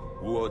vinum,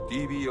 uo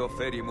tibi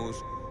offerimus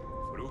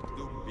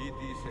fructum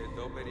vitis et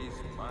operis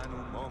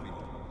manum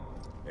hominum,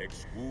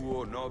 ex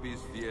quo nobis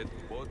fiet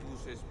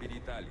votus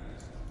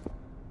spiritualis.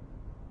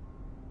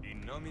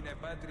 In nomine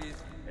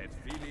Patris et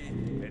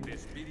Filii et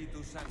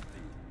Spiritus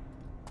Sancti.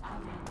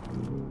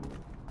 Amen.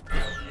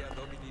 Gloria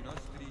Domini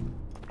nostri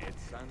et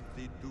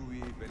sancti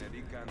tui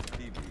benedicant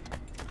tibi.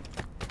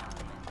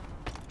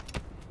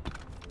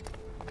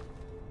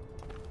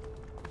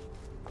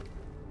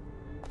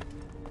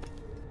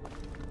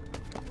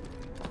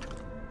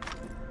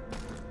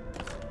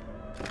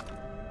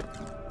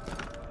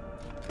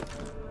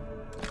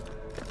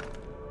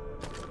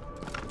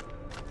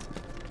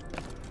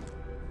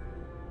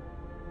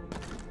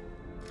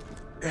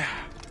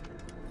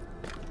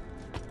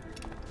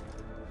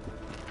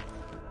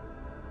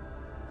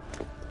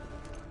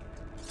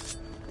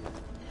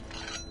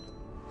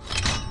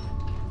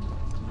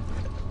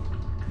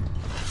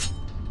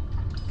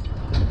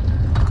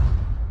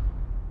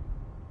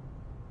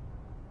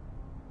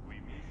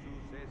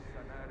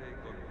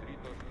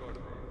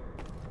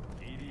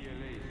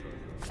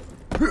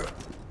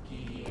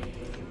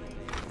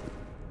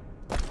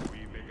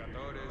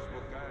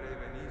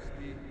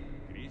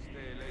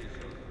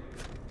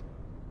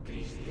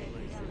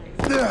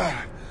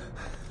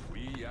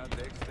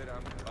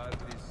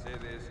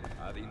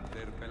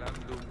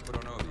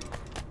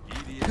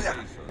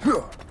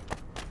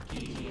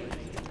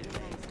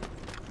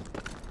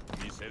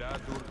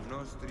 Miseratur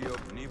nostri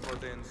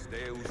omnipotens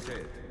Deus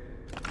et,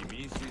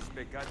 dimissis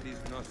peccatis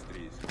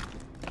nostris,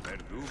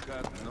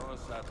 perducat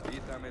nos ad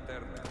vitam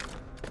aeterna.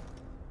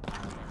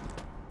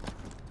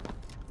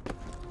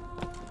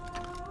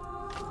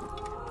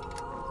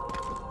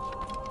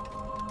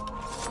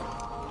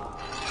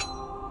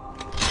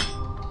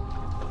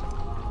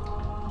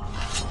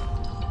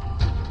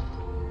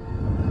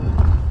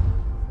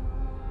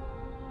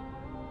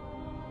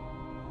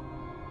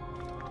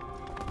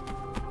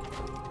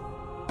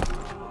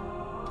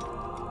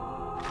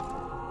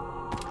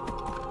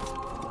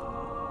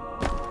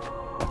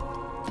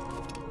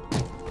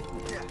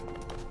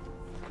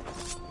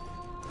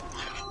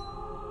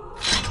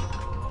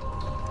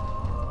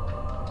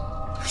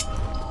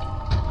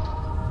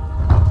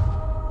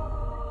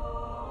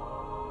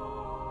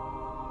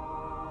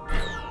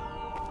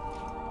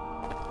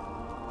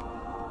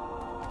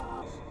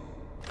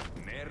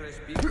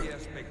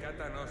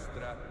 Beata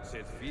nostra,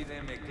 sed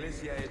fidem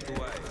ecclesiae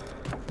tuae,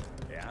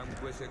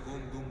 eamque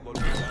secundum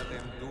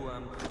voluntatem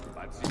tuam,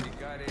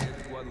 pacificare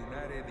et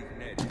coadunare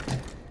digneri,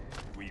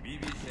 qui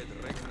vivis et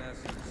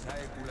regnas in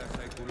saecula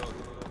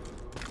saeculorum.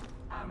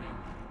 Amen.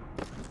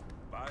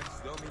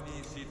 Pax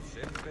Domini sit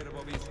semper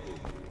vobiscum.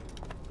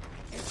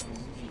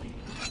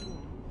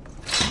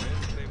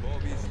 Semper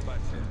vobis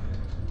pacem.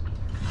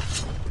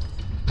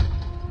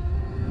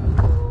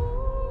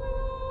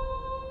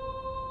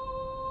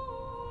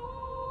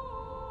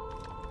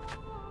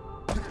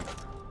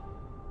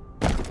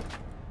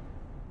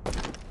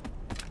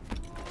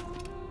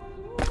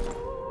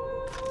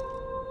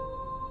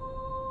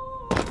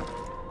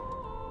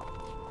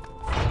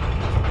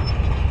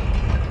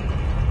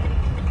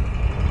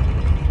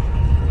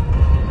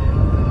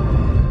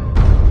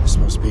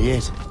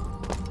 It.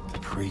 The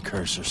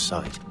precursor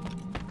site.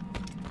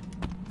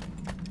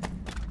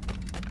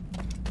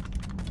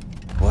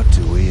 What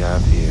do we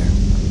have here?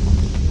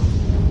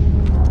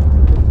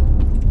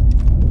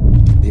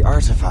 The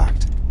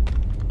artifact.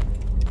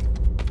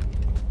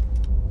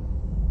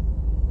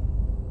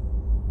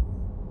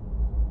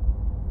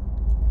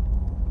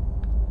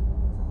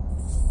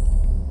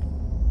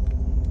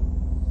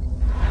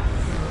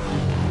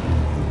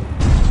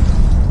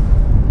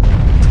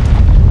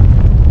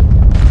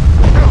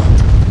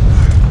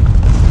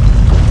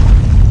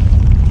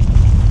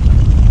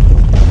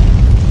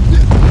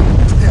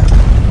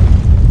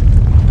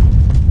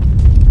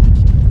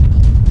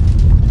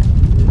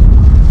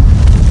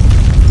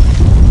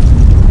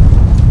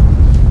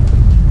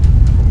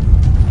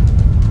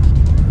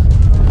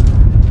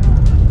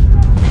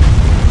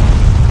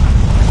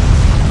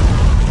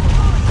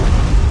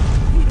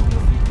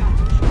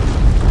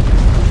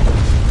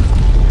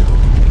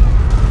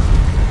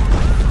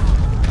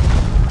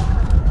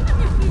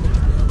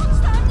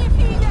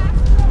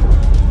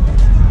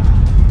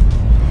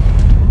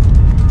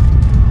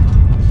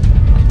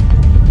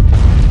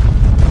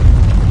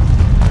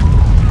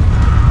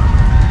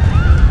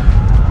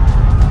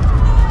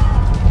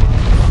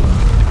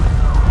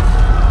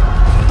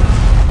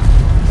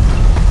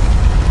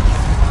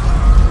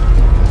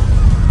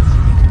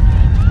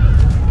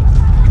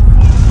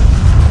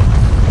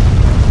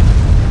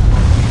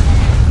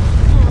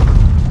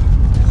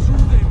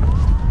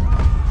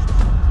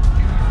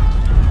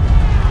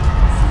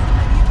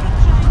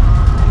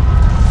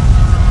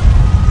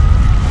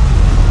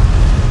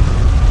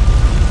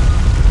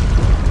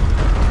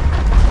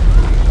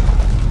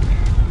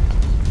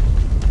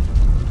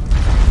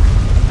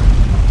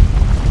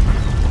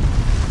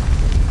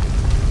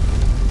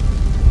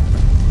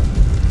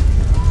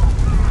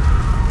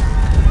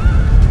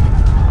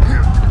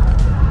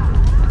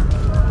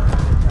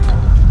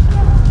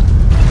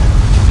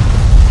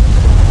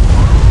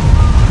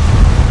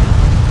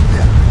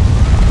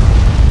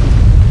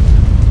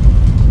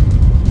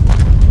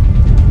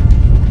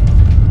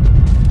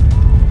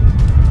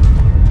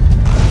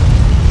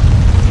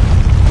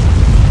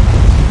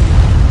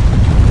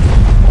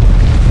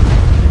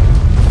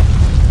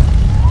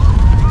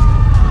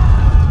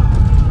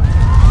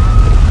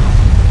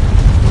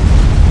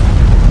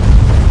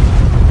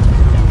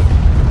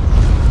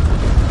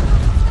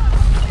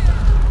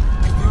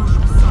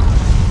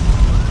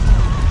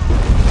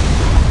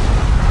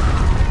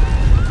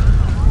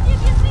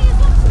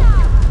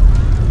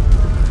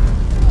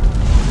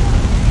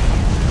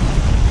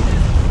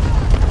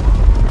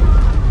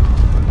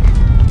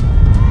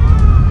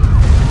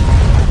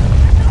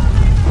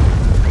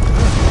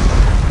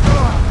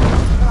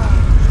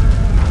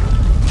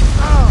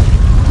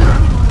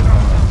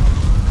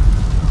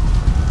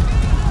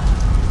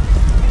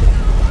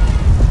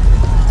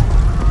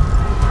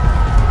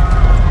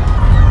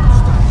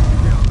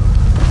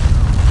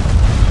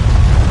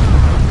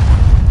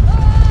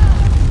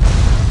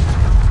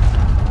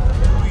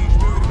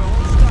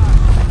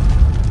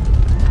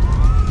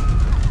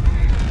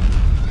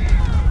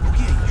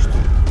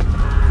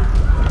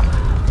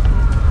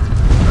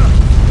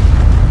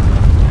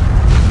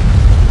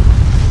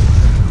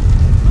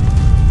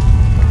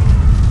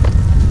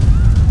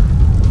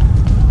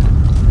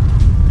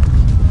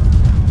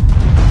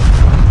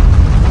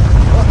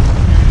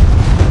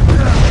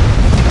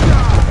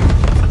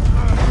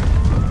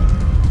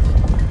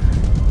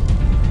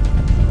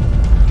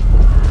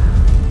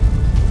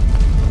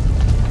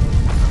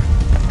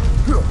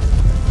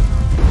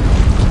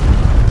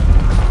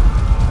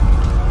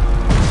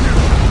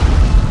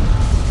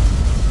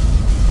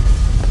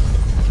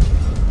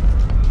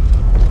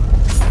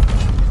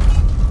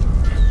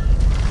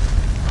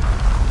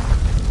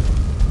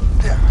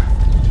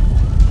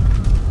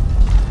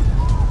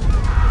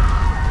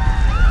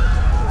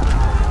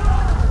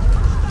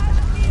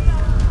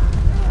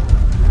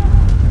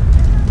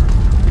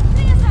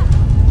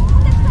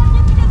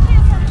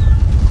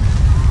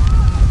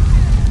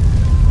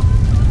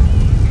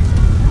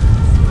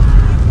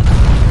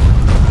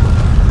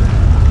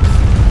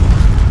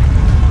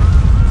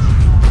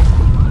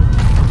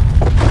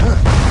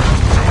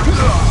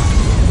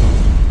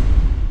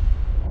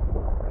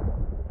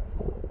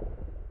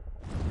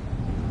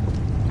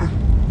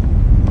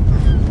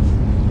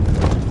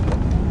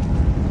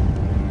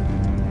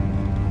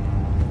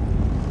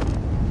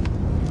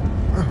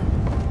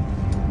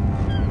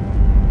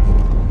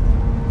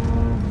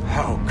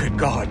 could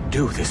God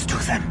do this to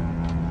them?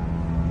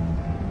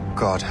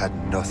 God had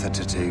nothing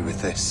to do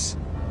with this.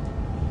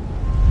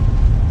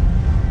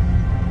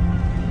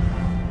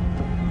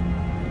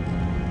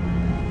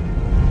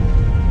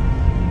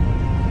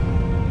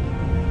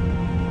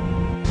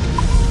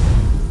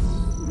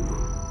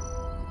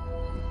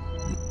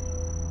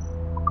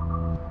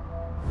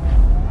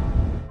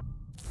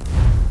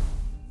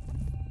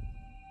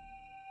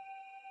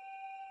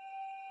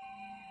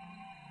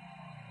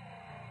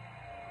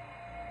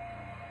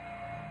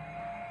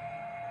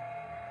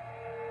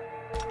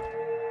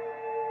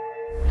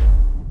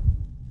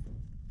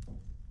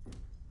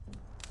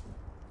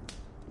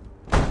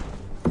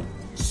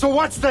 So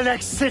what's the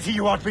next city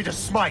you want me to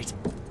smite?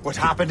 What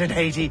happened in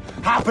Haiti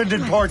happened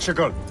in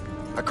Portugal.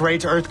 A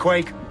great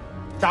earthquake.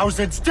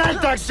 Thousands dead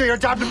thanks to your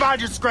damned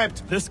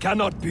manuscript! This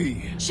cannot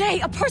be.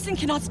 Shay, a person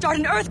cannot start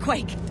an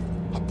earthquake!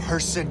 A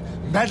person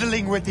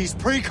meddling with these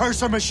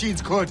precursor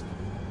machines could.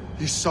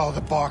 You saw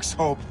the box,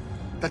 Hope.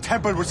 The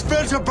temple was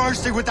filled to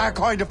bursting with that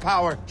kind of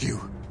power.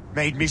 You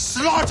made me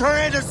slaughter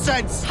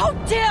innocents! How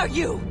dare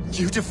you!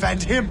 You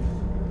defend him?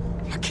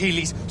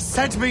 Achilles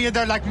sent me in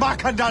there like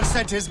Macandal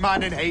sent his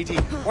man in Haiti.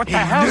 What the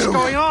hell's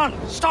going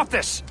on? Stop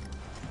this!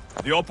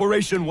 The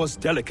operation was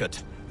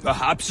delicate.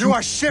 Perhaps you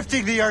are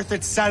shifting the earth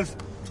itself.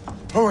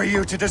 Who are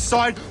you to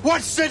decide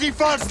what city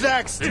falls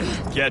next?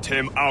 Get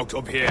him out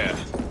of here.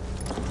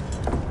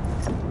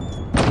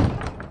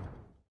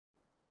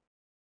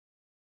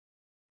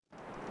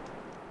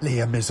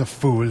 Liam is a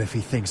fool if he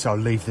thinks I'll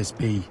leave this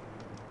be.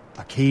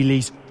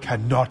 Achilles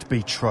cannot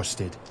be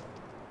trusted.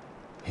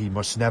 He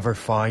must never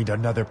find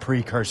another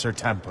precursor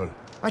temple.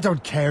 I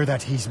don't care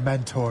that he's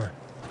mentor,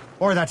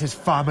 or that his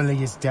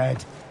family is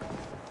dead.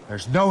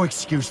 There's no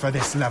excuse for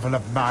this level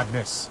of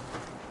madness.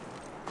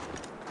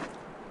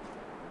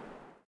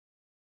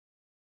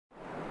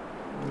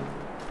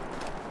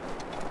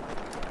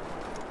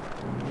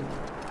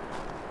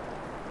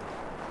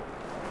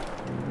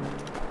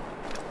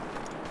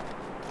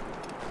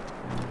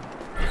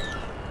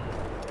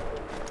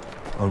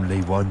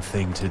 Only one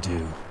thing to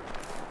do.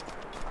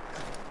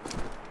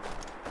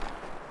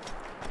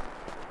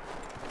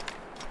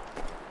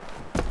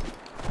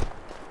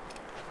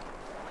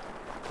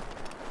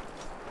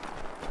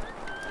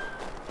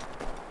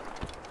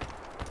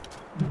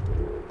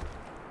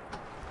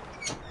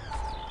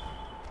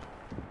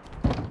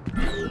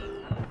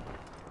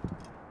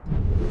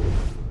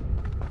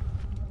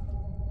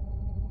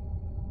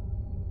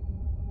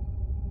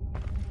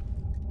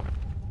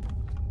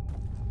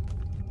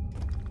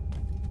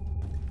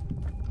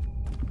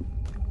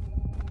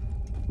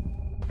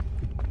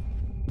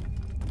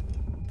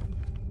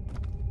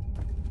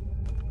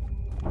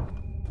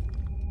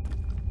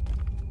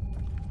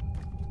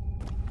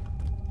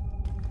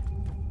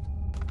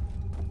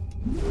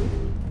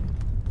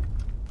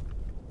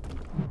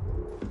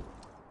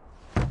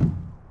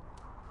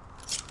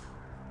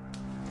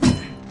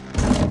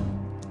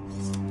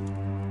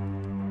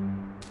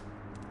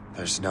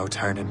 There's no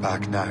turning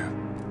back now.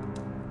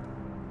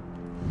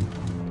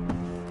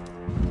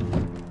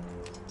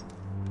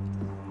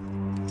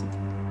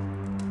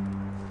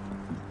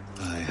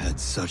 I had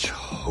such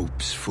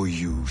hopes for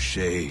you,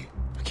 Shay.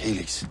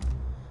 Achilles,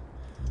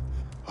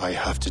 I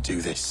have to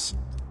do this.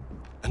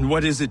 And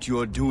what is it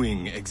you're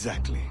doing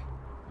exactly?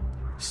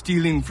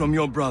 Stealing from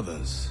your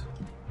brothers?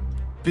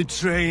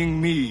 Betraying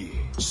me?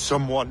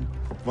 Someone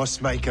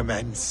must make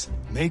amends.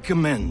 Make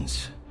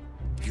amends?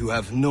 You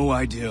have no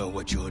idea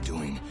what you're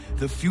doing.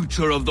 The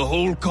future of the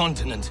whole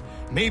continent,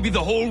 maybe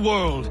the whole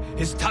world,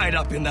 is tied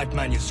up in that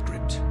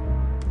manuscript.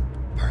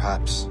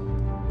 Perhaps.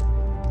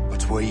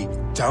 But we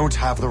don't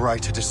have the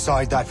right to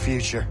decide that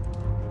future.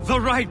 The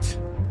right?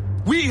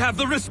 We have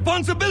the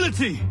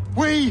responsibility!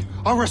 We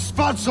are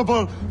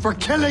responsible for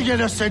killing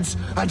innocents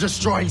and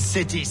destroying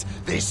cities.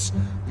 This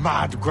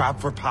mad grab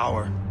for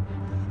power.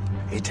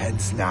 It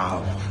ends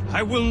now.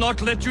 I will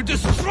not let you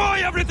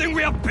destroy everything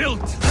we have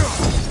built!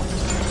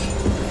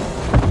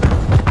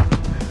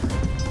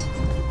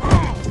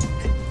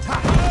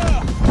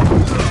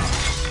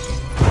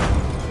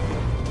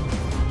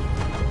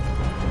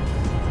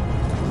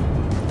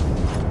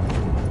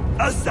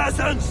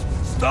 Assassins!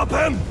 Stop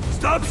him!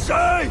 Stop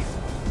Shay!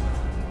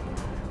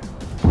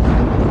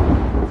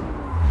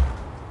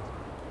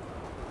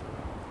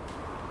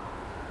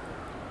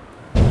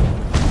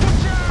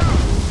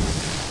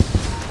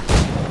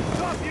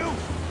 Stop you!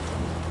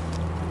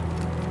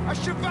 A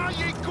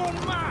chevalier gone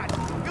mad!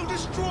 He'll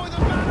destroy the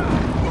manor!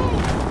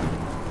 Move!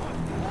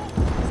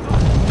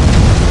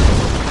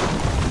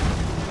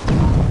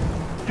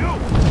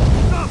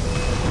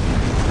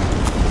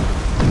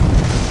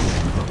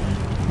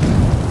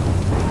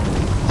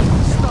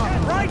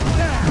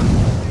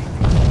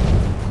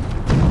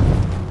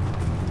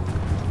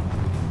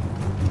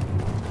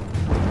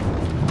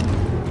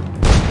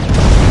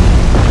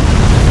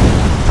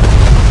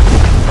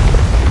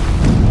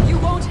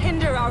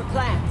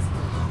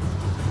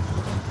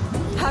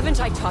 Haven't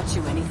I taught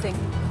you anything?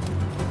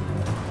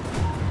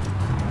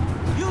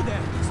 You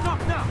there! Stop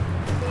now!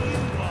 You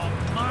are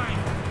mine!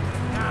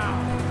 Now,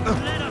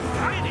 let us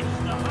finish!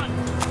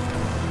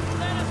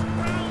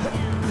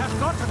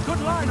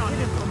 line on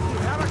him. We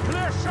have a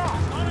clear shot.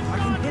 I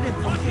can hit him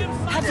from here.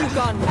 Have you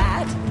gone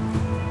mad?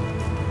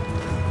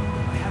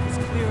 I have his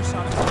clear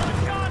shot.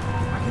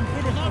 I can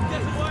hit him from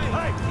here.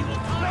 Hey, he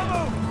will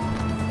come.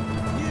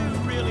 You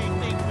really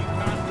think we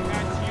can't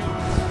catch you?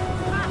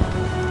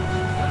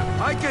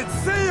 I can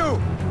see you!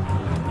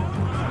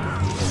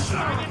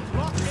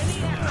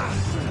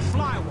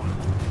 Fly one.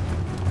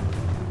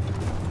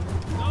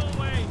 No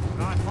way.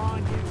 I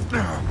find you.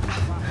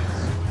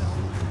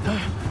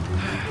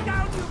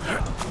 Down you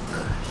go.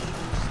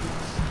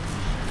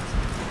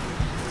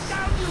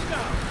 Down you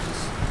go.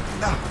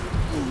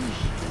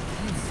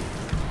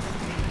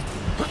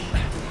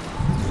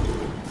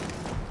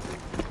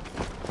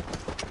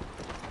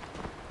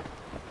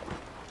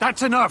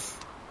 That's enough!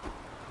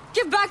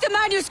 Give back the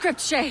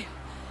manuscript, Shay!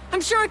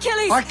 I'm sure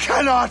Achilles... I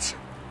cannot!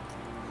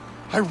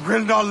 I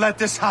will not let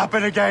this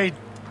happen again!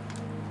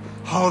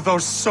 All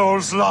those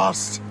souls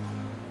lost!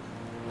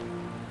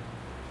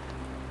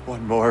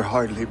 One more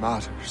hardly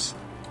matters.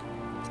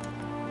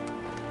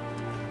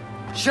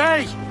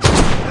 Shay!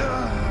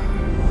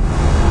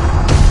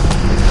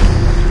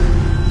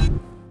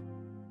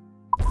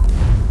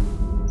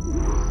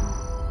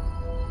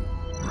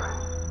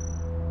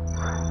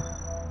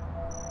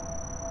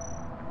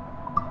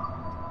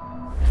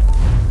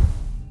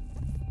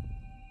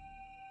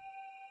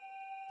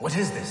 What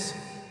is this?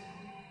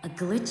 A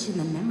glitch in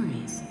the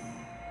memories.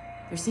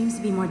 There seems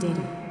to be more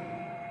data.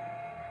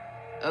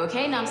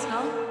 Okay,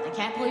 numbskull. I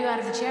can't pull you out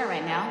of the chair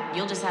right now.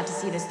 You'll just have to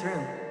see this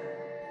through.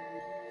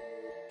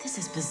 This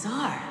is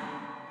bizarre.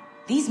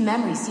 These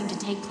memories seem to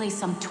take place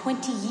some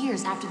 20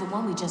 years after the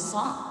one we just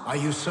saw. Are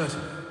you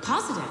certain?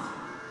 Positive.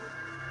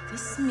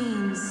 This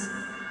means...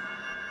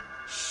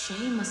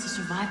 Shay must have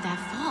survived that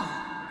fall.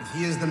 If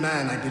he is the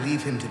man I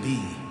believe him to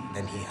be,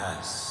 then he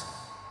has.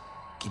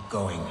 Keep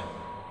going.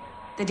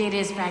 The data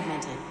is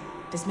fragmented.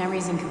 This memory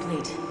is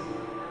incomplete.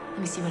 Let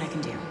me see what I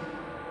can do.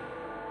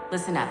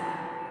 Listen up.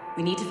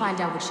 We need to find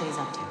out what Shay's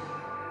up to.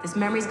 This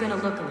memory's gonna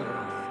look a little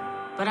off,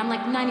 but I'm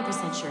like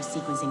 90% sure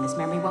sequencing this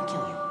memory won't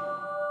kill you.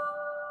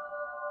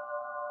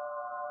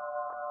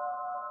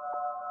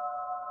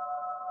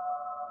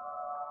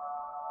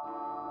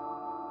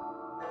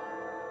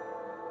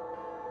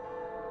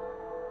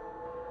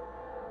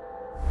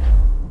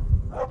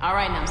 All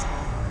right, numbskull.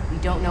 We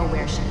don't know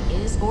where Shay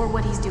is or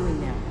what he's doing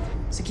there,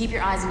 so keep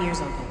your eyes and ears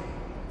open.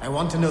 I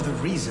want to know the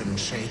reason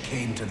Shay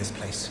came to this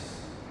place.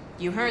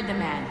 You heard the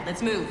man.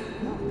 Let's move.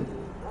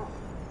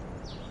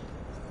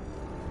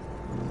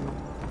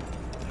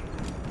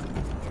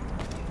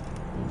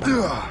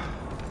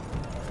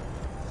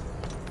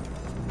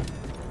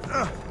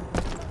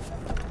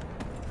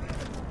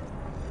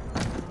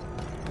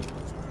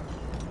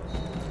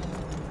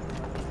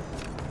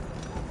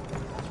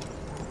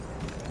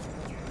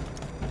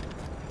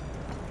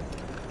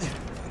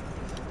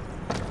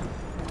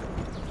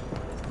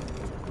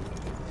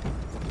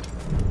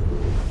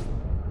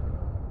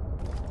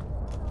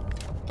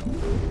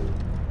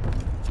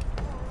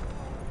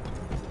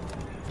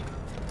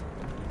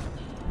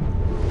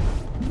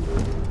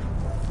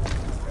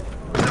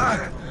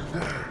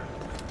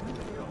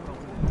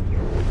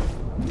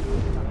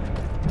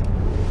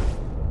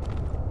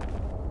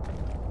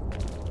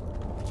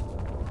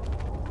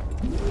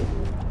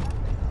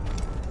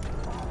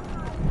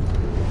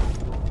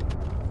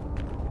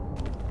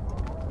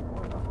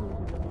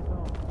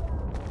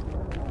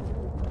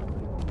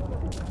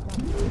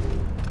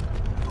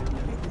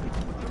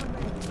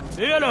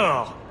 Et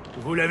alors?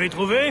 Vous l'avez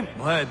trouvé?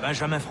 Ouais,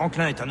 Benjamin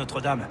Franklin est à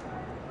Notre-Dame.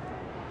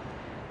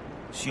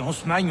 Si on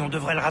se magne, on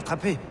devrait le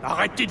rattraper.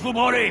 Arrêtez de vous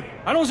branler!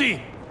 Allons-y!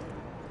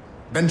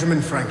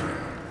 Benjamin Franklin.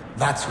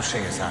 That's who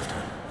Shay is after.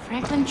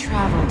 Franklin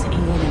traveled to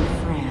England and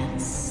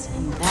France,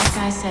 and that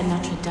guy said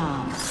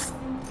Notre-Dame.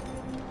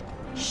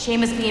 Shay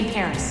must be in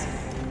Paris.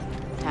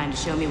 Time to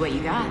show me what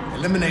you got.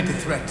 Eliminate the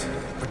threat.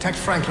 Protect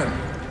Franklin.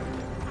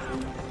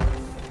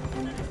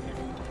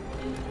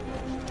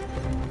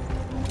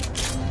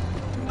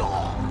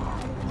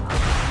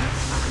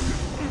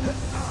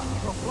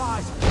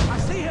 I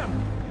see him!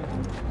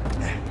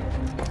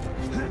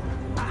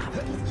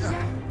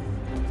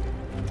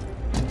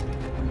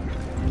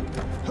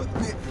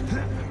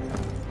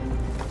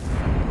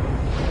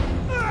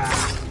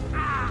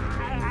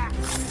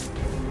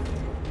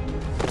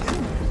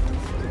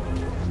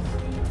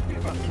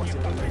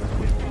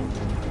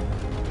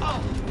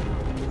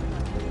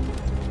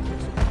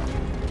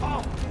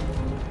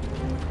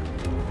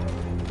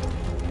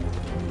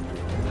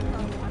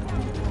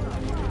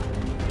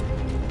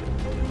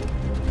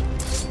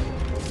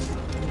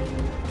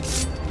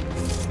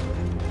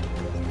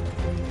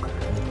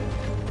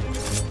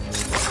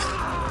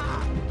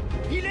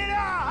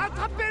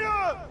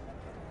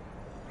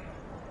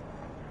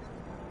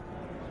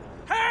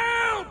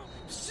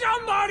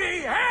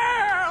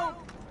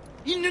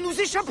 Il ne nous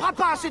échappera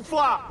pas cette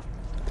fois!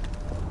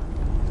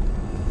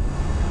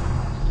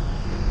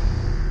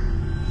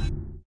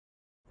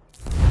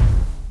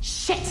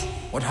 Shit!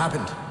 What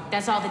happened?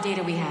 That's all the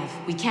data we have.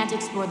 We can't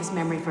explore this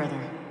memory further.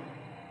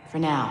 For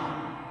now.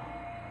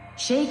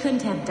 Shay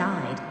couldn't have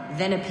died,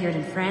 then appeared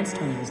in France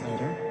 20 years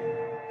later.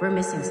 We're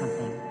missing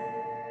something.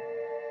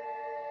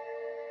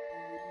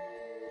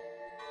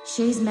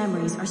 Shay's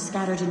memories are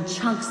scattered in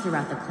chunks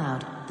throughout the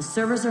cloud. The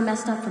servers are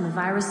messed up from the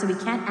virus, so we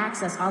can't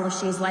access all of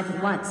Shay's life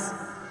at once.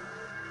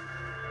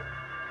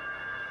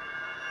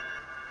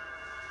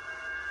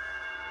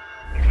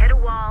 You've hit a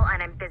wall,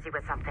 and I'm busy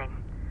with something.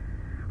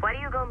 Why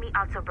don't you go meet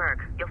Otto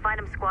Berg? You'll find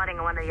him squatting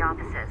in one of the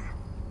offices.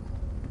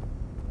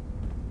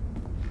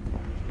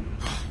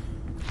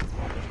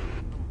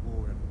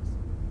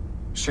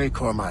 Shay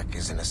Cormac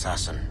is an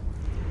assassin.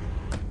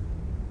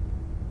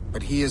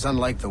 But he is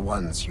unlike the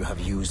ones you have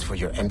used for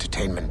your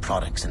entertainment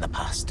products in the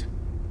past.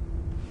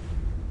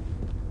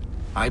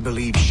 I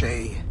believe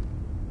Shay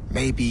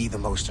may be the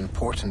most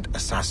important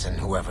assassin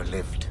who ever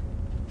lived.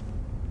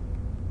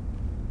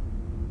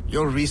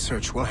 Your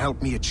research will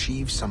help me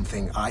achieve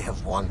something I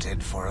have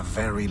wanted for a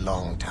very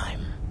long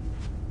time.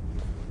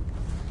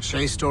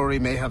 Shay's story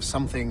may have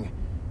something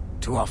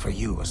to offer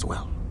you as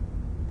well.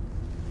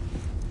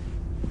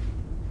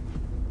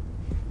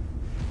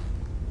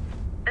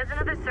 There's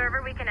another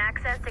server we can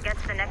access to get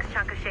to the next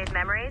chunk of Shay's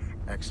memories.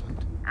 Excellent.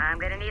 I'm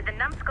gonna need the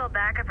numbskull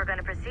back if we're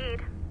gonna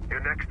proceed. Your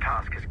next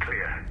task is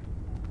clear.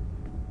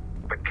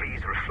 But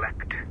please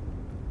reflect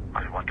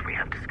on what we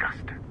have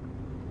discussed.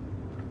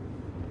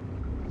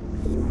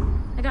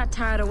 I got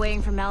tired of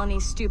waiting for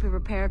Melanie's stupid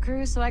repair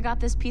crew, so I got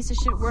this piece of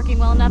shit working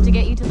well enough to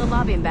get you to the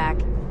lobby and back.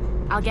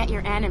 I'll get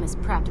your Animus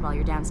prepped while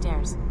you're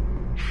downstairs.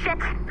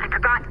 Shit! I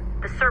forgot.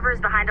 The server is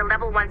behind a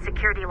level 1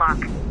 security lock.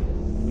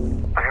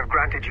 I have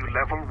granted you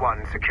level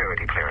 1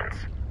 security clearance.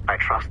 I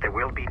trust there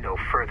will be no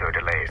further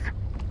delays.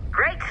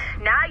 Great!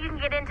 Now you can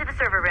get into the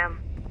server room.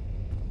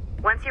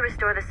 Once you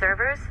restore the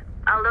servers,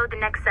 I'll load the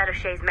next set of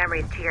Shay's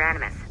memories to your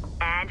Animus.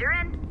 And you're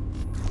in.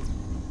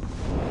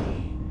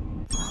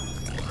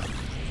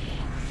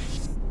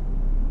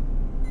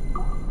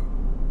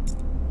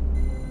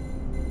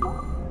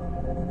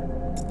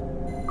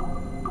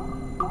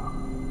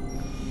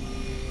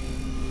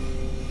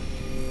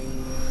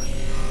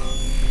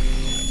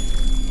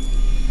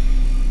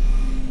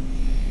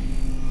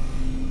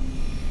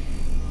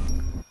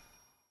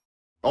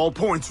 All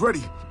points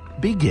ready.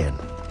 Begin.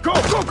 Go,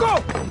 go,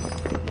 go!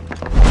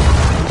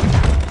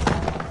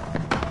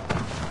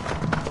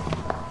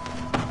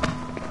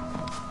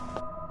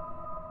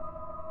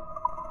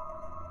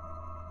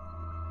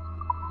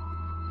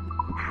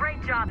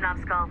 Great job,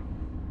 Numbskull.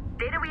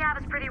 Data we have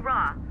is pretty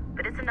raw,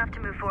 but it's enough to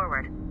move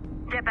forward.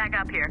 Get back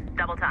up here.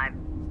 Double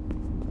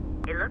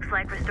time. It looks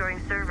like restoring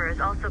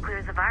servers also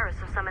clears the virus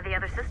from some of the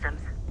other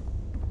systems.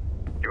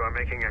 You are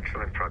making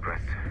excellent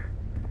progress.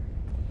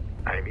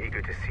 I am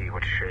eager to see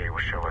what Shay will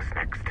show us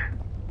next.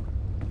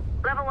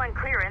 Level 1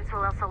 clearance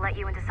will also let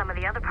you into some of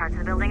the other parts of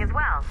the building as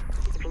well,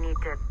 if you need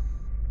to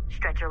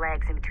stretch your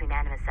legs in between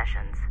Animus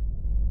sessions.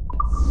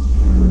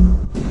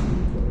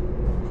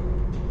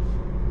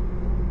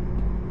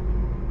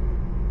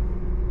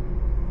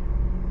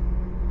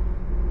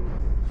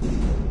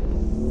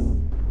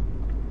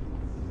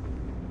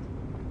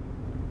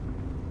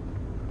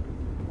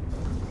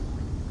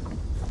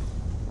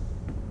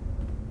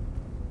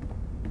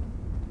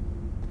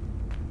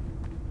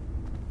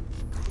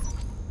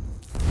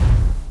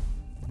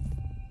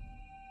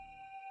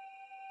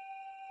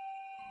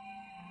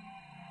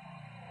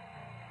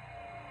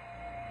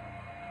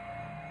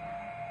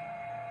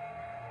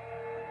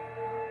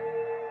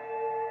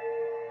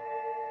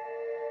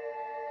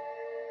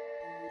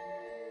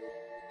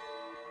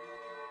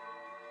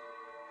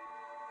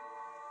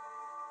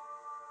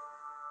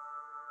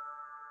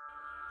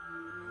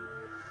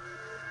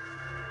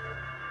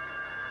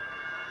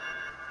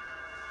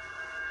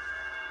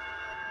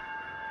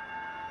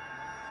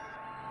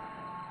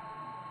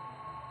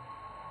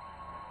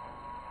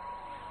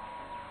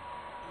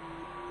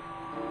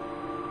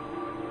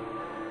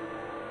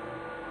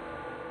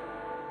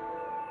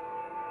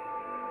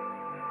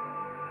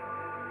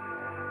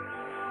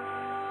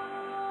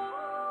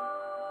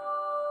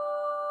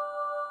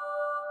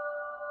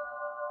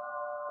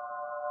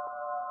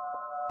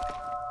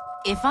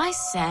 If I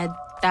said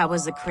that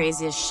was the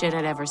craziest shit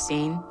I'd ever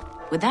seen,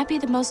 would that be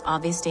the most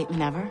obvious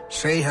statement ever?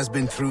 Shay has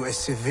been through a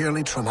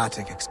severely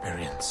traumatic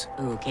experience.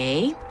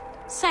 Okay.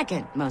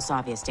 Second most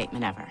obvious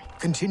statement ever.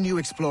 Continue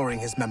exploring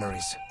his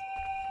memories.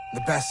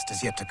 The best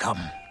is yet to come.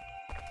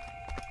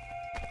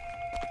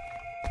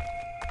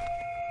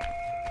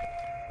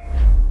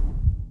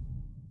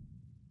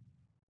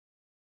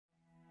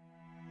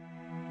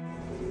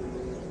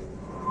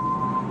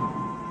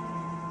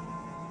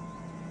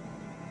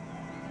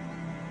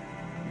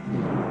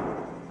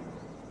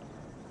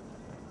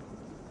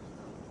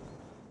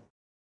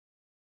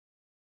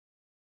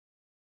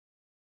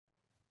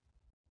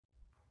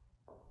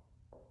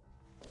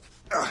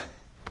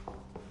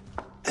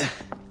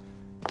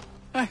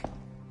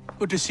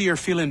 Good to see you're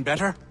feeling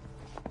better.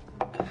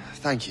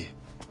 Thank you.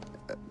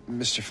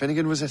 Mr.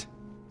 Finnegan, was it?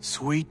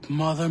 Sweet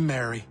Mother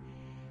Mary.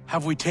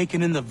 Have we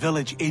taken in the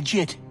village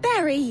idiot?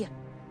 Barry!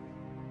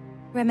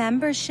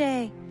 Remember,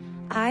 Shay,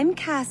 I'm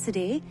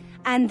Cassidy,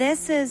 and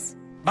this is...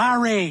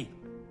 Barry!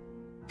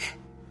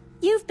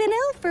 You've been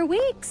ill for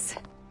weeks.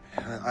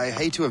 I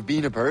hate to have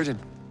been a burden.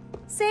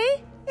 See?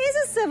 He's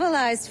a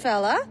civilized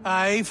fella.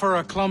 Aye, for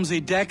a clumsy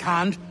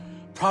deckhand.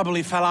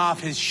 Probably fell off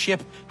his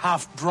ship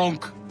half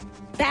drunk.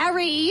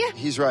 Barry!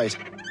 He's right.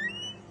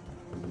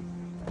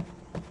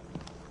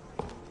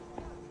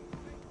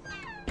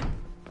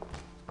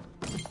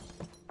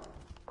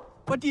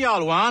 What do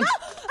y'all want?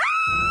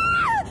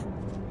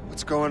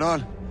 What's going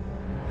on?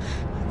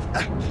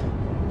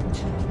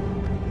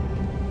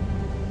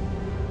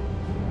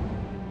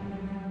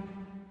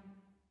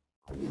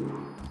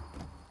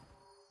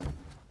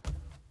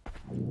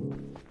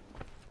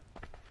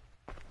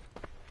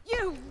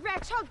 You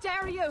wretch, how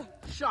dare you!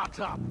 Shut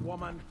up,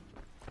 woman.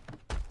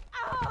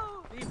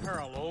 Ow! Leave her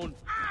alone.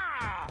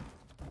 Ah!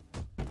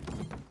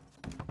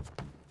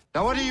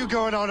 Now what are you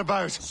going on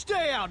about?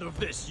 Stay out of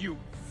this, you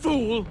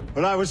fool!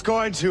 Well, I was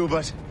going to,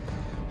 but...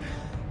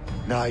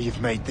 Now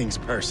you've made things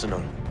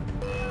personal.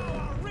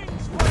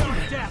 Rings for your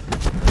death!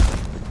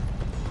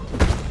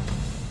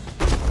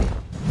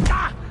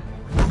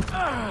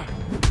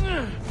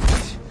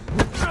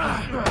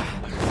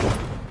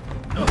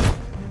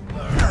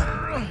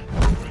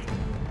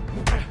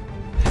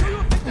 Do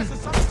you think this is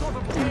some sort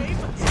of game?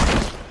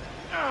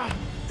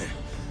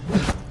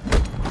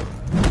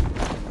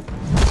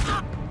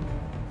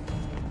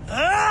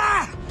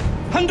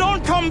 And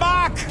don't come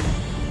back!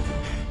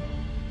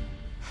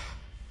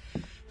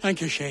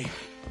 Thank you, Shay.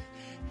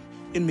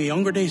 In my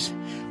younger days,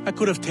 I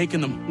could have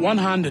taken them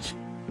one-handed.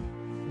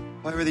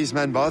 Why were these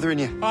men bothering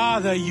you? Ah,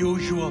 the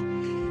usual.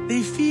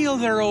 They feel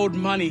they're owed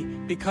money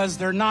because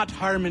they're not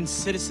harming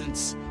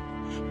citizens.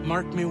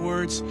 Mark me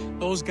words,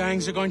 those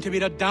gangs are going to be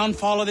the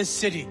downfall of this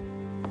city.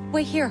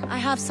 Wait here, I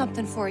have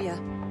something for you.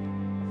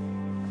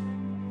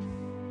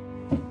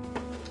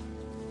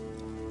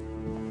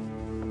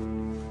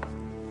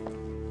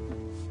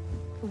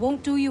 It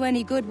won't do you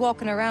any good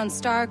walking around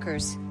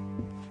Starkers.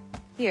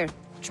 Here,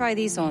 try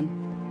these on.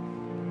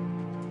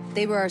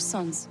 They were our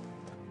sons.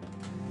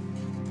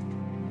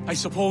 I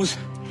suppose,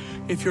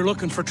 if you're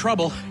looking for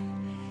trouble,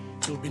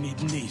 you'll be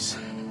needing these.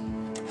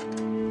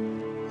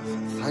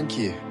 Thank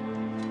you.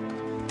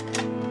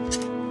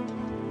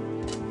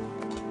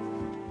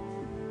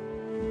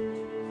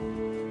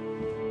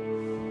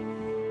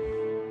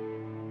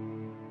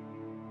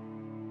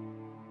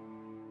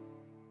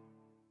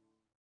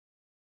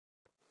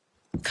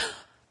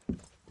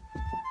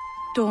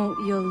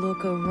 Don't you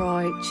look a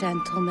right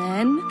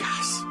gentleman?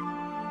 Gas.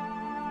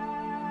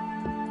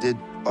 Did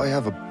I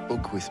have a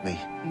book with me?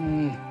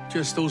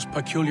 Just those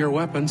peculiar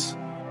weapons.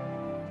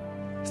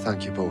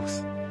 Thank you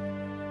both.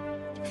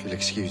 If you'll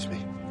excuse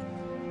me.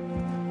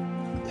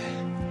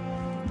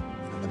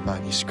 The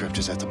manuscript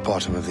is at the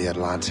bottom of the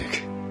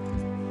Atlantic.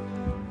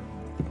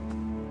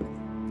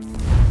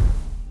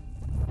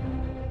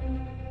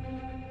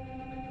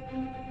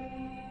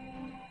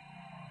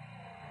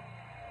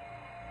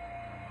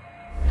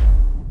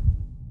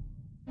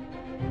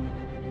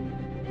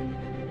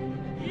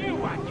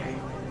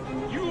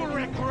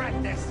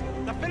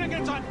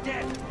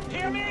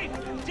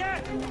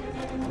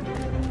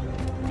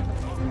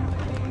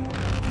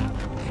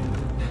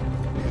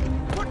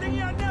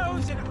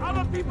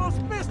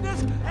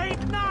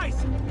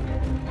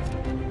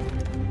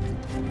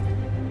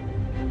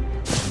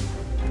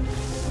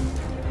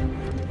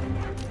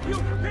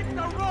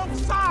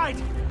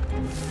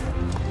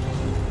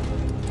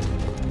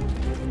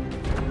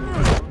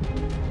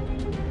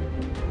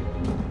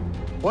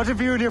 What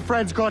have you and your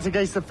friends got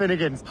against the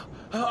Finnegans?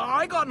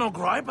 I got no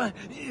gripe.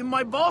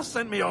 My boss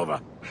sent me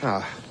over.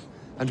 Ah,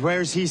 and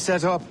where's he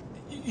set up?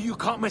 You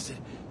can't miss it.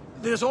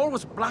 There's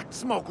always black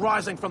smoke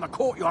rising from the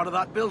courtyard of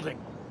that building.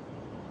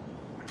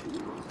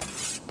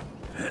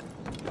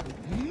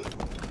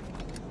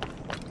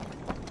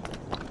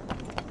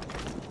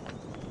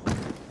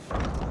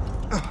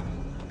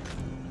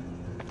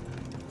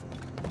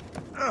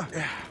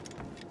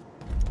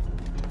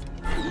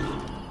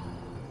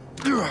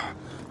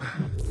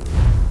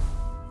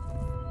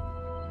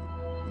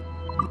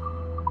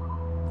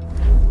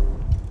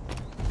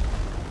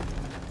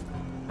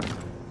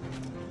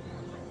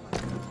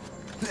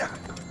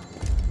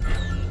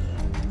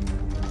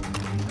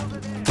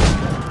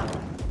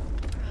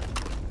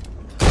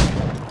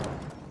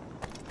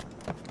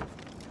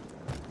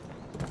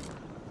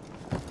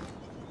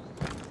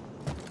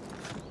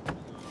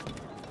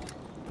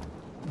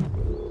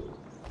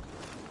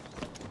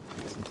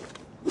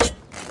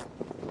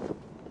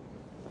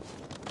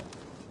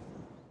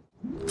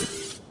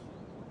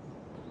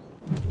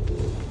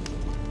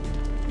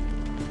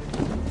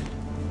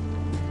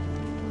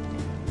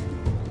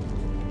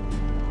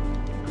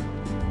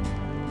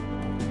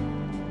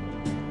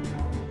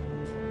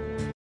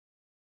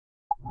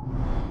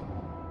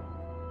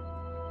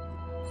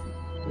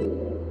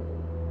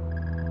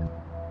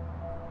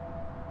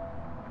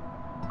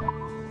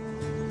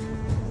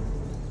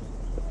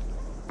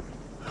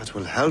 That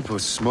will help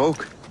us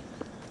smoke.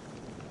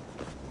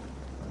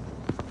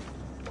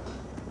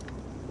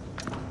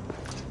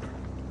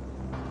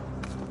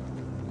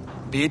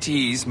 Be at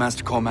ease,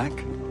 Master Cormac.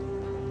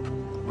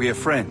 We are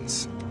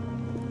friends.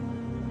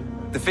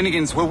 The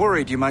Finnegans were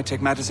worried you might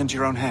take matters into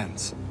your own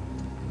hands.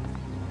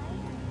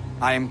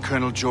 I am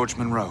Colonel George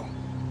Monroe.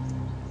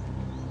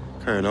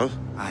 Colonel?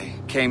 I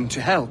came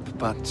to help,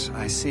 but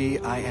I see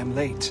I am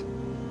late.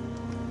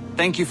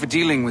 Thank you for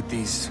dealing with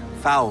these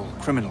foul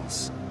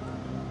criminals.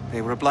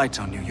 They were a blight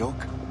on New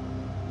York.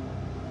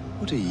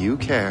 What do you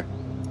care?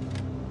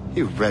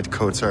 You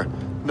redcoats are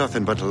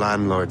nothing but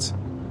landlords.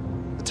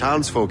 The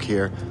townsfolk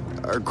here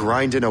are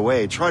grinding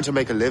away, trying to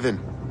make a living.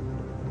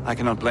 I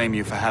cannot blame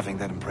you for having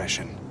that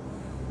impression.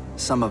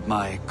 Some of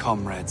my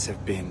comrades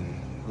have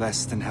been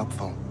less than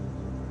helpful.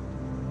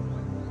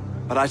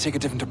 But I take a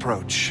different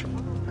approach.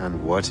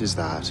 And what is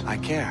that? I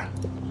care.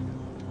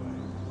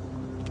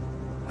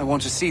 I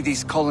want to see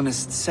these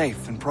colonists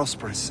safe and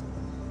prosperous.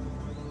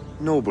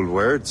 Noble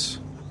words.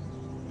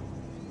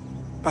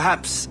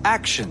 Perhaps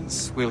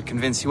actions will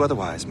convince you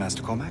otherwise,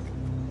 Master Cormac.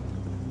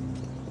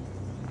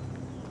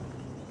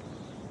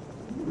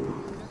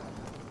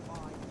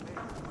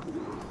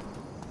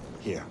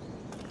 Here.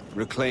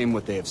 Reclaim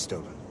what they have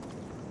stolen.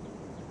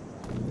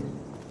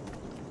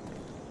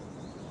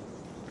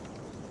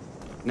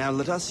 Now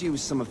let us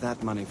use some of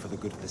that money for the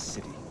good of the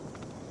city.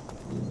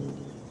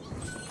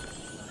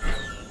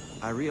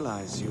 I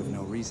realize you have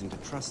no reason to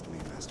trust me,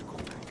 Master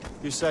Cormac.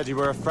 You said you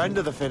were a friend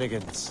of the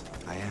Finnegans.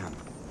 I am.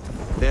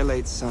 Their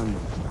late son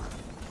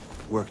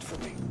worked for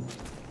me.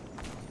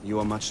 You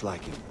are much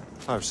like him.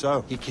 How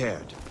so? He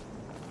cared,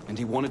 and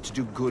he wanted to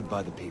do good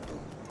by the people.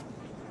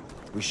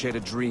 We shared a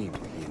dream,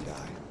 he and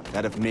I,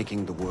 that of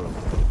making the world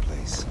a better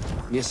place.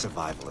 Mere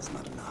survival is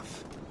not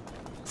enough.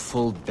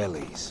 Full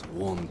bellies,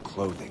 warm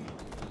clothing.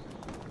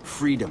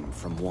 Freedom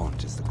from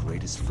want is the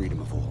greatest freedom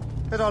of all.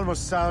 It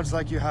almost sounds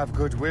like you have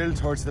goodwill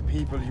towards the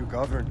people you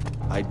govern.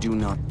 I do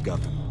not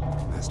govern,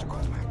 Master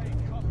Cormac.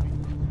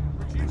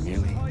 I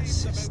merely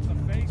assist.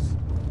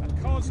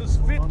 Causes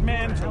fit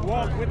men to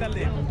walk with a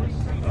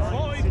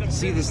limp.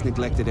 See this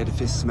neglected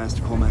edifice,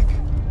 Master Cormac?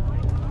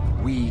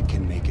 We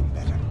can make it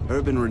better.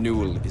 Urban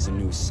renewal is a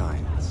new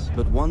science,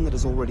 but one that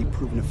has already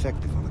proven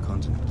effective on the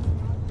continent.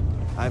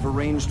 I've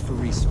arranged for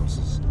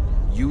resources.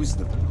 Use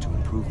them to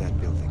improve that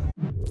building.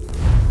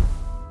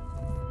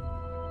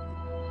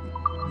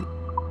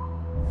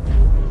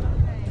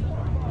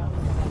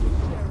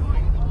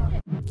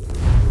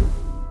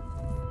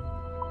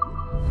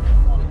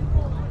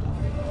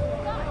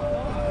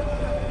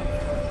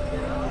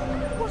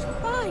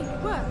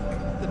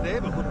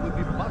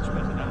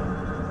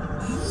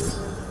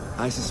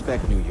 I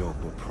suspect New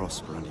York will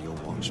prosper under your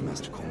watch,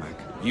 Master Cormac.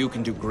 You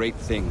can do great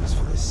things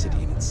for this city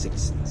and its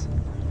citizens.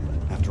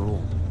 After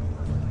all,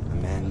 a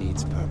man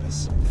needs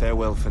purpose.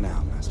 Farewell for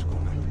now, Master Cormac.